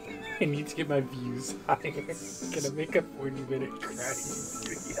my views higher. Gonna make a 40-minute crying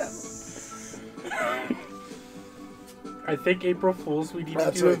video. I think April Fools we need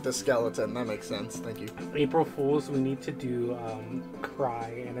to do. Right, the skeleton. That makes sense. Thank you. April Fools we need to do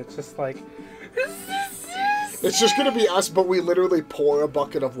cry, and it's just like. It's just gonna be us, but we literally pour a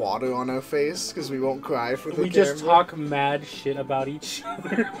bucket of water on our face because we won't cry for the camera. We just talk mad shit about each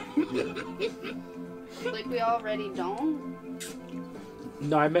other. Like we already don't?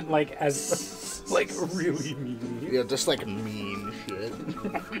 No, I meant like as like really mean. Yeah, just like mean shit.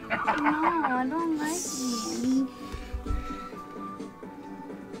 No, I don't like mean.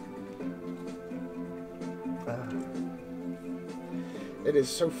 It is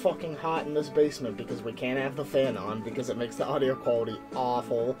so fucking hot in this basement because we can't have the fan on because it makes the audio quality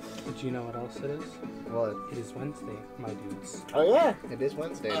awful. But you know what else it is? What? It is Wednesday, my dudes. Oh yeah, it is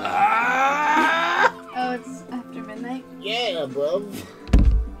Wednesday now. Oh, it's after midnight? Yeah, bruv.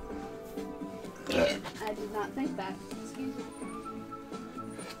 I did not think that. Excuse me.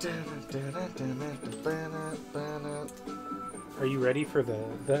 Are you ready for the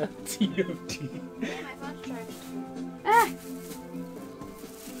TOT? Yeah, my phone's charged. Ah!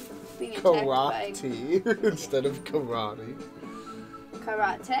 Being attacked by Karate instead of karate.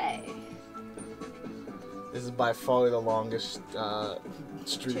 karate. This is by far the longest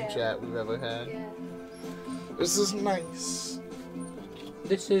stream Chat. chat we've ever had. Yeah. This is nice.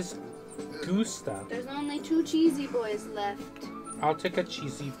 This is Gusta. There's only 2 cheesy boys left. I'll take a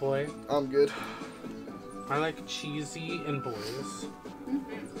cheesy boy. I'm good. I like cheesy and boys.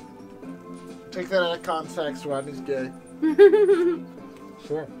 Take that out of context, Rodney's gay.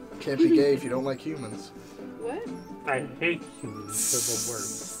 Sure. Can't be gay if you don't like humans. What? I hate humans. They're the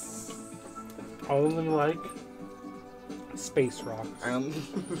worst. I only like space rocks.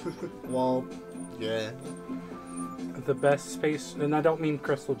 Well, yeah. The best space, and I don't mean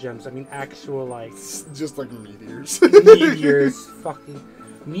crystal gems. I mean actual like It's just like meteors. meteors. Fucking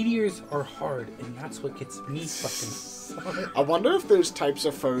meteors are hard, and that's what gets me fucking. I wonder if there's types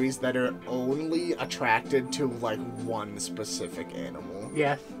of furries that are only attracted to like one specific animal.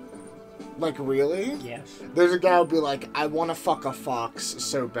 Yes. Like really? Yes. There's a guy who'll be like, I want to fuck a fox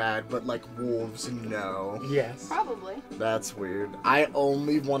so bad, but like wolves, no. Yes. Probably. That's weird. I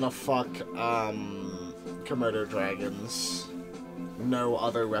only want to fuck Komodo dragons. No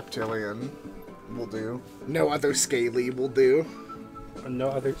other reptilian will do. No other scaly will do. No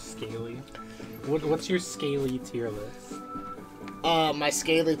other scaly. What's your scaly tier list? My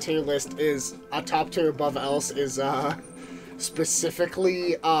scaly tier list is a top tier above else is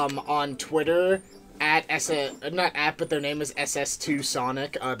specifically on Twitter at not at, but their name is SS2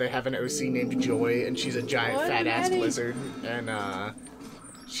 Sonic. They have an OC named Joy, and she's a giant fat ass lizard, and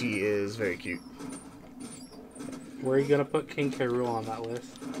she is very cute. Where are you gonna put King K. Rool on that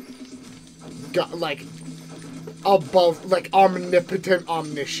list? Like above, like omnipotent,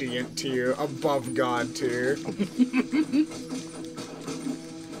 omniscient tier, above God tier.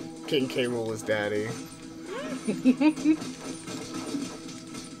 King K. Rool is daddy.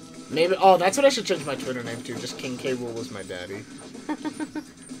 Maybe. Oh, that's what I should change my Twitter name to. Just King K. Rool is my daddy.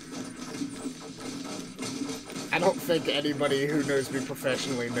 I don't think anybody who knows me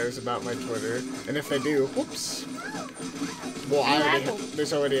professionally knows about my Twitter, and if they do, whoops. Well,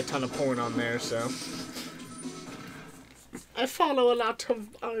 there's already a ton of porn on there, so. I follow a lot of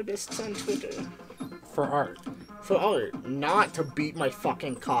artists on Twitter. For art. For art, not to beat my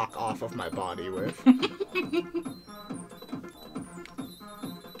fucking cock off of my body with.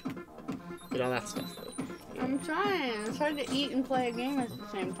 Get all that stuff. I'm trying. It's hard to eat and play a game at the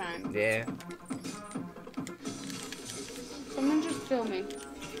same time. Yeah. Someone just kill me.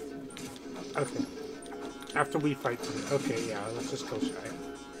 Okay. After we fight today. Okay, yeah, let's just kill Shy. So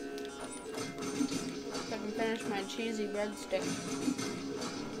I can finish my cheesy breadstick.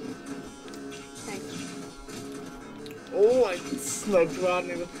 Thanks. Oh, I snugged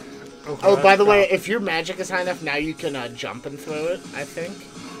Rodney. Okay, Oh, by the let's way, go. if your magic is high enough, now you can jump and throw it, I think.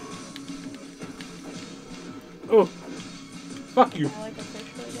 Oh! Fuck you. I like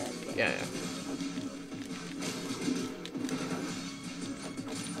officially dead. Yeah, yeah.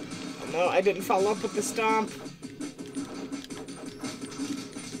 Oh, no, I didn't follow up with the stomp.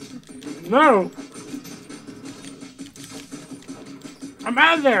 No! I'm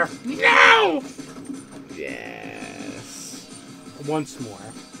out of there! No! Yes. Once more.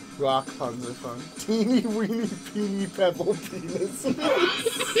 Rock puns are fun. Teeny weeny peeny pebble penis.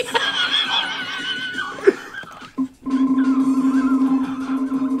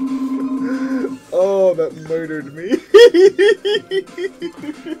 Oh, that murdered me.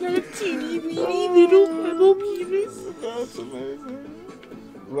 Teeny weeny little pebble penis. That's amazing.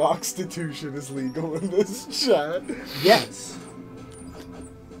 Rockstitution is legal in this chat. Yes.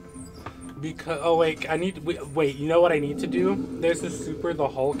 Because wait, wait. You know what I need to do? There's this super the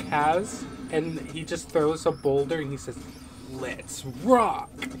Hulk has, and he just throws a boulder and he says, "Let's rock."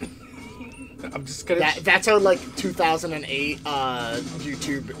 I'm just gonna. That's our like 2008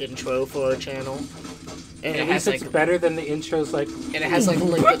 YouTube intro for our channel. And At least it's better than the intros. Like, and it has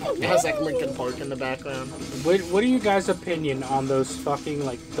like Linkin Park in the background. what are you guys' opinion on those fucking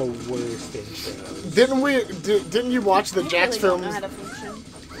like the worst intros? Didn't you watch the I Jax really don't know films? how to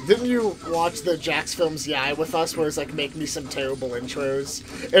function. Didn't you watch the Jax films Yeah with us, where it's like make me some terrible intros,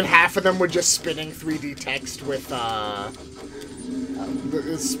 and half of them were just spinning 3D text with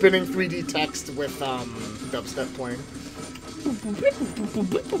dubstep playing.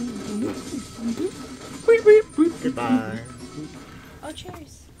 Goodbye. Oh,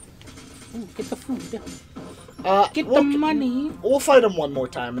 cheers. Ooh, get the food. Get we'll, the money. We'll fight him one more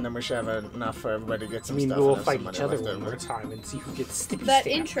time, and then we should have enough for everybody to get I some mean, stuff. we'll and have fight some money each other left one over. more time and see who gets sticky That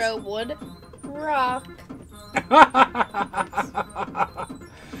stamps. intro would rock.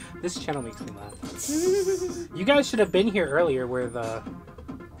 This channel makes me laugh. You guys should have been here earlier where the...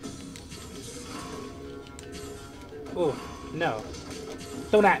 Oh, no.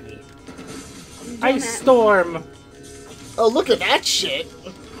 Don't at me. Ice Storm! Oh, look at that shit!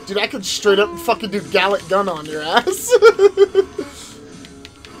 Dude, I could straight up fucking do Gallic Gun on your ass.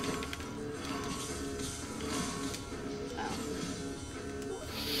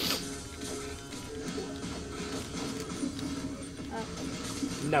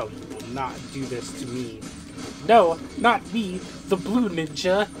 No, you will not do this to me. No, not me, the blue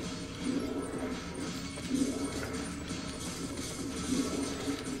ninja.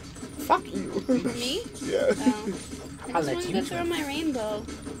 Fuck you. Me? Yeah. Oh. I I'll just let wanted you to throw my rainbow.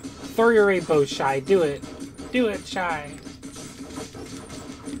 Throw your rainbow, Shy. Do it. Do it, Shy.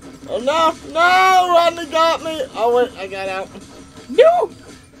 Oh no! No! Rodney got me! Oh wait, I got out. No!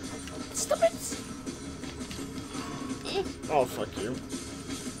 Stop it! Oh, fuck you.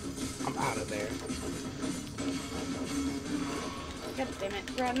 I'm out of there. God damn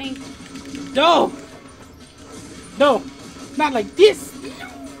it, Rodney. No! No! Not like this!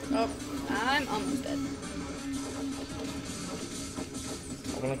 Oh, I'm almost dead.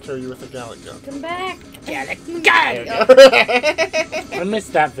 I'm gonna kill you with a Gallic Gun. Come back. Gallic There you Gun! go. I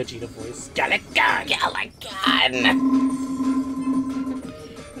missed that Vegeta voice. Gallic Gun! Gallic Gun!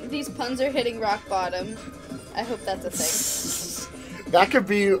 These puns are hitting rock bottom. I hope that's a thing. That could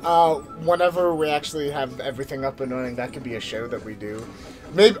be, whenever we actually have everything up and running, that could be a show that we do.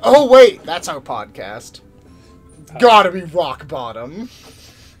 Maybe, oh wait, that's our podcast. Gotta be rock bottom.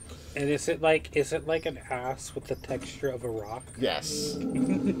 And is it like an ass with the texture of a rock? Yes.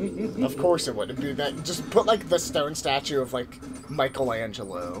 Of course it would. It'd be that. Just put like the stone statue of like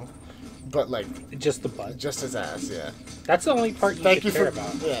Michelangelo, but like Just the butt. just his ass. Yeah. That's the only part you Thank should you care for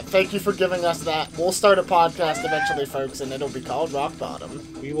about. thank you for giving us that. We'll start a podcast eventually, folks, and it'll be called Rock Bottom.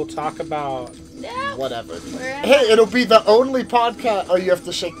 We will talk about... Yeah. Whatever. Where am Hey, it'll be the only podcast. Oh, you have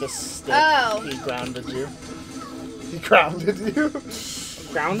to shake the stick. Oh. He grounded you. He grounded you.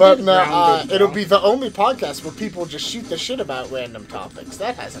 Grounded? But no, Grounded, it'll no. be the only podcast where people just shoot the shit about random topics.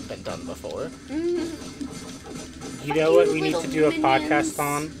 That hasn't been done before. You know what we need little to do a minions. podcast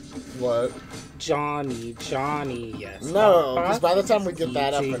on? What? Johnny, yes. No, Papa. because by the time we get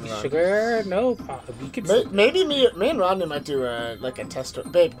that up and Eating running. sugar, no, Papa. We could. Maybe me and Rodney might do a test.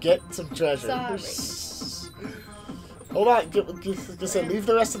 Babe, get some treasure. Hold on, leave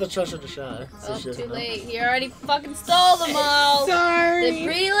the rest of the treasure to Shy. So Oh, she doesn't too know. late. He already fucking stole them all. Sorry. The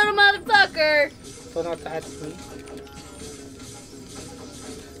pretty little motherfucker. Don't have to add to me.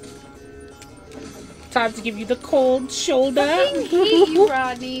 Time to give you the cold shoulder. I hate you,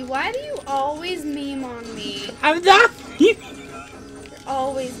 Rodney. Why do you always meme on me? I'm not. You're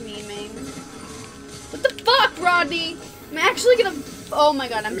always memeing. What the fuck, Rodney? I'm actually gonna. Oh my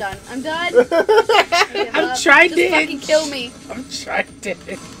god, I'm done. I'm done. I'm trying to. Just fucking kill me. I'm trying to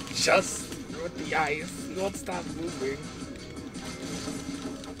just with the ice. He won't stop moving.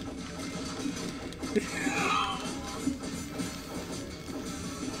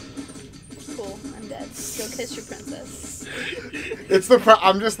 Cool. I'm dead. Go kiss your princess.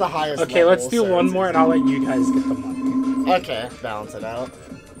 I'm just the highest. Okay, level, let's do so one it's more, and I'll let you guys get the money. Okay, balance it out.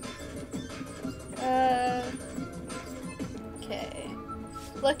 Okay.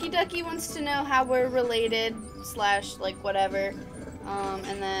 Lucky Ducky wants to know how we're related / like whatever.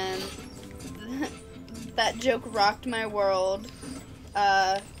 And then that joke rocked my world.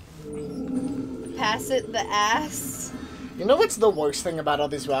 Pass it the ass. You know what's the worst thing about all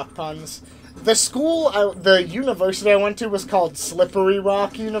these rock puns? The university I went to was called Slippery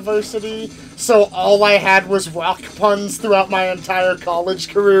Rock University, so all I had was rock puns throughout my entire college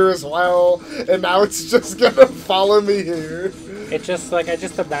career as well, and now it's just gonna follow me here. It's just like, I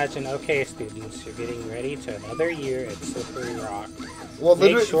just imagine, okay, students, you're getting ready to another year at Slippery Rock. Well,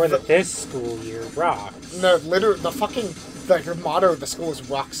 Make sure that this school year rocks. No, literally, the motto of the school is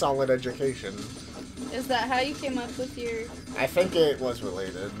rock solid education. Is that how you came up with your... I think it was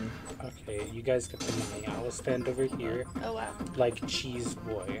related. Okay, you guys get the money. I will stand over here Oh, wow. like Cheese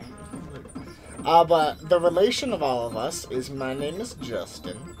Boy. But the relation of all of us is my name is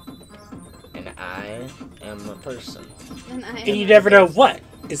Justin, and I am a person. And you never know what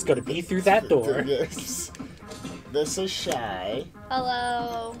is going to be through that door. Yes. This is Shy.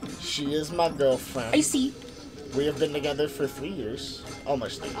 Hello. She is my girlfriend. I see. We have been together for 3 years.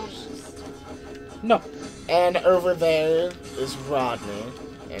 Almost 3 years. Almost. No. And over there is Rodney,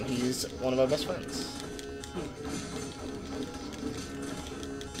 and he's one of our best friends.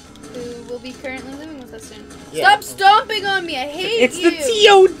 Who will be currently living with us soon. Yeah. Stop stomping on me! I hate It's you!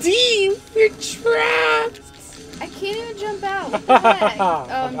 the TOD! We're trapped! I can't even jump out. What the heck? Oh,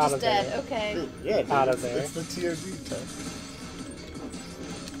 I'm out just of dead. there. Okay. Yeah, dude, Out of it's, there. it's the TOD time.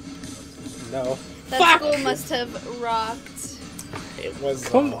 No. That Fuck! school must have rocked. It was.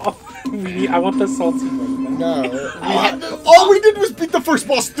 Come on. I want the salty one. No. All we did was beat the first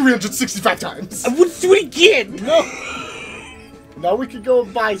boss 365 times. I would do it again! No. Now we could go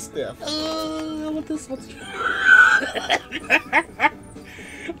and buy stuff. I want the salty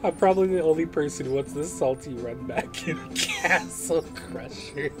I'm probably the only person who wants this salty run back in Castle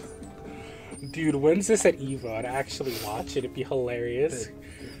Crusher. Dude, when's this at EVO? I'd actually watch it. It'd be hilarious.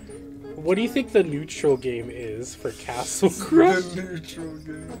 What do you think the neutral game is for Castle Crusher? The neutral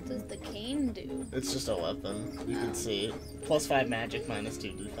game. What does the cane do? It's just a weapon. You can see. +5 magic,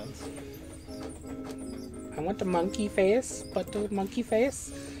 -2 defense. I want a monkey face, but the monkey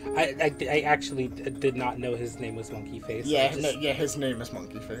face. I actually did not know his name was Monkey Face. Yeah, yeah, his name is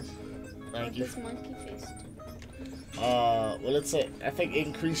Monkey Face. Thank you. This monkey face. Well, it's I think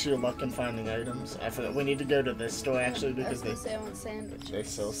increase your luck in finding items. I forgot. We need to go to this store actually because I was gonna say I want sandwiches. they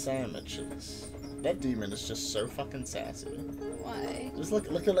sell sandwiches. That demon is just so fucking sassy. Why? Just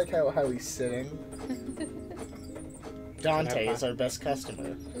look at like how he's sitting. Dante is our best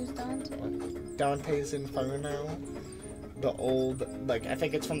customer. Who's Dante? Dante's Inferno. The old, like, I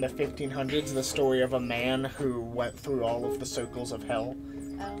think it's from the 1500s, the story of a man who went through all of the circles of hell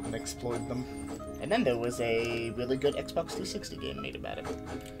Oh. and explored them. And then there was a really good Xbox 360 game made about it.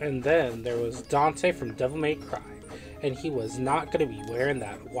 And then there was Dante from Devil May Cry, and he was not going to be wearing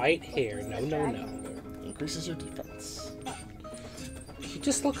that white hair. No, no, no. Increases your defense. He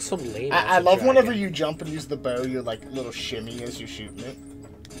just looks so lame. I as a love whenever dragon. you jump and use the bow, your, like, little shimmy as you're shooting it.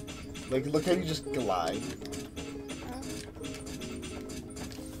 Like, look how you just glide.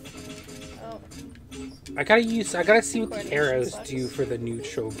 Oh. I gotta see what the Recording arrows sucks. do for the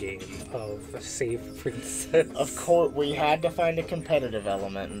neutral game of Save Princess. Of course, we had to find a competitive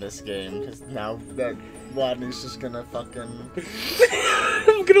element in this game, because now that Rodney's just gonna fucking...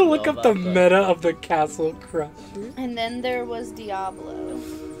 I'm gonna look Know up the about that. meta of the Castle Crusher. And then there was Diablo.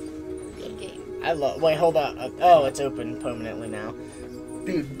 Good game. I love... Wait, hold on. Oh, it's open permanently now.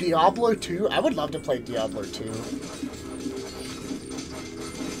 Dude, Diablo 2? I would love to play Diablo 2.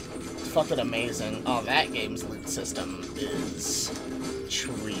 fucking amazing. Oh, that game's loot system is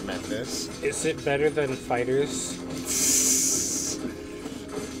tremendous. Is it better than Fighters?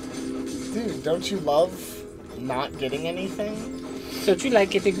 Dude, don't you love not getting anything? Don't you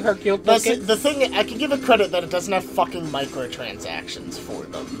like getting Hercule That's tickets? the thing, I can give it credit that it doesn't have fucking microtransactions for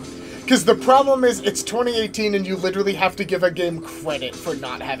them. Because the problem is, it's 2018 and you literally have to give a game credit for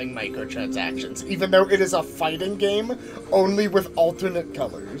not having microtransactions. Even though it is a fighting game, only with alternate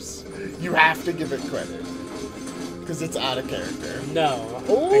colors. You have to give it credit. Because it's out of character. No.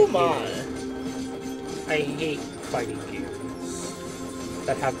 Oh I hate fighting games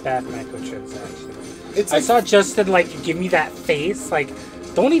that have bad microtransactions. It's I like, saw Justin give me that face.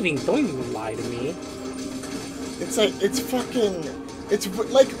 Don't even lie to me. it's like, it's fucking, it's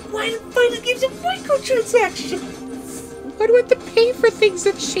like, why do fighting games have microtransactions? Why do I have to pay for things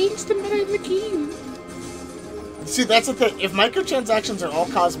that change the meta in the game? See, that's the thing. If microtransactions are all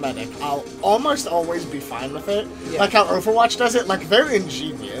cosmetic, I'll almost always be fine with it. Yeah. Like how Overwatch does it. Like, they're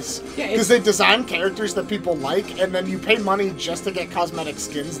ingenious. Yeah, Because they design characters that people like, and then you pay money just to get cosmetic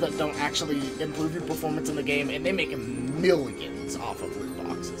skins that don't actually improve your performance in the game, and they make millions off of loot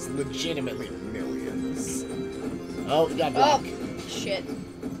boxes. Legitimately millions. Oh, you got block. Oh, shit.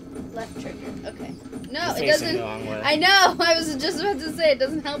 Left trigger. Okay. No, You're it facing doesn't. the wrong way. I know. I was just about to say it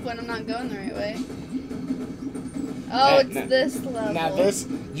doesn't help when I'm not going the right way. Oh, it's now- this level. Now this,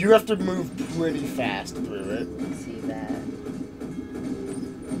 you have to move pretty fast through it. See that?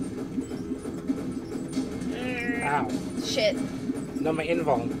 Ow. Shit. No, my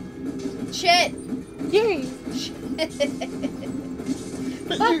invuln. Shit. Yay!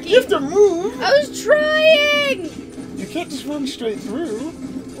 But Fuck you have to move! I was trying. You can't just run straight through.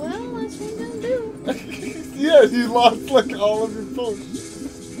 Well, that's what I'm gonna do. Yeah, you lost like all of your points.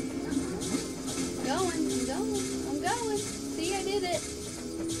 I'm going. See, I did it.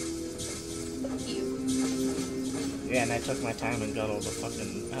 Fuck you. Yeah, and I took my time and got all the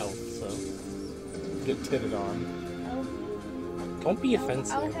fucking health, so get titted on. Don't be I'll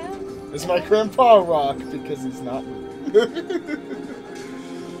offensive. have. Is my grandpa a rock because he's not?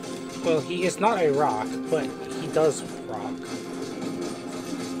 Well, he is not a rock, but he does rock.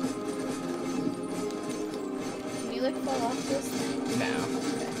 Can you fall off this thing? No.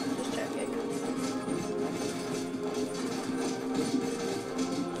 Okay, just checking.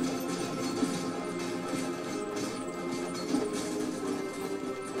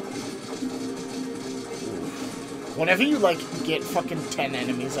 Whenever you get fucking 10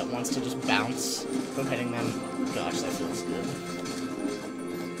 enemies at once to just bounce from hitting them, gosh, that feels good.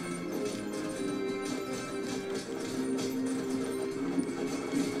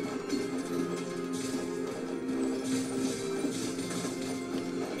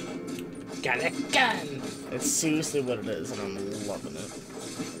 Got a gun! It's seriously what it is, and I'm loving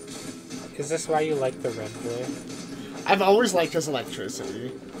it. Is this why you like the red boy? I've always liked his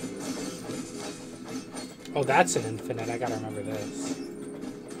electricity. Oh, that's an infinite. I gotta remember this.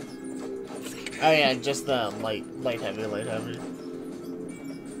 Oh yeah, just the light heavy.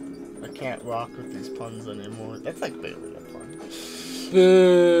 I can't rock with these puns anymore. That's like barely a pun.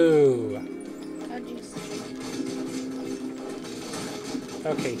 Boo! How'd you see?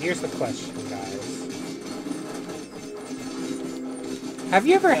 Okay, here's the question, guys. Have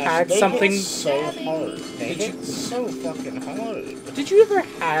you ever had They something... hit so hard. They Did hit you- so fucking hard. Did you ever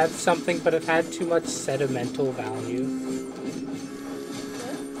have something but it had too much sentimental value?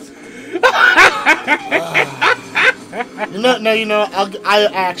 I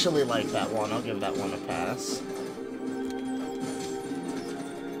actually like that one. I'll give that one a pass.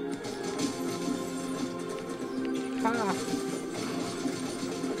 Ah.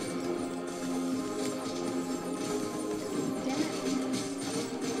 Damn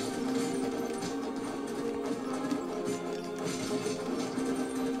it.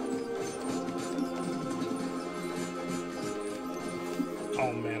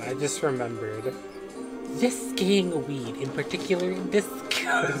 Oh man, I just remembered. This gang weed, in particular, this...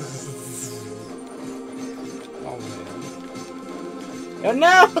 Oh man. Oh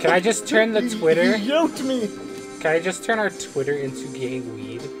no! Can I just turn the Twitter? You yoked me! Can I just turn our Twitter into gang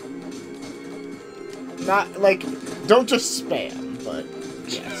weed? Not, don't just spam, but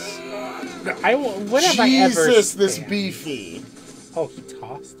yes. When have I ever Jesus, this spammed? beefy. Oh, he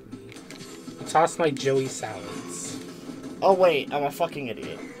tossed me. He tossed my Joey salads. Oh wait, I'm a fucking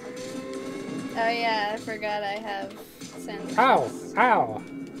idiot. Oh yeah, I forgot I have sandwiches. Ow! Ow!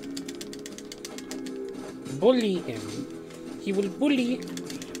 Bully him. He will bully.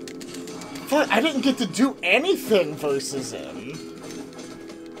 But I didn't get to do anything versus him.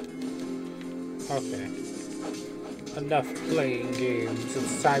 Okay. Enough playing games.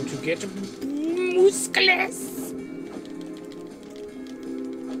 It's time to get musculous.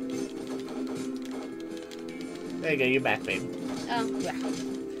 There you go, you're back, babe. Oh. Yeah.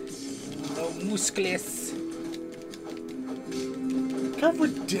 No musculous. Look how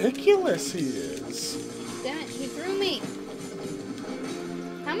ridiculous he is. Damn it, he threw me.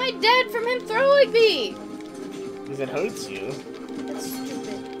 How am I dead from him throwing me? Because it hurts you. That's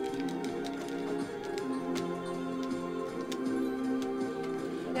stupid.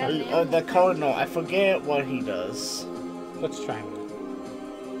 The Cardinal, I forget what he does. Let's try him.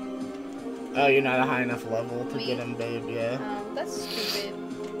 Oh, you're not a high enough level to Me? get him, babe, yeah. Oh, that's stupid.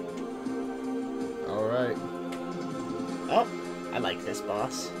 Alright. Oh, I like this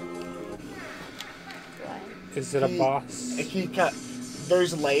boss. Why? Is it a boss?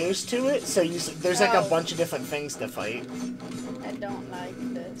 There's layers to it, so there's like a Oh. bunch of different things to fight. I don't like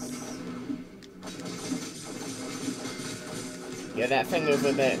this. Yeah, that thing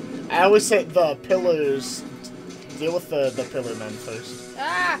over there. I always say the pillars. Deal with the pillar men first.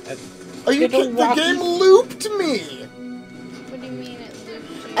 Ah! Oh, you Little the Rocky. game looped me! What do you mean it loops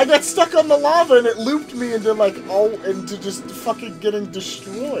you? I got stuck on the lava and it looped me into into just fucking getting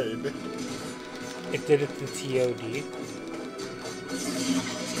destroyed. It did it to TOD.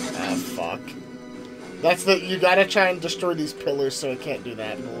 Ah, fuck. That's you gotta try and destroy these pillars so it can't do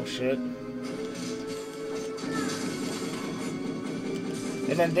that bullshit.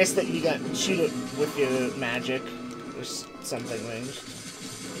 And then this that you got, shoot it with your magic or something ranged.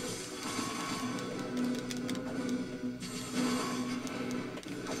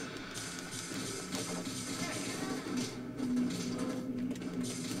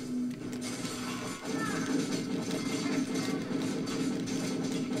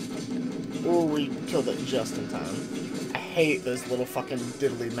 Oh, we killed it just in time. I hate those little fucking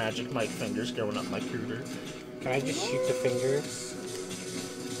diddly magic Mike fingers going up my cooter. Can I just shoot the fingers?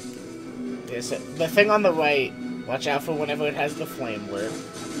 Yeah, so the thing on the right, watch out for whenever it has the flame lit.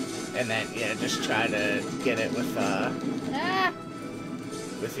 And then, yeah, just try to get it with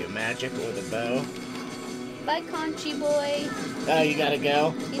your magic or the bow. Bye, Conchi boy. Oh, you gotta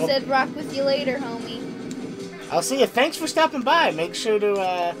go? He Oh, said, rock with you later, homie. I'll see you. Thanks for stopping by. Make sure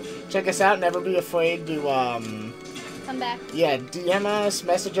to, check us out. Never be afraid to, Come back. yeah, DM us,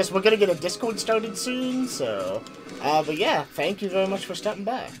 message us. We're gonna get a Discord started soon, so... but yeah, thank you very much for stopping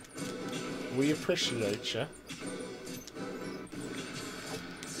by. We appreciate you.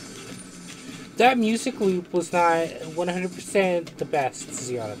 That music loop was not 100% the best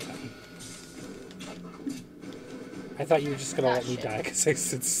 0 out of 10. I thought you were just gonna Ah, let me shit. die because I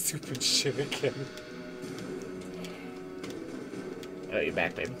said stupid shit again. Oh, you're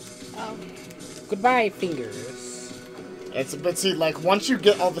back, babe. Oh. Goodbye, fingers. But see, like, once you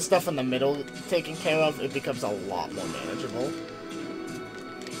get all the stuff in the middle taken care of, it becomes a lot more manageable.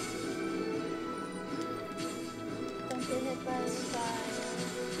 Don't get hit by the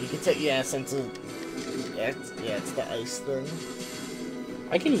fire. You can take, yeah, since it's the ice thing.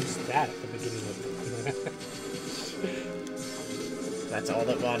 I can use that at the beginning of the That's all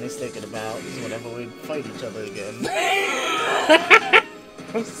that Ronnie's thinking about, is whenever we fight each other again.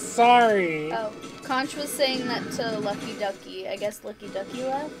 I'm sorry. Oh, Conch was saying that to Lucky Ducky. I guess Lucky Ducky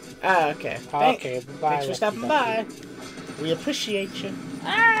left. Ah, okay. Okay, bye. Thanks for stopping by. We appreciate you.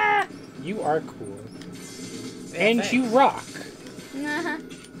 Ah! You are cool. Yeah, And thanks. you rock. Nah.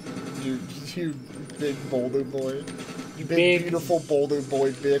 You big boulder boy. You Big, beautiful boulder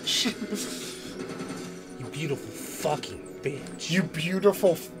boy, bitch. You beautiful fucking bitch. You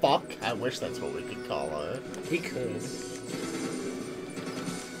beautiful fuck. I wish that's what we could call her. We could.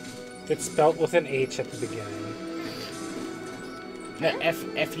 It's spelled with an H at the beginning. No,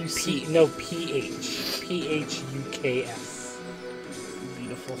 F-U-C. No, P-H. P-H-U-K-S.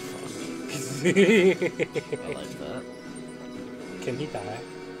 Beautiful fuck. Can I like that. he die?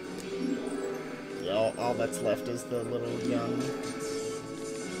 Yeah, all that's left is the little young...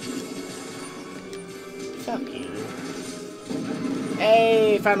 Fuck you.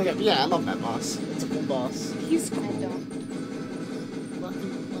 Hey, finally got... Yeah, I love that boss. It's a cool boss. He's I cool. don't.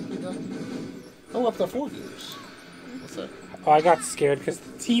 Lucky ducky. Oh, up to 4 years. What's that? Oh, I got scared because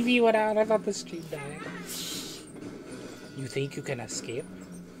the TV went out. I thought the stream died. You think you can escape?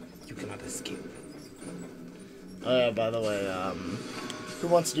 You cannot escape. Oh, yeah, by the way, who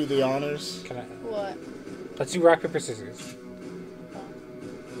wants to do the honors? Can I? What? Let's do rock, paper, scissors.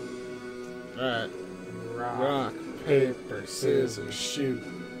 Alright. Rock, paper, scissors, shoot.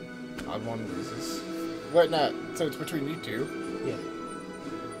 Odd one loses. Wait, no. So it's between you two. Yeah.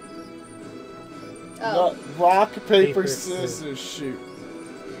 Oh. Rock, paper, Paper, scissors, shoot.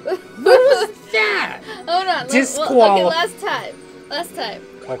 What was that? Hold on. Okay, last time.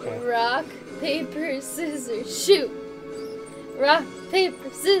 Okay. Rock, paper, scissors, shoot. Rock, paper,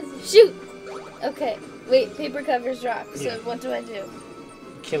 scissors, shoot. Okay. Wait, paper covers rock. So Yeah. what do I do?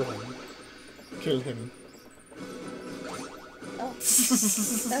 Kill him. Kill him. Oh,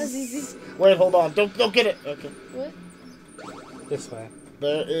 that was easy. Wait, hold on. Don't get it. Okay. What? This way.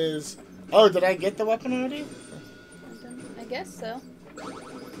 There is. Oh, did I get the weapon already? I guess so.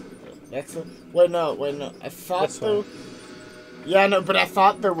 That's the. Wait, no. I thought This there. one. Yeah, no, but I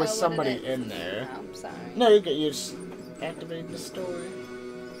thought there was Oh, what somebody did I- in there. Oh, I'm sorry. No, you get. You just activate the story.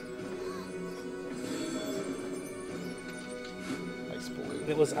 Nice boy.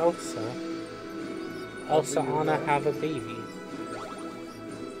 It was Elsa. Elsa Anna have a baby.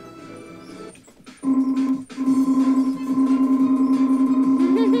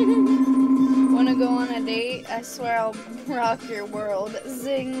 Wanna go on a date? I swear I'll rock your world.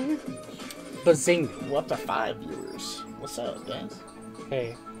 Zing. Bazing. We're up to 5 viewers. What's up, guys?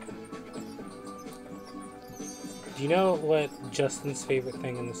 Hey. Do you know what Justin's favorite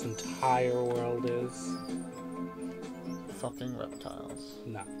thing in this entire world is? Fucking reptiles.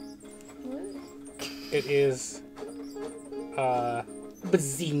 No. What? It is,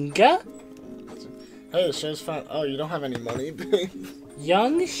 Bazinga? Hey, the show's fun. Oh, you don't have any money, babe?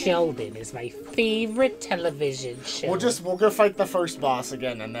 Young Sheldon is my favorite television show. We'll go fight the first boss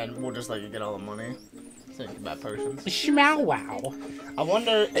again, and then we'll just let you get all the money. Think about potions. Shmow wow. I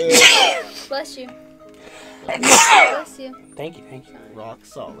wonder if Bless you. Bless you. Thank you, thank you. rock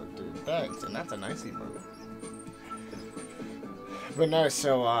solid, dude. Thanks, and that's a nice emote. But no,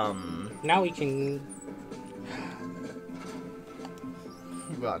 so Now we can...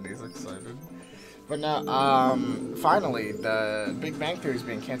 Rodney's excited. But now, finally, the Big Bang Theory is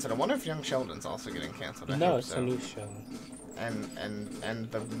being canceled. I wonder if Young Sheldon's also getting canceled. I No, hope it's so. a new show. And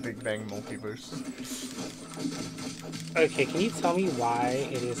the Big Bang multiverse. Okay, can you tell me why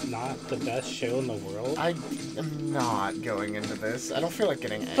it is not the best show in the world? I am not going into this. I don't feel like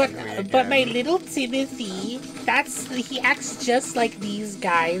getting angry again. But my little Timothy, he acts just like these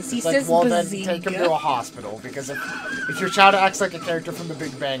guys. He Like, says well, then Bazinga. take him to a hospital, because if your child acts like a character from the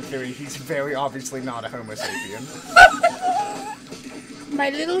Big Bang Theory, he's very obviously not a Homo sapien. My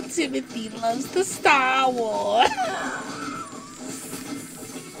little Timothy loves the Star Wars.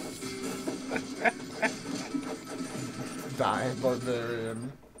 Die,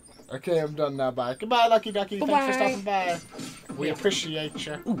 barbarian. Okay, I'm done now. Bye. Goodbye, Lucky Ducky. Thanks for Bye. stopping by. We appreciate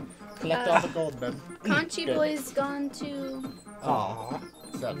you. Ooh, collect all the gold, then. Conchi Good. Boy's gone too. Aw,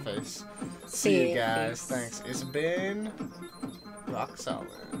 sad face. See you guys. Thanks. It's been rock solid.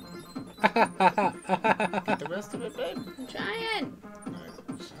 Get the rest of it, babe. I'm trying.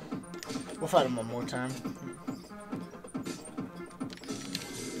 Alright. We'll fight him one more time.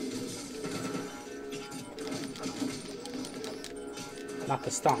 Not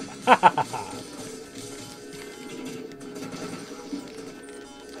the stomp.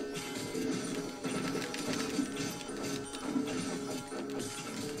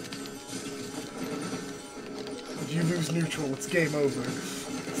 You lose neutral, it's game over.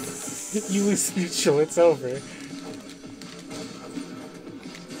 You lose neutral, it's over.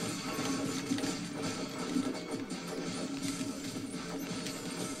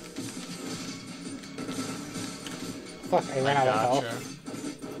 Fuck, I ran out of health.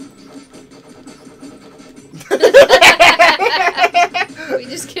 We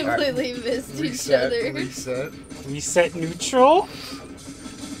just completely missed each other. Reset. Reset neutral?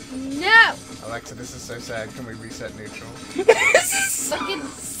 No! Alexa, this is so sad. Can we reset neutral? Fucking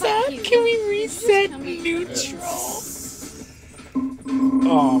fuck you. Can we reset Tell me. neutral?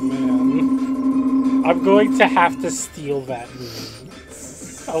 Oh man. I'm going to have to steal that meme.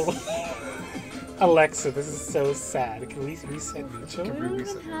 Oh. Alexa, this is so sad. Can we reset neutral? I Can we don't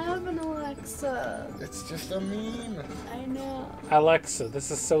reset even have an Alexa. It's just a meme. I know. Alexa,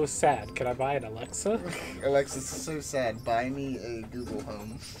 this is so sad. Can I buy an Alexa? Alexa, this is so sad. Buy me a Google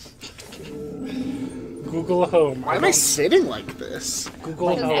Home. Google Home. Why am I sitting like this?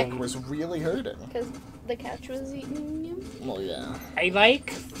 Google My neck Home. was really hurting. Because the couch was eating you. Well, yeah. I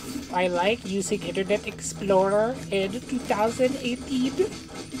like using Internet Explorer in 2018.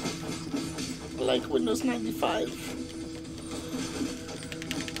 I like Windows 95.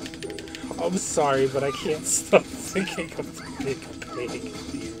 I'm sorry, but I can't stop thinking of the Big Bang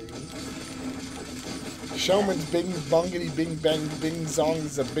Theory. Showman's Bing Bongity Bing Bang Bing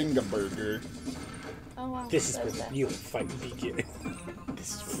Zong's a Binga Burger. Oh wow. This is That's where the that. real fight begins.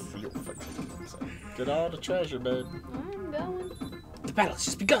 This is real fucking. Get all the treasure, babe. I'm going. The battle's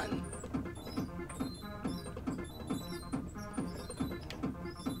just begun.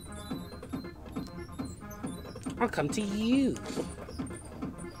 I'll come to you.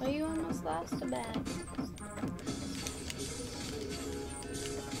 Oh, you almost lost a bag.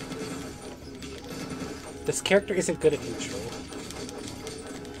 This character isn't good at neutral.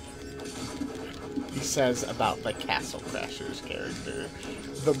 He says about the Castle Crashers character,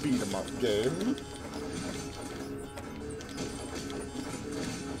 the beat 'em up game.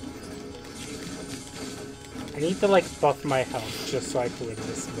 I need to like buff my health just so I can win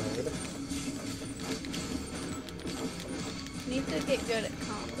this mode. Need to get good at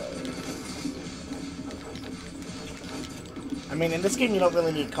combos. I mean, in this game, you don't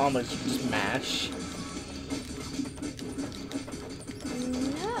really need combos. You just mash.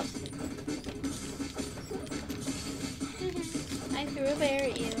 No. I threw a bear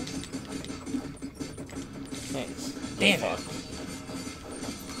at you. Thanks. Damn it.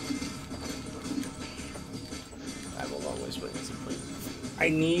 I will always win this point. I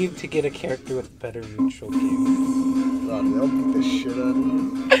need to get a character with better neutral game. Rodney, I'll beat the shit out of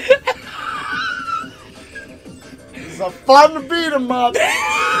you. It's a fun beat 'em up.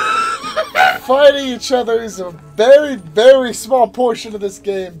 Fighting each other is a very, very small portion of this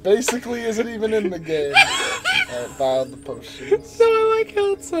game. Basically, isn't even in the game. Alright, buy all the potions. So I like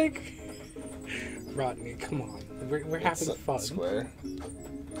how it's like, Rodney, come on, we're having It's fun. Square.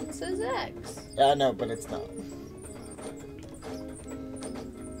 It says X. Yeah, I know, but it's not.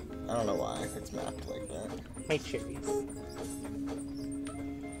 I don't know why it's mapped like that. My cherries.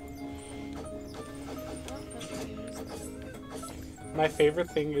 My favorite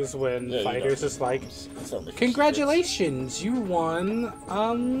thing is when Yeah, you fighters don't is like, It's only for congratulations, you won,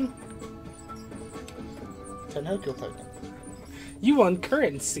 Tenhoku token. you won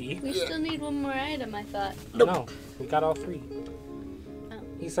currency. We still need one more item, I thought. Nope. No, we got all three. Oh.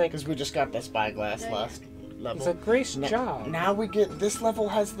 He's like, Because we just got the spyglass Yeah, last level. he's a great Na- job. Now we get, this level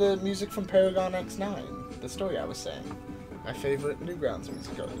has the music from Paragon X9. The story I was saying. My favorite Newgrounds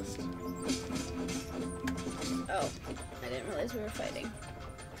music artist. Oh, I didn't realize we were fighting.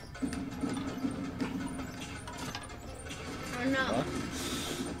 Oh no. Huh?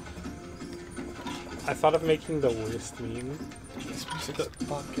 I thought of making the worst meme. This music's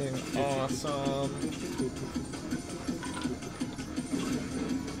fucking awesome.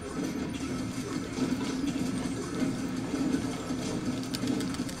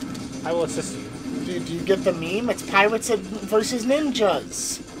 I will assist you. Dude, do you get the meme? It's pirates versus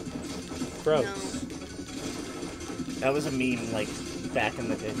ninjas. Gross. No. That was a meme, like, back in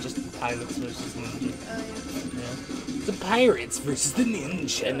the day. Just pirates versus ninjas. Oh Yeah. The pirates versus the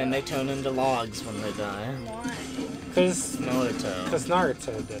ninja. And then they turn into logs when they die. yeah. Why? Because Naruto.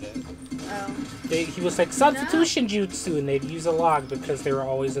 Naruto did it. Oh. He was like, substitution jutsu, and they'd use a log because they were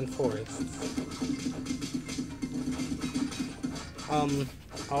always in forests.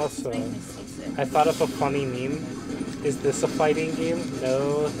 Also, Make me seasick. I thought of a funny meme. Is this a fighting game?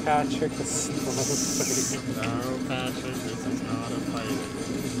 No, Patrick, it's not a fighting game. No, Patrick, this is not a fight.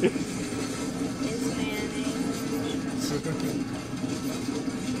 Is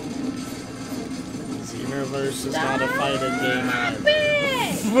Xenoverse is not a fighting game either.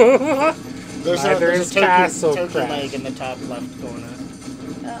 Stop There's Neither a is Castle turkey Crash. leg in the top left corner. it!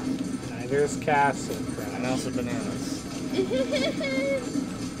 Oh. Neither is Castle And Crash. also bananas. I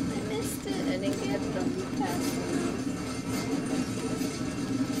missed it. I didn't get them past it.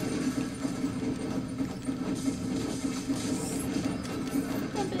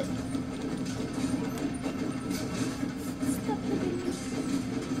 Stop it. Stop it.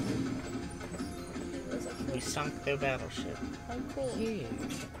 We sunk their battleship. Oh, cool. Yeah. We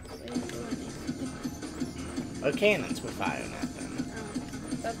didn't do anything. Or cannons were firing at them. Oh,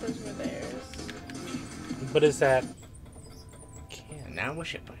 I thought those were bears. But is that... And now we're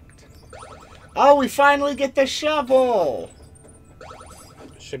shipwrecked. Oh, we finally get the shovel!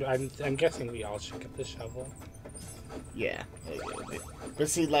 I'm guessing we all should get the shovel. Yeah. But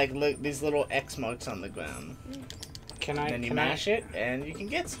see, like, look, these little X marks on the ground. Can And I... then you can mash it, and you can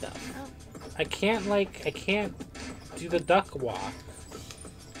get stuff. I can't, like... I can't do the duck walk.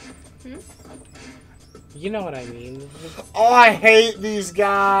 Hmm? You know what I mean. Oh, I hate these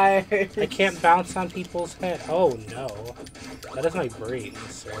guys! I can't bounce on people's head. Oh, no. That is my brain,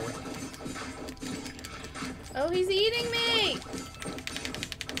 sir. Oh, he's eating me!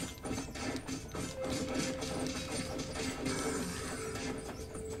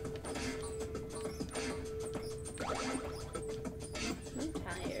 I'm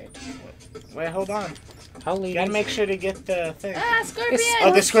tired. Wait, hold on. How You late gotta is make it? sure to get the thing. Ah, scorpion!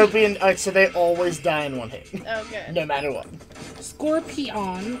 Oh, the scorpion. Alright, so they always die in one hit. Oh, good. No matter what.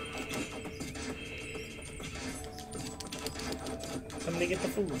 Scorpion. Somebody get the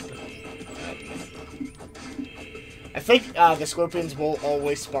food. I think the scorpions will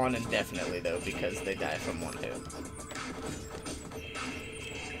always spawn indefinitely, though, because they die from one hit.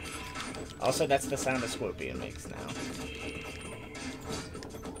 Also, that's the sound a scorpion makes now.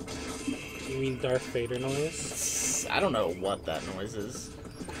 You mean Darth Vader noise? I don't know what that noise is.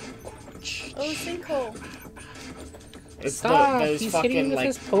 Oh, sinkhole. It's Stop! those He's hitting fucking, with like,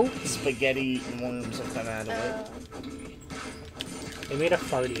 his poke. spaghetti worms will come out of it. They made a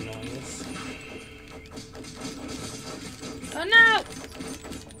farty noise. Oh no!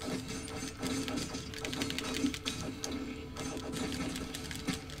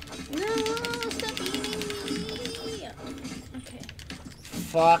 No, stop eating me! Okay.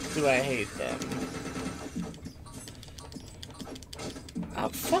 Fuck, do I hate them. Oh,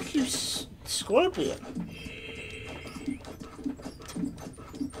 fuck you, scorpion.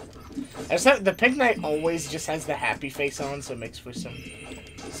 The Pink Knight always just has the happy face on, so it makes for some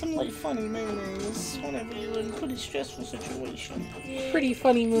like funny mayonnaise whenever you're in a pretty stressful situation. Pretty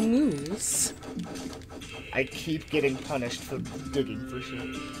funny moo-moos. I keep getting punished for digging for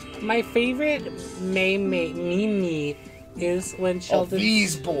shit. My favorite meme is when Oh, Sheldon.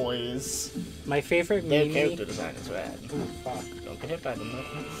 these boys. My favorite Their meme. character design is rad. Ooh, fuck. Don't get hit by them, though.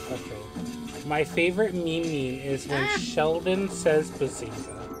 Okay. My favorite meme is when Sheldon says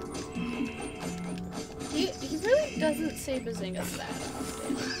Bazinga. He really doesn't say Bazinga that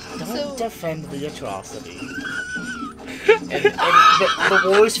often. Don't defend the atrocity. and the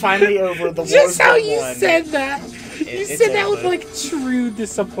war's finally over. The war's Just how been you won. said that! You It's said that with over. like true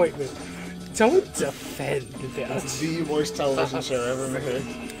disappointment. Don't defend It's that. the worst television show ever made.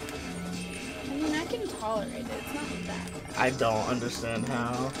 I mean, I can tolerate it. It's not that. I don't understand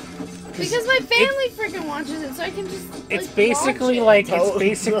how. Because my family freaking watches it, so I can just. It's like, basically watch it.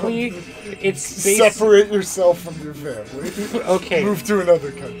 like Separate yourself from your family. Okay. Move to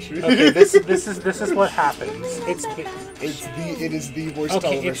another country. Okay, this is what happens. It is the worst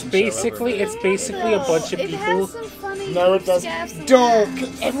okay. television It's show ever. basically a bunch of It people. has some funny No, it doesn't. gaps and Don't.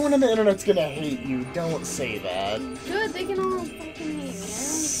 laughs. Everyone on the internet's gonna hate you. Don't say that. Good, they can all fucking hate me. I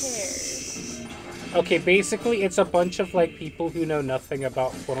don't care. Okay, basically it's a bunch of like people who know nothing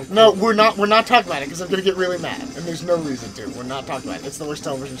about quote unquote. No, we're not talking about it because I'm gonna get really mad, and there's no reason to. We're not talking about it. It's the worst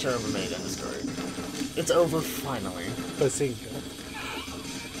television show ever made in the story. It's over finally. Bazinga.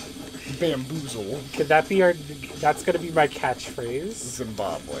 Bamboozle. Could that be our? That's gonna be my catchphrase.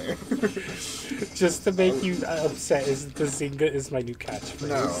 Zimbabwe. Just to make you upset, is Bazinga is my new catchphrase.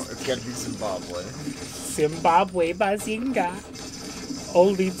 No, it's gotta be Zimbabwe. Zimbabwe Bazinga.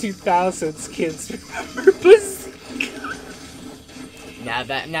 Only 2000s kids remember Bazinga. Now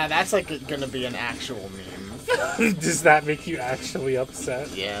that's like gonna be an actual meme. Does that make you actually upset?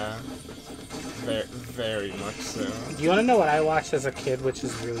 Yeah. Very much so. Do you want to know what I watched as a kid, which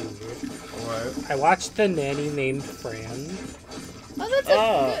is really weird? What? I watched The Nanny Named Fran. Oh, that's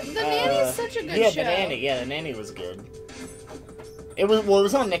a good. The Nanny's such a good yeah, show. The nanny was good. It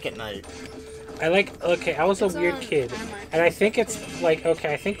was on Nick at Night. I was a It's weird on kid. Hallmark. And I think it's like,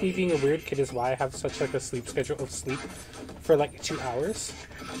 okay, I think me being a weird kid is why I have such like a sleep schedule of sleep for like 2 hours.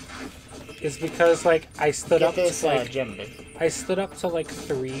 Is because like I stood up to like Jimmy. I stood up to like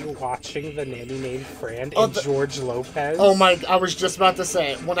 3 watching The Nanny Named Fran Oh, and George Lopez. Oh my! I was just about to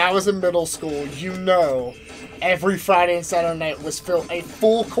say, when I was in middle school, every Friday and Saturday night was a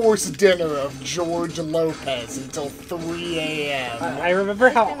full course dinner of George Lopez until 3 a.m. I remember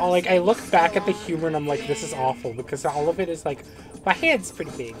how like I look back at the humor and I'm like, this is awful because all of it is like, my head's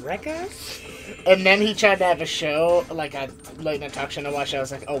pretty big, right guys? And then he tried to have a show, like a late night talk show, and I watched it. I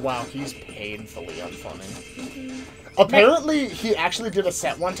was like, oh wow, he's painfully unfunny. Apparently, he actually did a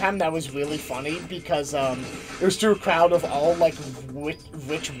set one time that was really funny because it was to a crowd of all like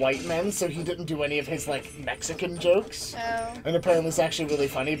rich white men, so he didn't do any of his like Mexican jokes. Oh. And apparently, it's actually really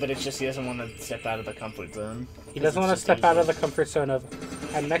funny, but it's just he doesn't want to step out of the comfort zone. He doesn't want to step out of the comfort zone of,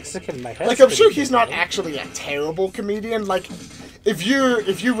 I'm Mexican, my head's Like, I'm pretty sure big, he's not right? actually a terrible comedian. Like, if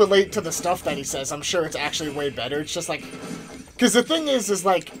you relate to the stuff that he says, I'm sure it's actually way better. It's just like, because the thing is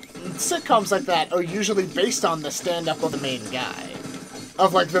like, sitcoms like that are usually based on the stand-up of the main guy.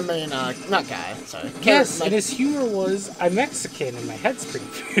 Of, like, the main, not guy, sorry. Yes, like, and his humor was, I'm Mexican and my head's pretty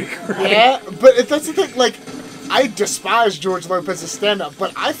big, right? yeah, but that's the thing, like, I despise George Lopez's stand-up,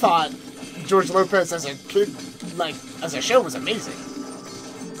 but I thought George Lopez as a kid, like, as a show was amazing.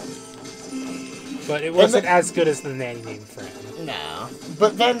 But it wasn't as good as The Nanny Named Fran. No.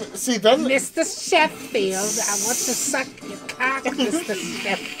 But then, then... Mr. Sheffield, I want to suck your cock, Mr.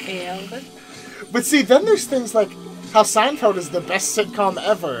 Sheffield. But see, then there's things like how Seinfeld is the best sitcom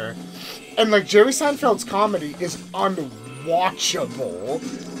ever, and like Jerry Seinfeld's comedy is unwatchable.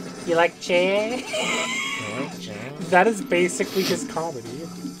 You like Jay? I like Jay. That is basically his comedy.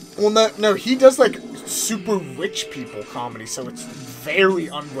 Well, no, he does like super rich people comedy, so it's very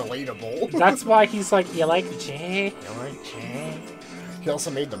unrelatable. That's why he's like, you like Jay? You like Jay? He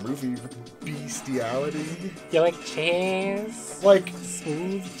also made the movie Bestiality. You like jazz? Like,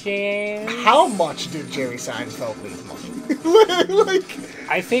 Smooth jazz? how much did Jerry Seinfeld leave money? Like,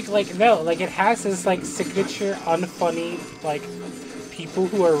 I think, like, no, like, it has this, like, signature unfunny, like, people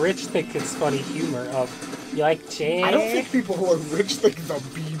who are rich think it's funny humor of, you like jazz? I don't think people who are rich think the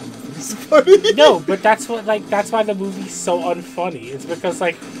B movie's funny. No, but that's what, like, that's why the movie's so unfunny. It's because,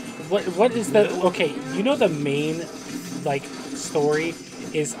 like, what is the, okay, you know the main, like, story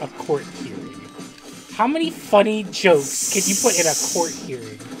is a court hearing. How many funny jokes can you put in a court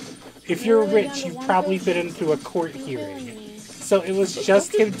hearing? If you're rich, you've probably been into a court hearing. So it was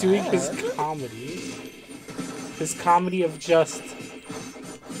just him doing his comedy. His comedy of just,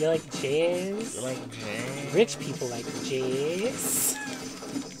 you like jazz? You like Jay? Rich people like jazz.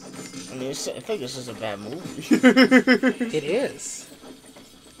 I mean, I think this is a bad movie. It is.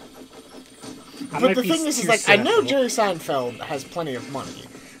 But the thing is like, I know Jerry Seinfeld has plenty of money.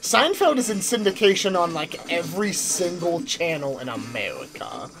 Seinfeld is in syndication on, like, every single channel in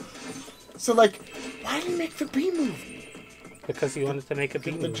America. So, like, why did he make the B movie? Because he wanted to make a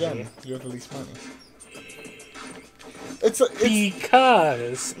B The movie. gem. You have the least money. Because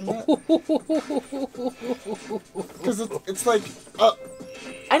it's like,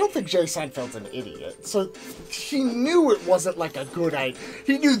 I don't think Jerry Seinfeld's an idiot. So he knew it wasn't like a good idea.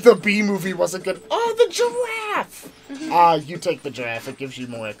 He knew the B movie wasn't good. Oh, the giraffe! You take the giraffe. It gives you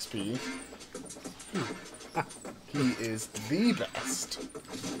more XP. He is the best.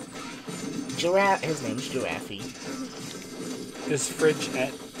 Giraffe. His name's Giraffe. His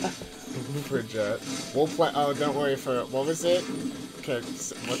Fridgette. Bridget. We'll play. Oh, don't worry for what was it?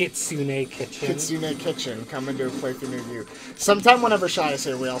 Kitsune Kitchen. Kitsune Kitchen. Coming to a playthrough near you. Sometime whenever Shy is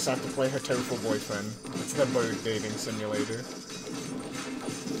here, we also have to play her tofu boyfriend. It's the bird dating simulator.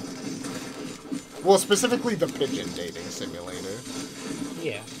 Well, specifically the pigeon dating simulator.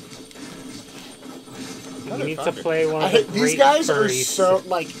 Yeah. You need to play one of These guys are so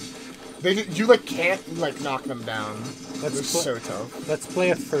like. You like can't like knock them down. They're so tough. Let's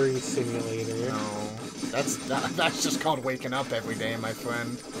play a furry simulator. No, that's just called waking up every day, my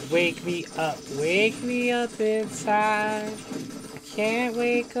friend. Wake me up inside. I can't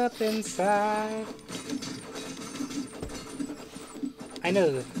wake up inside. I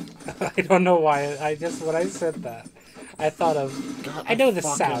know. I don't know why. When I said that, I thought of. God, I know the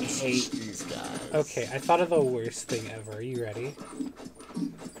fucking sounds. hate these guys. Okay, I thought of the worst thing ever. Are you ready?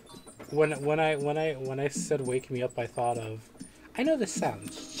 When I said wake me up, I thought of, I know this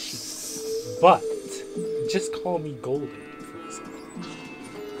sounds cheap, but just call me Golden for a second.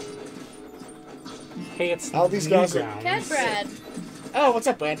 Hey, it's all these guys are Cat Brad. Oh, what's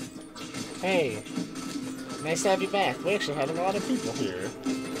up, Brad? Hey, nice to have you back. We actually have a lot of people here.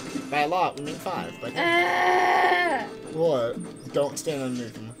 By a lot, we mean 5. But what? Don't stand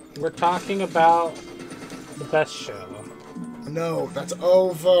underneath them. we're talking about the best show. No, that's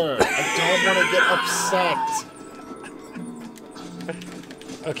over. I don't want to get upset.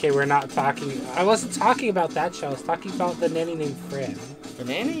 Okay, we're not talking. I wasn't talking about that show. I was talking about The Nanny Named Fran. The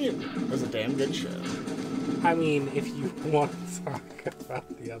Nanny was a damn good show. I mean, if you want to talk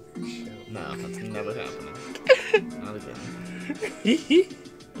about the other show. No, that's never happening. Not again.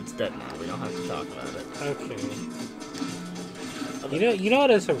 It's dead now. We don't have to talk about it. Okay. You know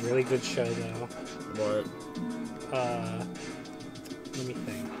what is a really good show though? What? Let me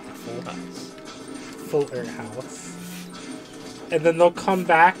think. Full House. Fuller House. And then they'll come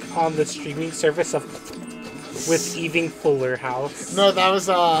back on the streaming service with even Fuller House. No, that was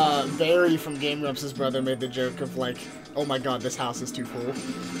Barry from Game Grumps' brother made the joke of like, oh my god, this house is too full.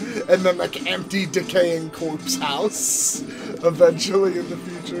 And then like empty, decaying corpse house eventually in the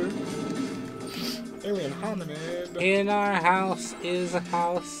future. Alien hominid. In our house is a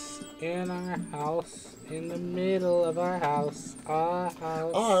house. In our house. In the middle of our house. Our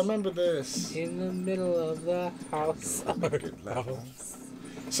house. Oh, I remember this. In the middle of the house. Our house.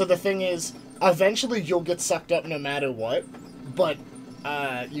 So the thing is, eventually you'll get sucked up no matter what, but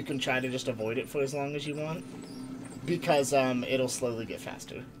you can try to just avoid it for as long as you want, because it'll slowly get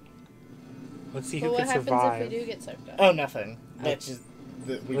faster. Let's see who But can what survive. happens if we do get sucked up? Oh, nothing. That's just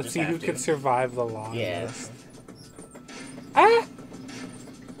Let's see who can survive the longest. Yeah. Ah!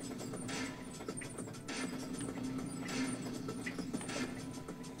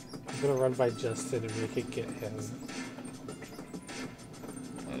 I'm gonna run by Justin and make it get him.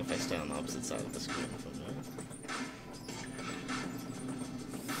 And if I stay on the opposite side of the screen from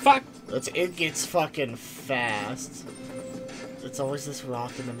Fuck! It gets fucking fast. It's always this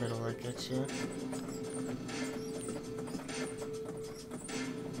rock in the middle that gets you.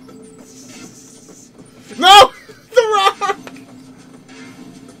 No! The rock!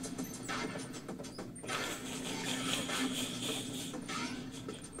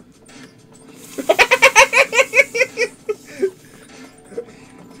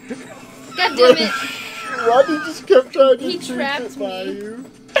 God damn it! Rodney just kept trying to He cheat trapped it by me. you.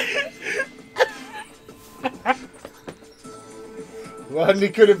 Rodney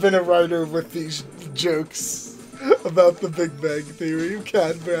could have been a writer with these jokes about the Big Bang Theory,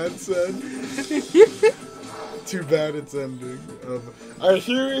 Cadbrad said. Too bad it's ending.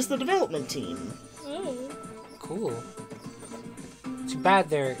 Here is the development team. Oh. Cool. Too bad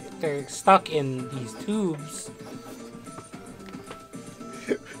they're stuck in these tubes.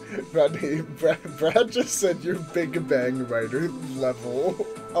 Rodney, Brad just said your Big Bang writer level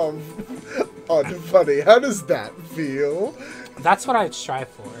of unfunny. How does that feel? That's what I'd strive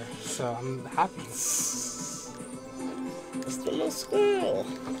for, so I'm happy. It's the little squirrel.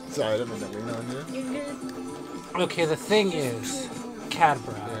 Sorry, I didn't mean to lean on you. You're good. Okay, the thing is,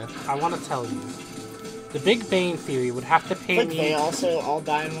 Cadbra, I want to tell you, the Big Bang Theory would have to I pay think me. they also all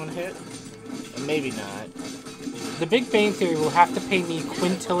die in one hit. Or maybe not. The Big Bang Theory will have to pay me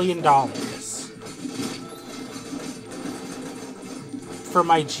 $quintillion for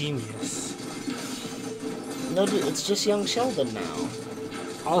my genius. No, dude, it's just young Sheldon now.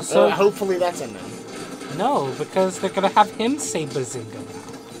 Also, Hopefully that's in them. no, because they're gonna have him say Bazinga now.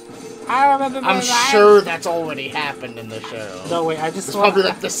 I remember. I'm sure that's already happened in the show. No, wait, I just It's want. probably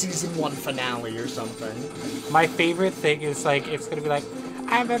like the season 1 finale or something. My favorite thing is like it's gonna be like,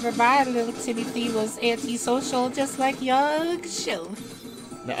 I remember my little Timothy was antisocial, just like young Sheldon.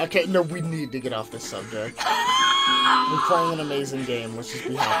 No, okay, no, we need to get off this subject. We're playing an amazing game. Let's just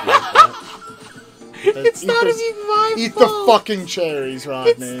be happy with that. It's not even my Eat fault. the fucking cherries,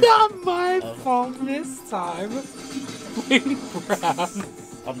 Rodney. It's not my fault this time. Blame Brad.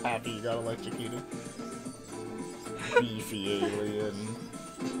 I'm happy you got electrocuted. Beefy alien.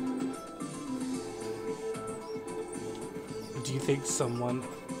 Do you think someone...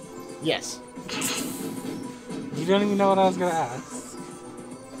 Yes. You don't even know what I was gonna ask.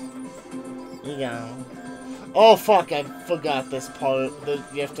 You go. Oh fuck, I forgot this part.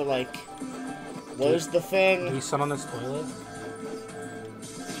 You have to like... Where's the Do thing? you sit on this toilet?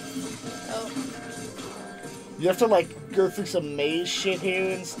 Oh. You have to like go through some maze shit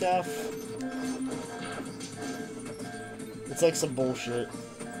here and stuff. It's like some bullshit.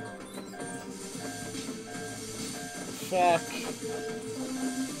 Fuck.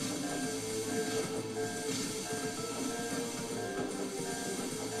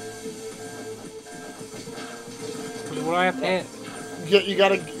 What do I have to hit? You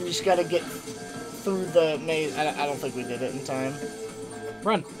just gotta get through the maze. I don't think we did it in time.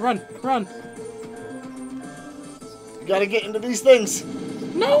 Run, run, run! You gotta get into these things.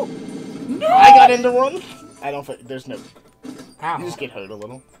 No! No! I got into one. I don't think there's no. Ow. You just get hurt a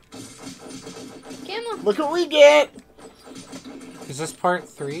little. Camel. Look what we get. Is this part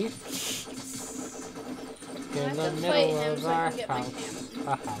 3? I In have the to fight middle him of so I our can get my house.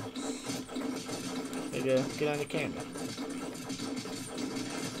 A house. There you go. Get on the camera.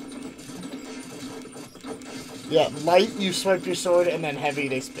 Yeah, light, you swipe your sword, and then heavy,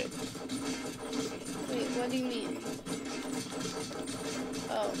 they spit. Wait, what do you mean?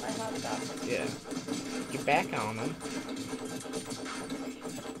 Oh, I hopped off. Yeah. Get back on them.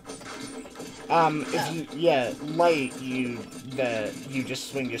 If you, yeah, light, you just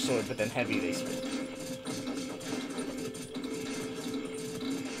swing your sword, but then heavy, they spit.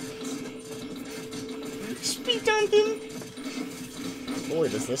 Speed on him! Boy,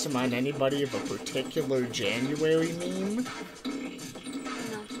 does this remind anybody of a particular January meme?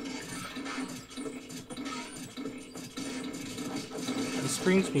 No. This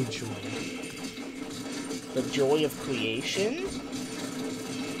brings me joy. The joy of creation?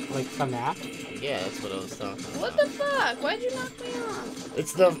 Like FNAF? Yeah, that's what I was talking about. What the fuck? Why'd you knock me off?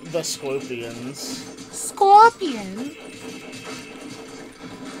 It's the scorpions. Scorpion!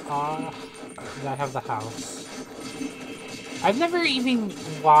 I have the house. I've never even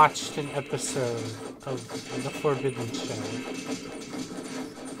watched an episode of The Forbidden Show.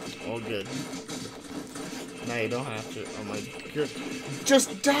 All good. No, you don't have to. Oh my god.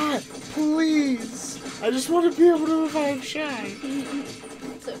 Just die! Please! I just want to be able to revive Shy.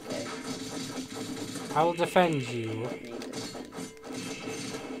 It's okay. I will defend you. I need to defend.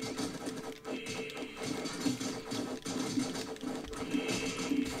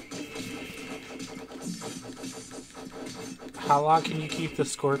 How long can you keep the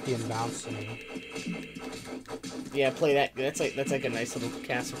scorpion bouncing? Yeah, play that. That's like a nice little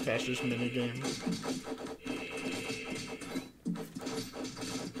Castle Crashers minigame.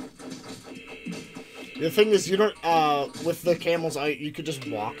 The thing is, you don't, with the camels, you could just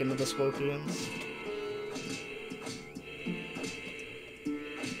walk into the scorpions.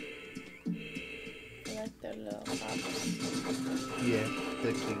 I like their little hops. Yeah,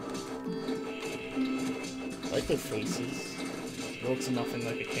 they're cute. I like their faces. It looks nothing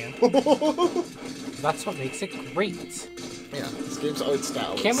like a camel. That's what makes it great. Yeah, this game's art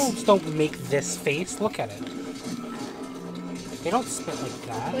style. Camels don't make this face. Look at it. They don't spit like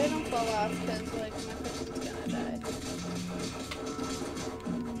that. They don't fall off because, like, my person's gonna die.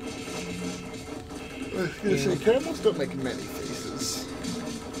 I was gonna say, camels don't make many faces.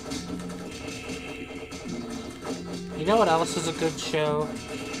 You know what else is a good show?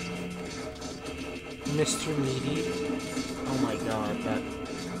 Mr. Meaty. Oh my god, that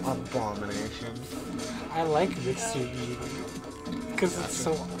abomination. I like Mr. Meaty. Because it's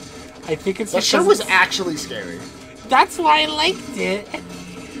so... I think it's That show because was it's- actually scary. That's why I liked it.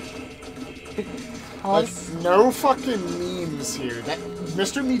 Like, no fucking memes here. That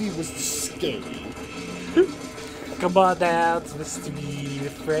Mr. Meaty was scary. Come on down to Mr. Meaty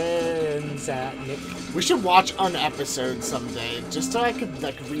with friends at Nick. We should watch an episode someday, just so I could,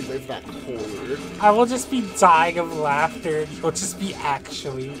 like, relive that horror. I will just be dying of laughter and you'll just be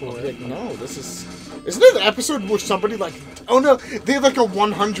actually bored. Like, no, this is... Isn't there the episode where somebody, like... Oh no, they have, like, a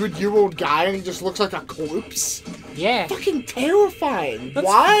 100-year-old guy and he just looks like a corpse? Yeah. Fucking terrifying. That's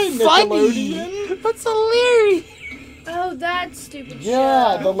Why, funny. Nickelodeon? That's hilarious. Oh, that stupid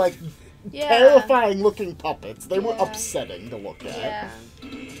Yeah, show. the, like, Yeah. terrifying-looking puppets. They were Yeah. upsetting to look at. Yeah.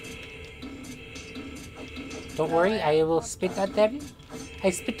 Don't worry, I will spit at them. I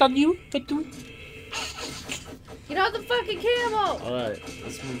spit on you, but do. Get out the fucking camel! Alright,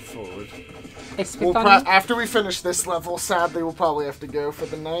 let's move forward. I spit on you. After we finish this level, sadly, we'll probably have to go for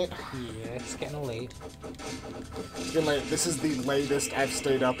the night. Yeah, it's getting late. It's getting late. This is the latest I've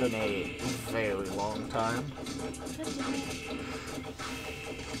stayed up in a very long time.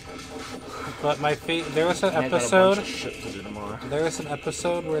 But there was an And I got a bunch episode. of shit to do tomorrow. There was an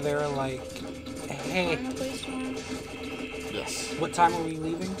episode where they were like, "Hey, Wanna play tomorrow? Yes. what time are we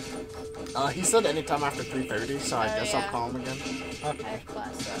leaving?" He said anytime after 3:30, so I guess yeah. I'll call him again. I Okay. have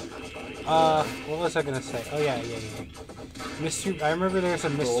class, so. What was I gonna say? Oh yeah. I remember there was a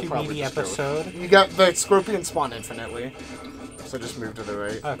We'll Mr. probably Meaty just go- episode. You got the scorpion spawn infinitely, so just move to the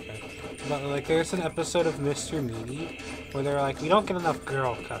right. Okay. But like there's an episode of Mr. Meaty where they're like, we don't get enough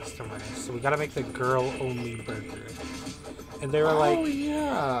girl customers, so we gotta make the girl only burger. And they were like, oh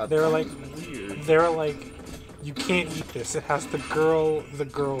yeah, they were like, weird. they were like, you can't eat this. It has the girl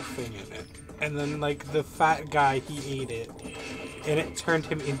thing in it. And then like the fat guy, he ate it, and it turned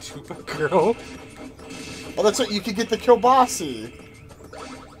him into a girl. Oh, that's what you could get the kielbasi.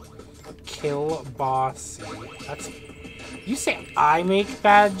 Kill Bossy. That's. You say I make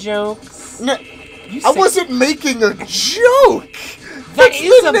bad jokes? No, You I say- wasn't making a joke. That That's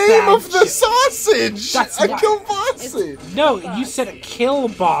is the a name bad of the joke. sausage. That's a not- kielbasi. No, you said kill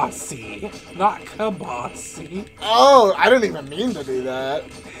Bossy, not Kabossy. Oh, I didn't even mean to do that.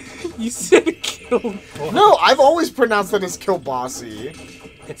 You said kill Bossy. No, I've always pronounced it as kielbasi.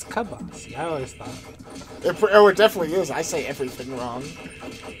 It's Kabossy. I always thought. It definitely is. I say everything wrong.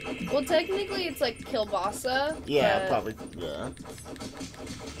 Well, technically, it's like kielbasa. Yeah, but probably. Yeah.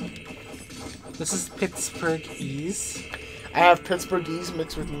 This is Pittsburgh Ease. I have Pittsburghese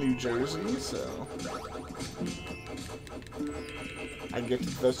mixed with New Jersey, so I get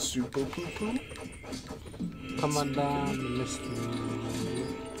the super poo poo. Come on down, Mr. Meaty.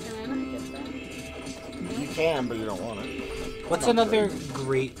 Can I not get that? You can, but you don't want it. What's Not another good.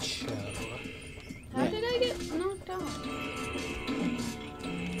 great show? How did I get knocked out?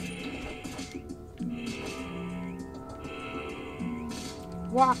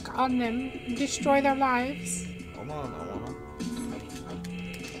 Walk on them, destroy their lives. Come on, I wanna.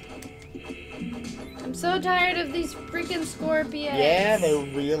 I'm so tired of these freaking scorpions. Yeah, they're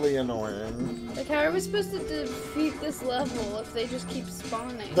really annoying. Like, how are we supposed to defeat this level if they just keep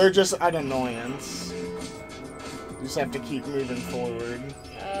spawning? They're just an annoyance. You just have to keep moving forward.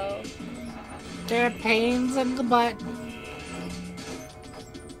 Oh. They're pains in the butt.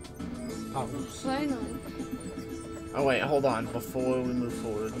 Oh, oops. Finally. Oh wait, hold on. Before we move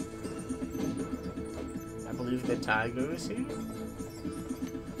forward, I believe the tiger is here.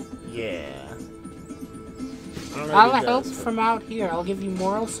 Yeah. I don't know I'll who he help does, but- from out here. I'll give you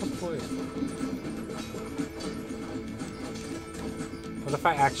moral support. What if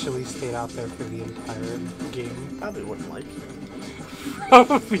I actually stayed out there for the entire game? Probably wouldn't like you.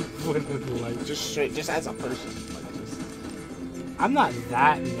 Probably wouldn't like. Just as a person. Like this. I'm not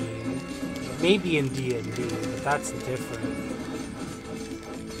that mean. Maybe in D&D, but that's different.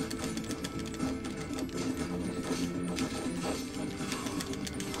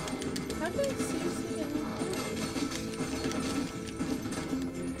 How did I seriously get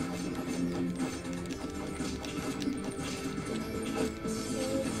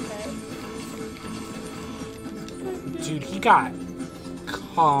Dude, he got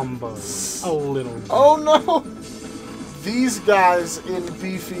combos a little bit. Oh no! These guys in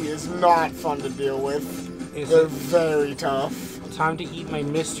Beefy is not fun to deal with. They're very tough. Time to eat my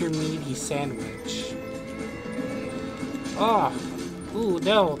Mr. Meaty sandwich. Oh, ooh,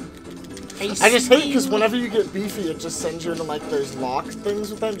 no. I just hate because whenever you get Beefy, it just sends you into like those locked things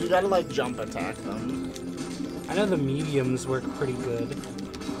with them. You gotta like jump attack them. I know the mediums work pretty good.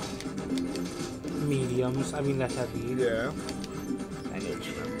 Mediums, I mean the heavy. Yeah. I know what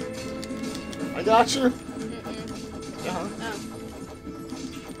you meant. I got you. Oh.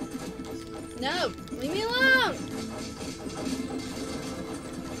 No! Leave me alone!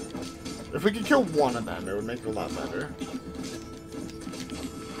 If we could kill one of them, it would make it a lot better.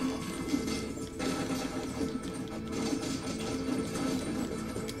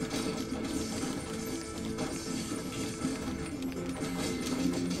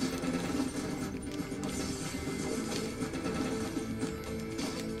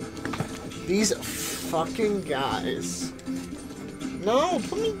 These fucking guys. No,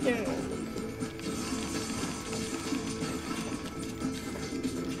 put me down.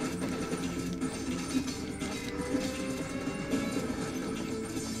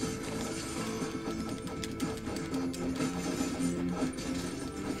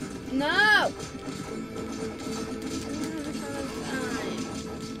 No!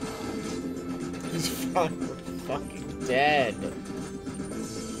 He's fucking dead.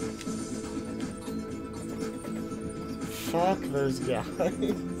 Fuck those guys.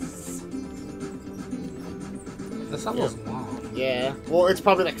 This level's long. Yeah. Well, it's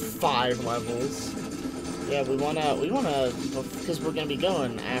probably like 5 levels. Yeah, we wanna, because we're gonna be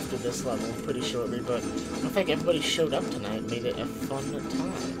going after this level pretty shortly, but I think everybody showed up tonight, made it a fun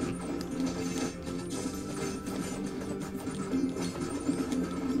time.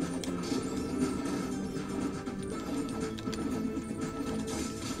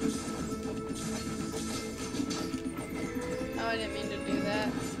 Oh, I didn't mean to do that.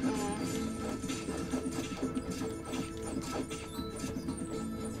 Oh.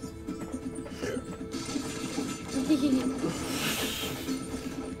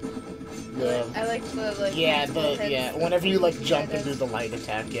 Yeah. I like the like. Yeah, multiple hits. yeah. Whenever you like jump and do the light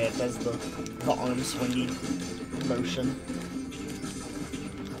attack, yeah, it does the arm swingy motion.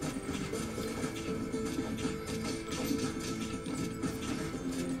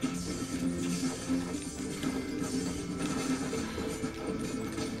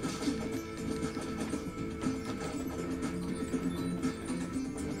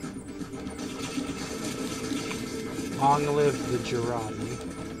 Long live the Girardi.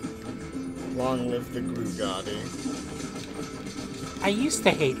 Long live the Grugati. I used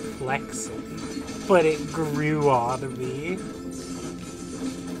to hate flexing, but it grew on me.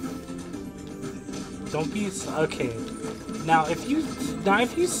 Don't be okay. Now if you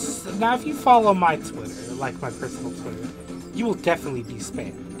follow my Twitter, like my personal Twitter, you will definitely be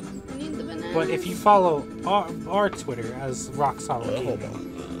spammed. I need the bananas. But if you follow our Twitter as Rock Solid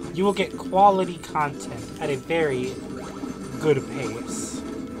Gaming, you will get quality content at a very good pace.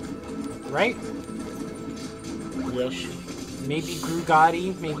 Right? Yes. Maybe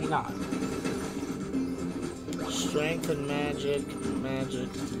Grugati, maybe not. Strength and magic.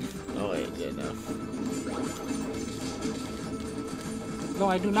 Oh wait, good enough. No,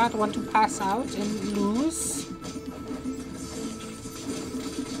 I do not want to pass out and lose.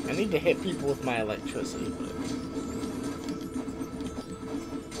 I need to hit people with my electricity. But...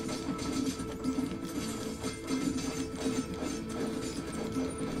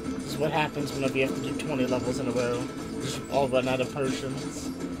 this is what happens whenever you have to do 20 levels in a row. Just all run out of potions.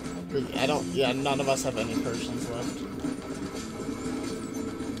 Yeah, none of us have any potions left.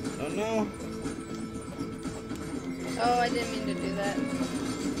 Oh no. Oh, I didn't mean to do that.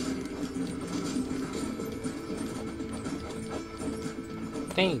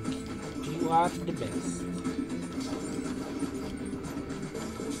 Thank you. You are the best.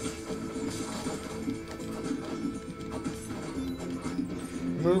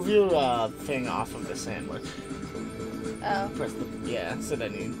 Move your thing off of the sandwich. Oh. Press the so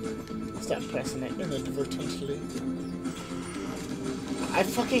then you start pressing it inadvertently. I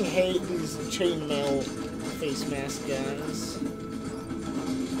fucking hate these chainmail face mask guys.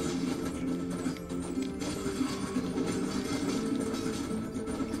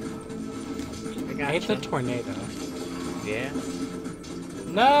 I hate the tornado. Yeah.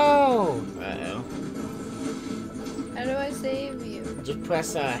 No! Uh-oh. How do I save you? Just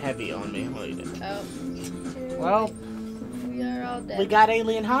press heavy on me while you do. Oh. Well, We are all dead. We got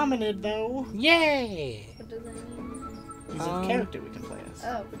alien hominid though. yay! What does that mean? He's a character we can play as.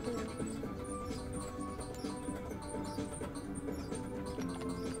 Oh, cool.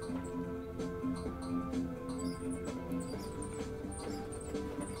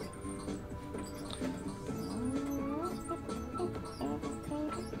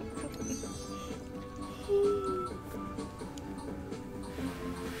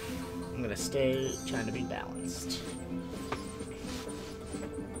 I'm gonna stay trying to be balanced.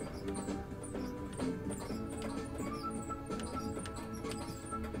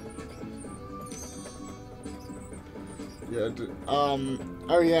 Yeah,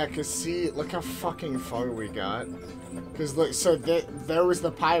 oh yeah, cause see, look how fucking far we got. Cause look, so there was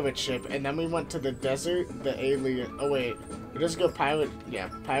the pirate ship, and then we went to the desert, the alien, oh wait, we just go pirate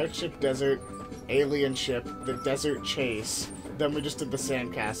ship, desert, alien ship, the desert chase, then we just did the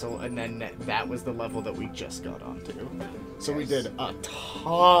sandcastle, and then that was the level that we just got onto. So we did a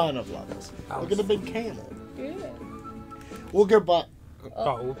ton of levels. Look at the big camel. Good. We'll go back.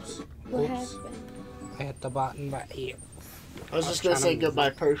 Oh, oops. What Oops. happened? I hit the button by 8. I was just gonna trying say to- goodbye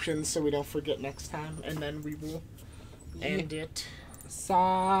potions so we don't forget next time, and then we will end it.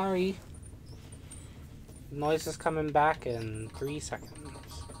 Sorry. Noise is coming back in 3 seconds.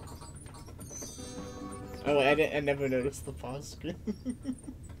 Oh, I never noticed the pause screen.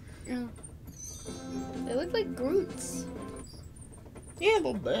 Oh. They look like Groots. Yeah, a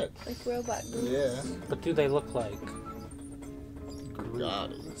little bit. Like robot Groots. Yeah. What do they look like?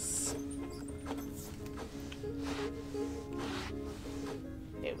 God.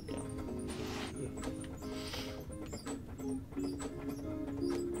 There we go.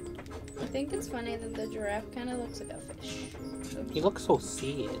 I think it's funny that the giraffe kind of looks like a fish. He looks so sad.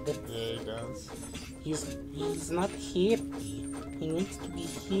 Yeah, he does. He's not happy. He needs to be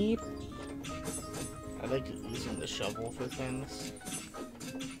happy. I like using the shovel for things.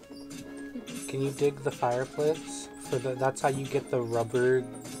 Can you dig the fireplace? That's how you get the rubber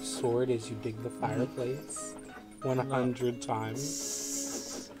sword, is you dig the fireplace 100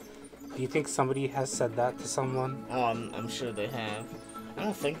 times. Do you think somebody has said that to someone? I'm sure they have. I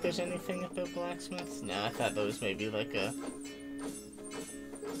don't think there's anything at the blacksmiths. No, I thought there was maybe like a...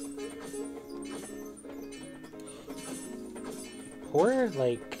 Poor,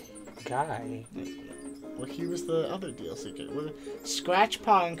 guy. Well, he was the other DLC character. Scratch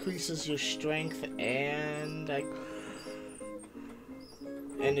Paw increases your strength and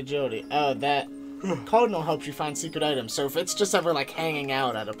agility. Oh, that Cardinal helps you find secret items. So if it's just ever hanging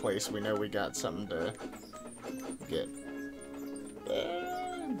out at a place, we know we got something to get.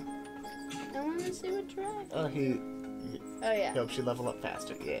 I want to see what giraffe. Oh, he Oh yeah. helps you level up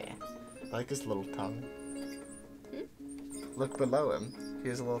faster. Yeah, I like his little tongue. Look below him. He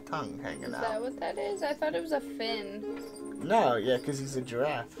has a little tongue hanging Is out. that what that is? I thought it was a fin. No, yeah, because he's a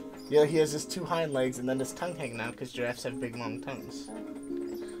giraffe. Yeah, he has his 2 hind legs and then his tongue hanging out because giraffes have big, long tongues.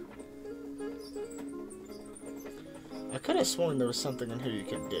 I could have sworn there was something in here you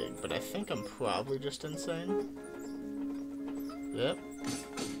could dig, but I think I'm probably just insane. Yep.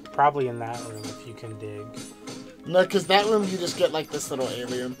 Probably in that room if you can dig. No, because that room you just get this little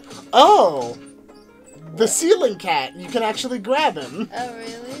alien. Oh! The ceiling cat! You can actually grab him. Oh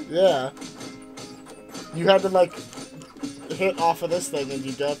really? Yeah. You had to, hit off of this thing and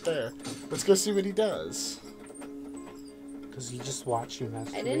you go up there. Let's go see what he does. Because he just watched you mess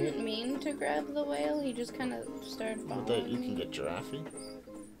I with didn't it. mean to grab the whale. He just kind of started Well, following you can me. get giraffe.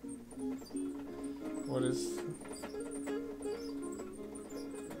 What is...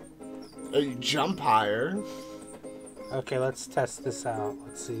 Oh, you jump higher. Okay, let's test this out.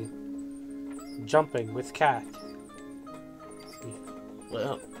 Let's see. Jumping with cat.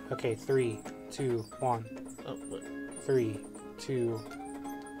 Well, Okay, 3, 2, 1. oh, wait. 3, 2.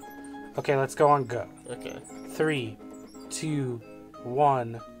 Okay, let's go on go. Okay. 3, 2,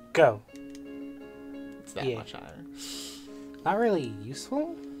 1, go. It's that Yeah. much higher. Not really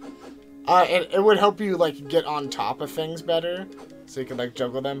useful. It would help you, get on top of things better. So you can,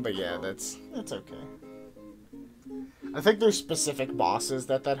 juggle them, but yeah, that's okay. I think there's specific bosses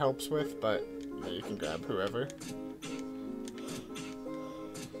that helps with, but yeah, you can grab whoever.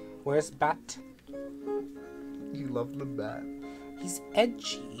 Where's Bat? You love the bat. He's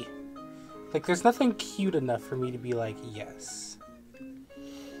edgy. There's nothing cute enough for me to be like, yes.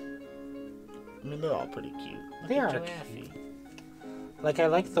 I mean, they're all pretty cute. Look They at are Giraffe. cute. Like, I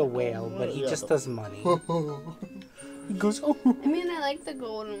like the whale, but he Yeah, just the- does money. He goes, oh, I mean, I like the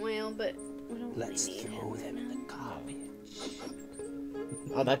golden whale, but we don't let's really need throw him. them in the garbage.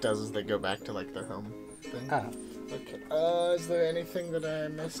 All that does is they go back to like their home thing. Oh. Okay. Is there anything that I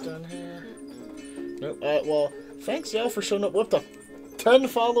missed on here? Nope. Well, thanks y'all for showing up. We're up to 10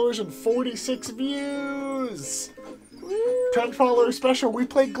 followers and 46 views. 10 followers special. We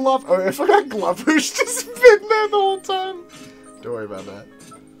played Glove. Oh, I forgot Glover's just been there the whole time. Don't worry about that.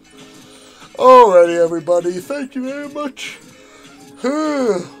 Alrighty, everybody. Thank you very much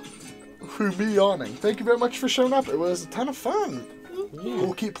for me yawning. Thank you very much for showing up. It was a ton of fun.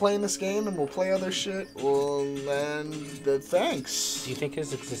 We'll keep playing this game and we'll play other shit. And thanks. Do you think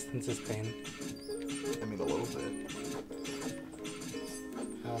his existence is pain? I mean, a little bit.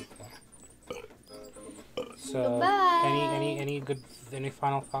 Okay. So, Goodbye. any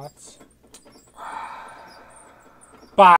final thoughts?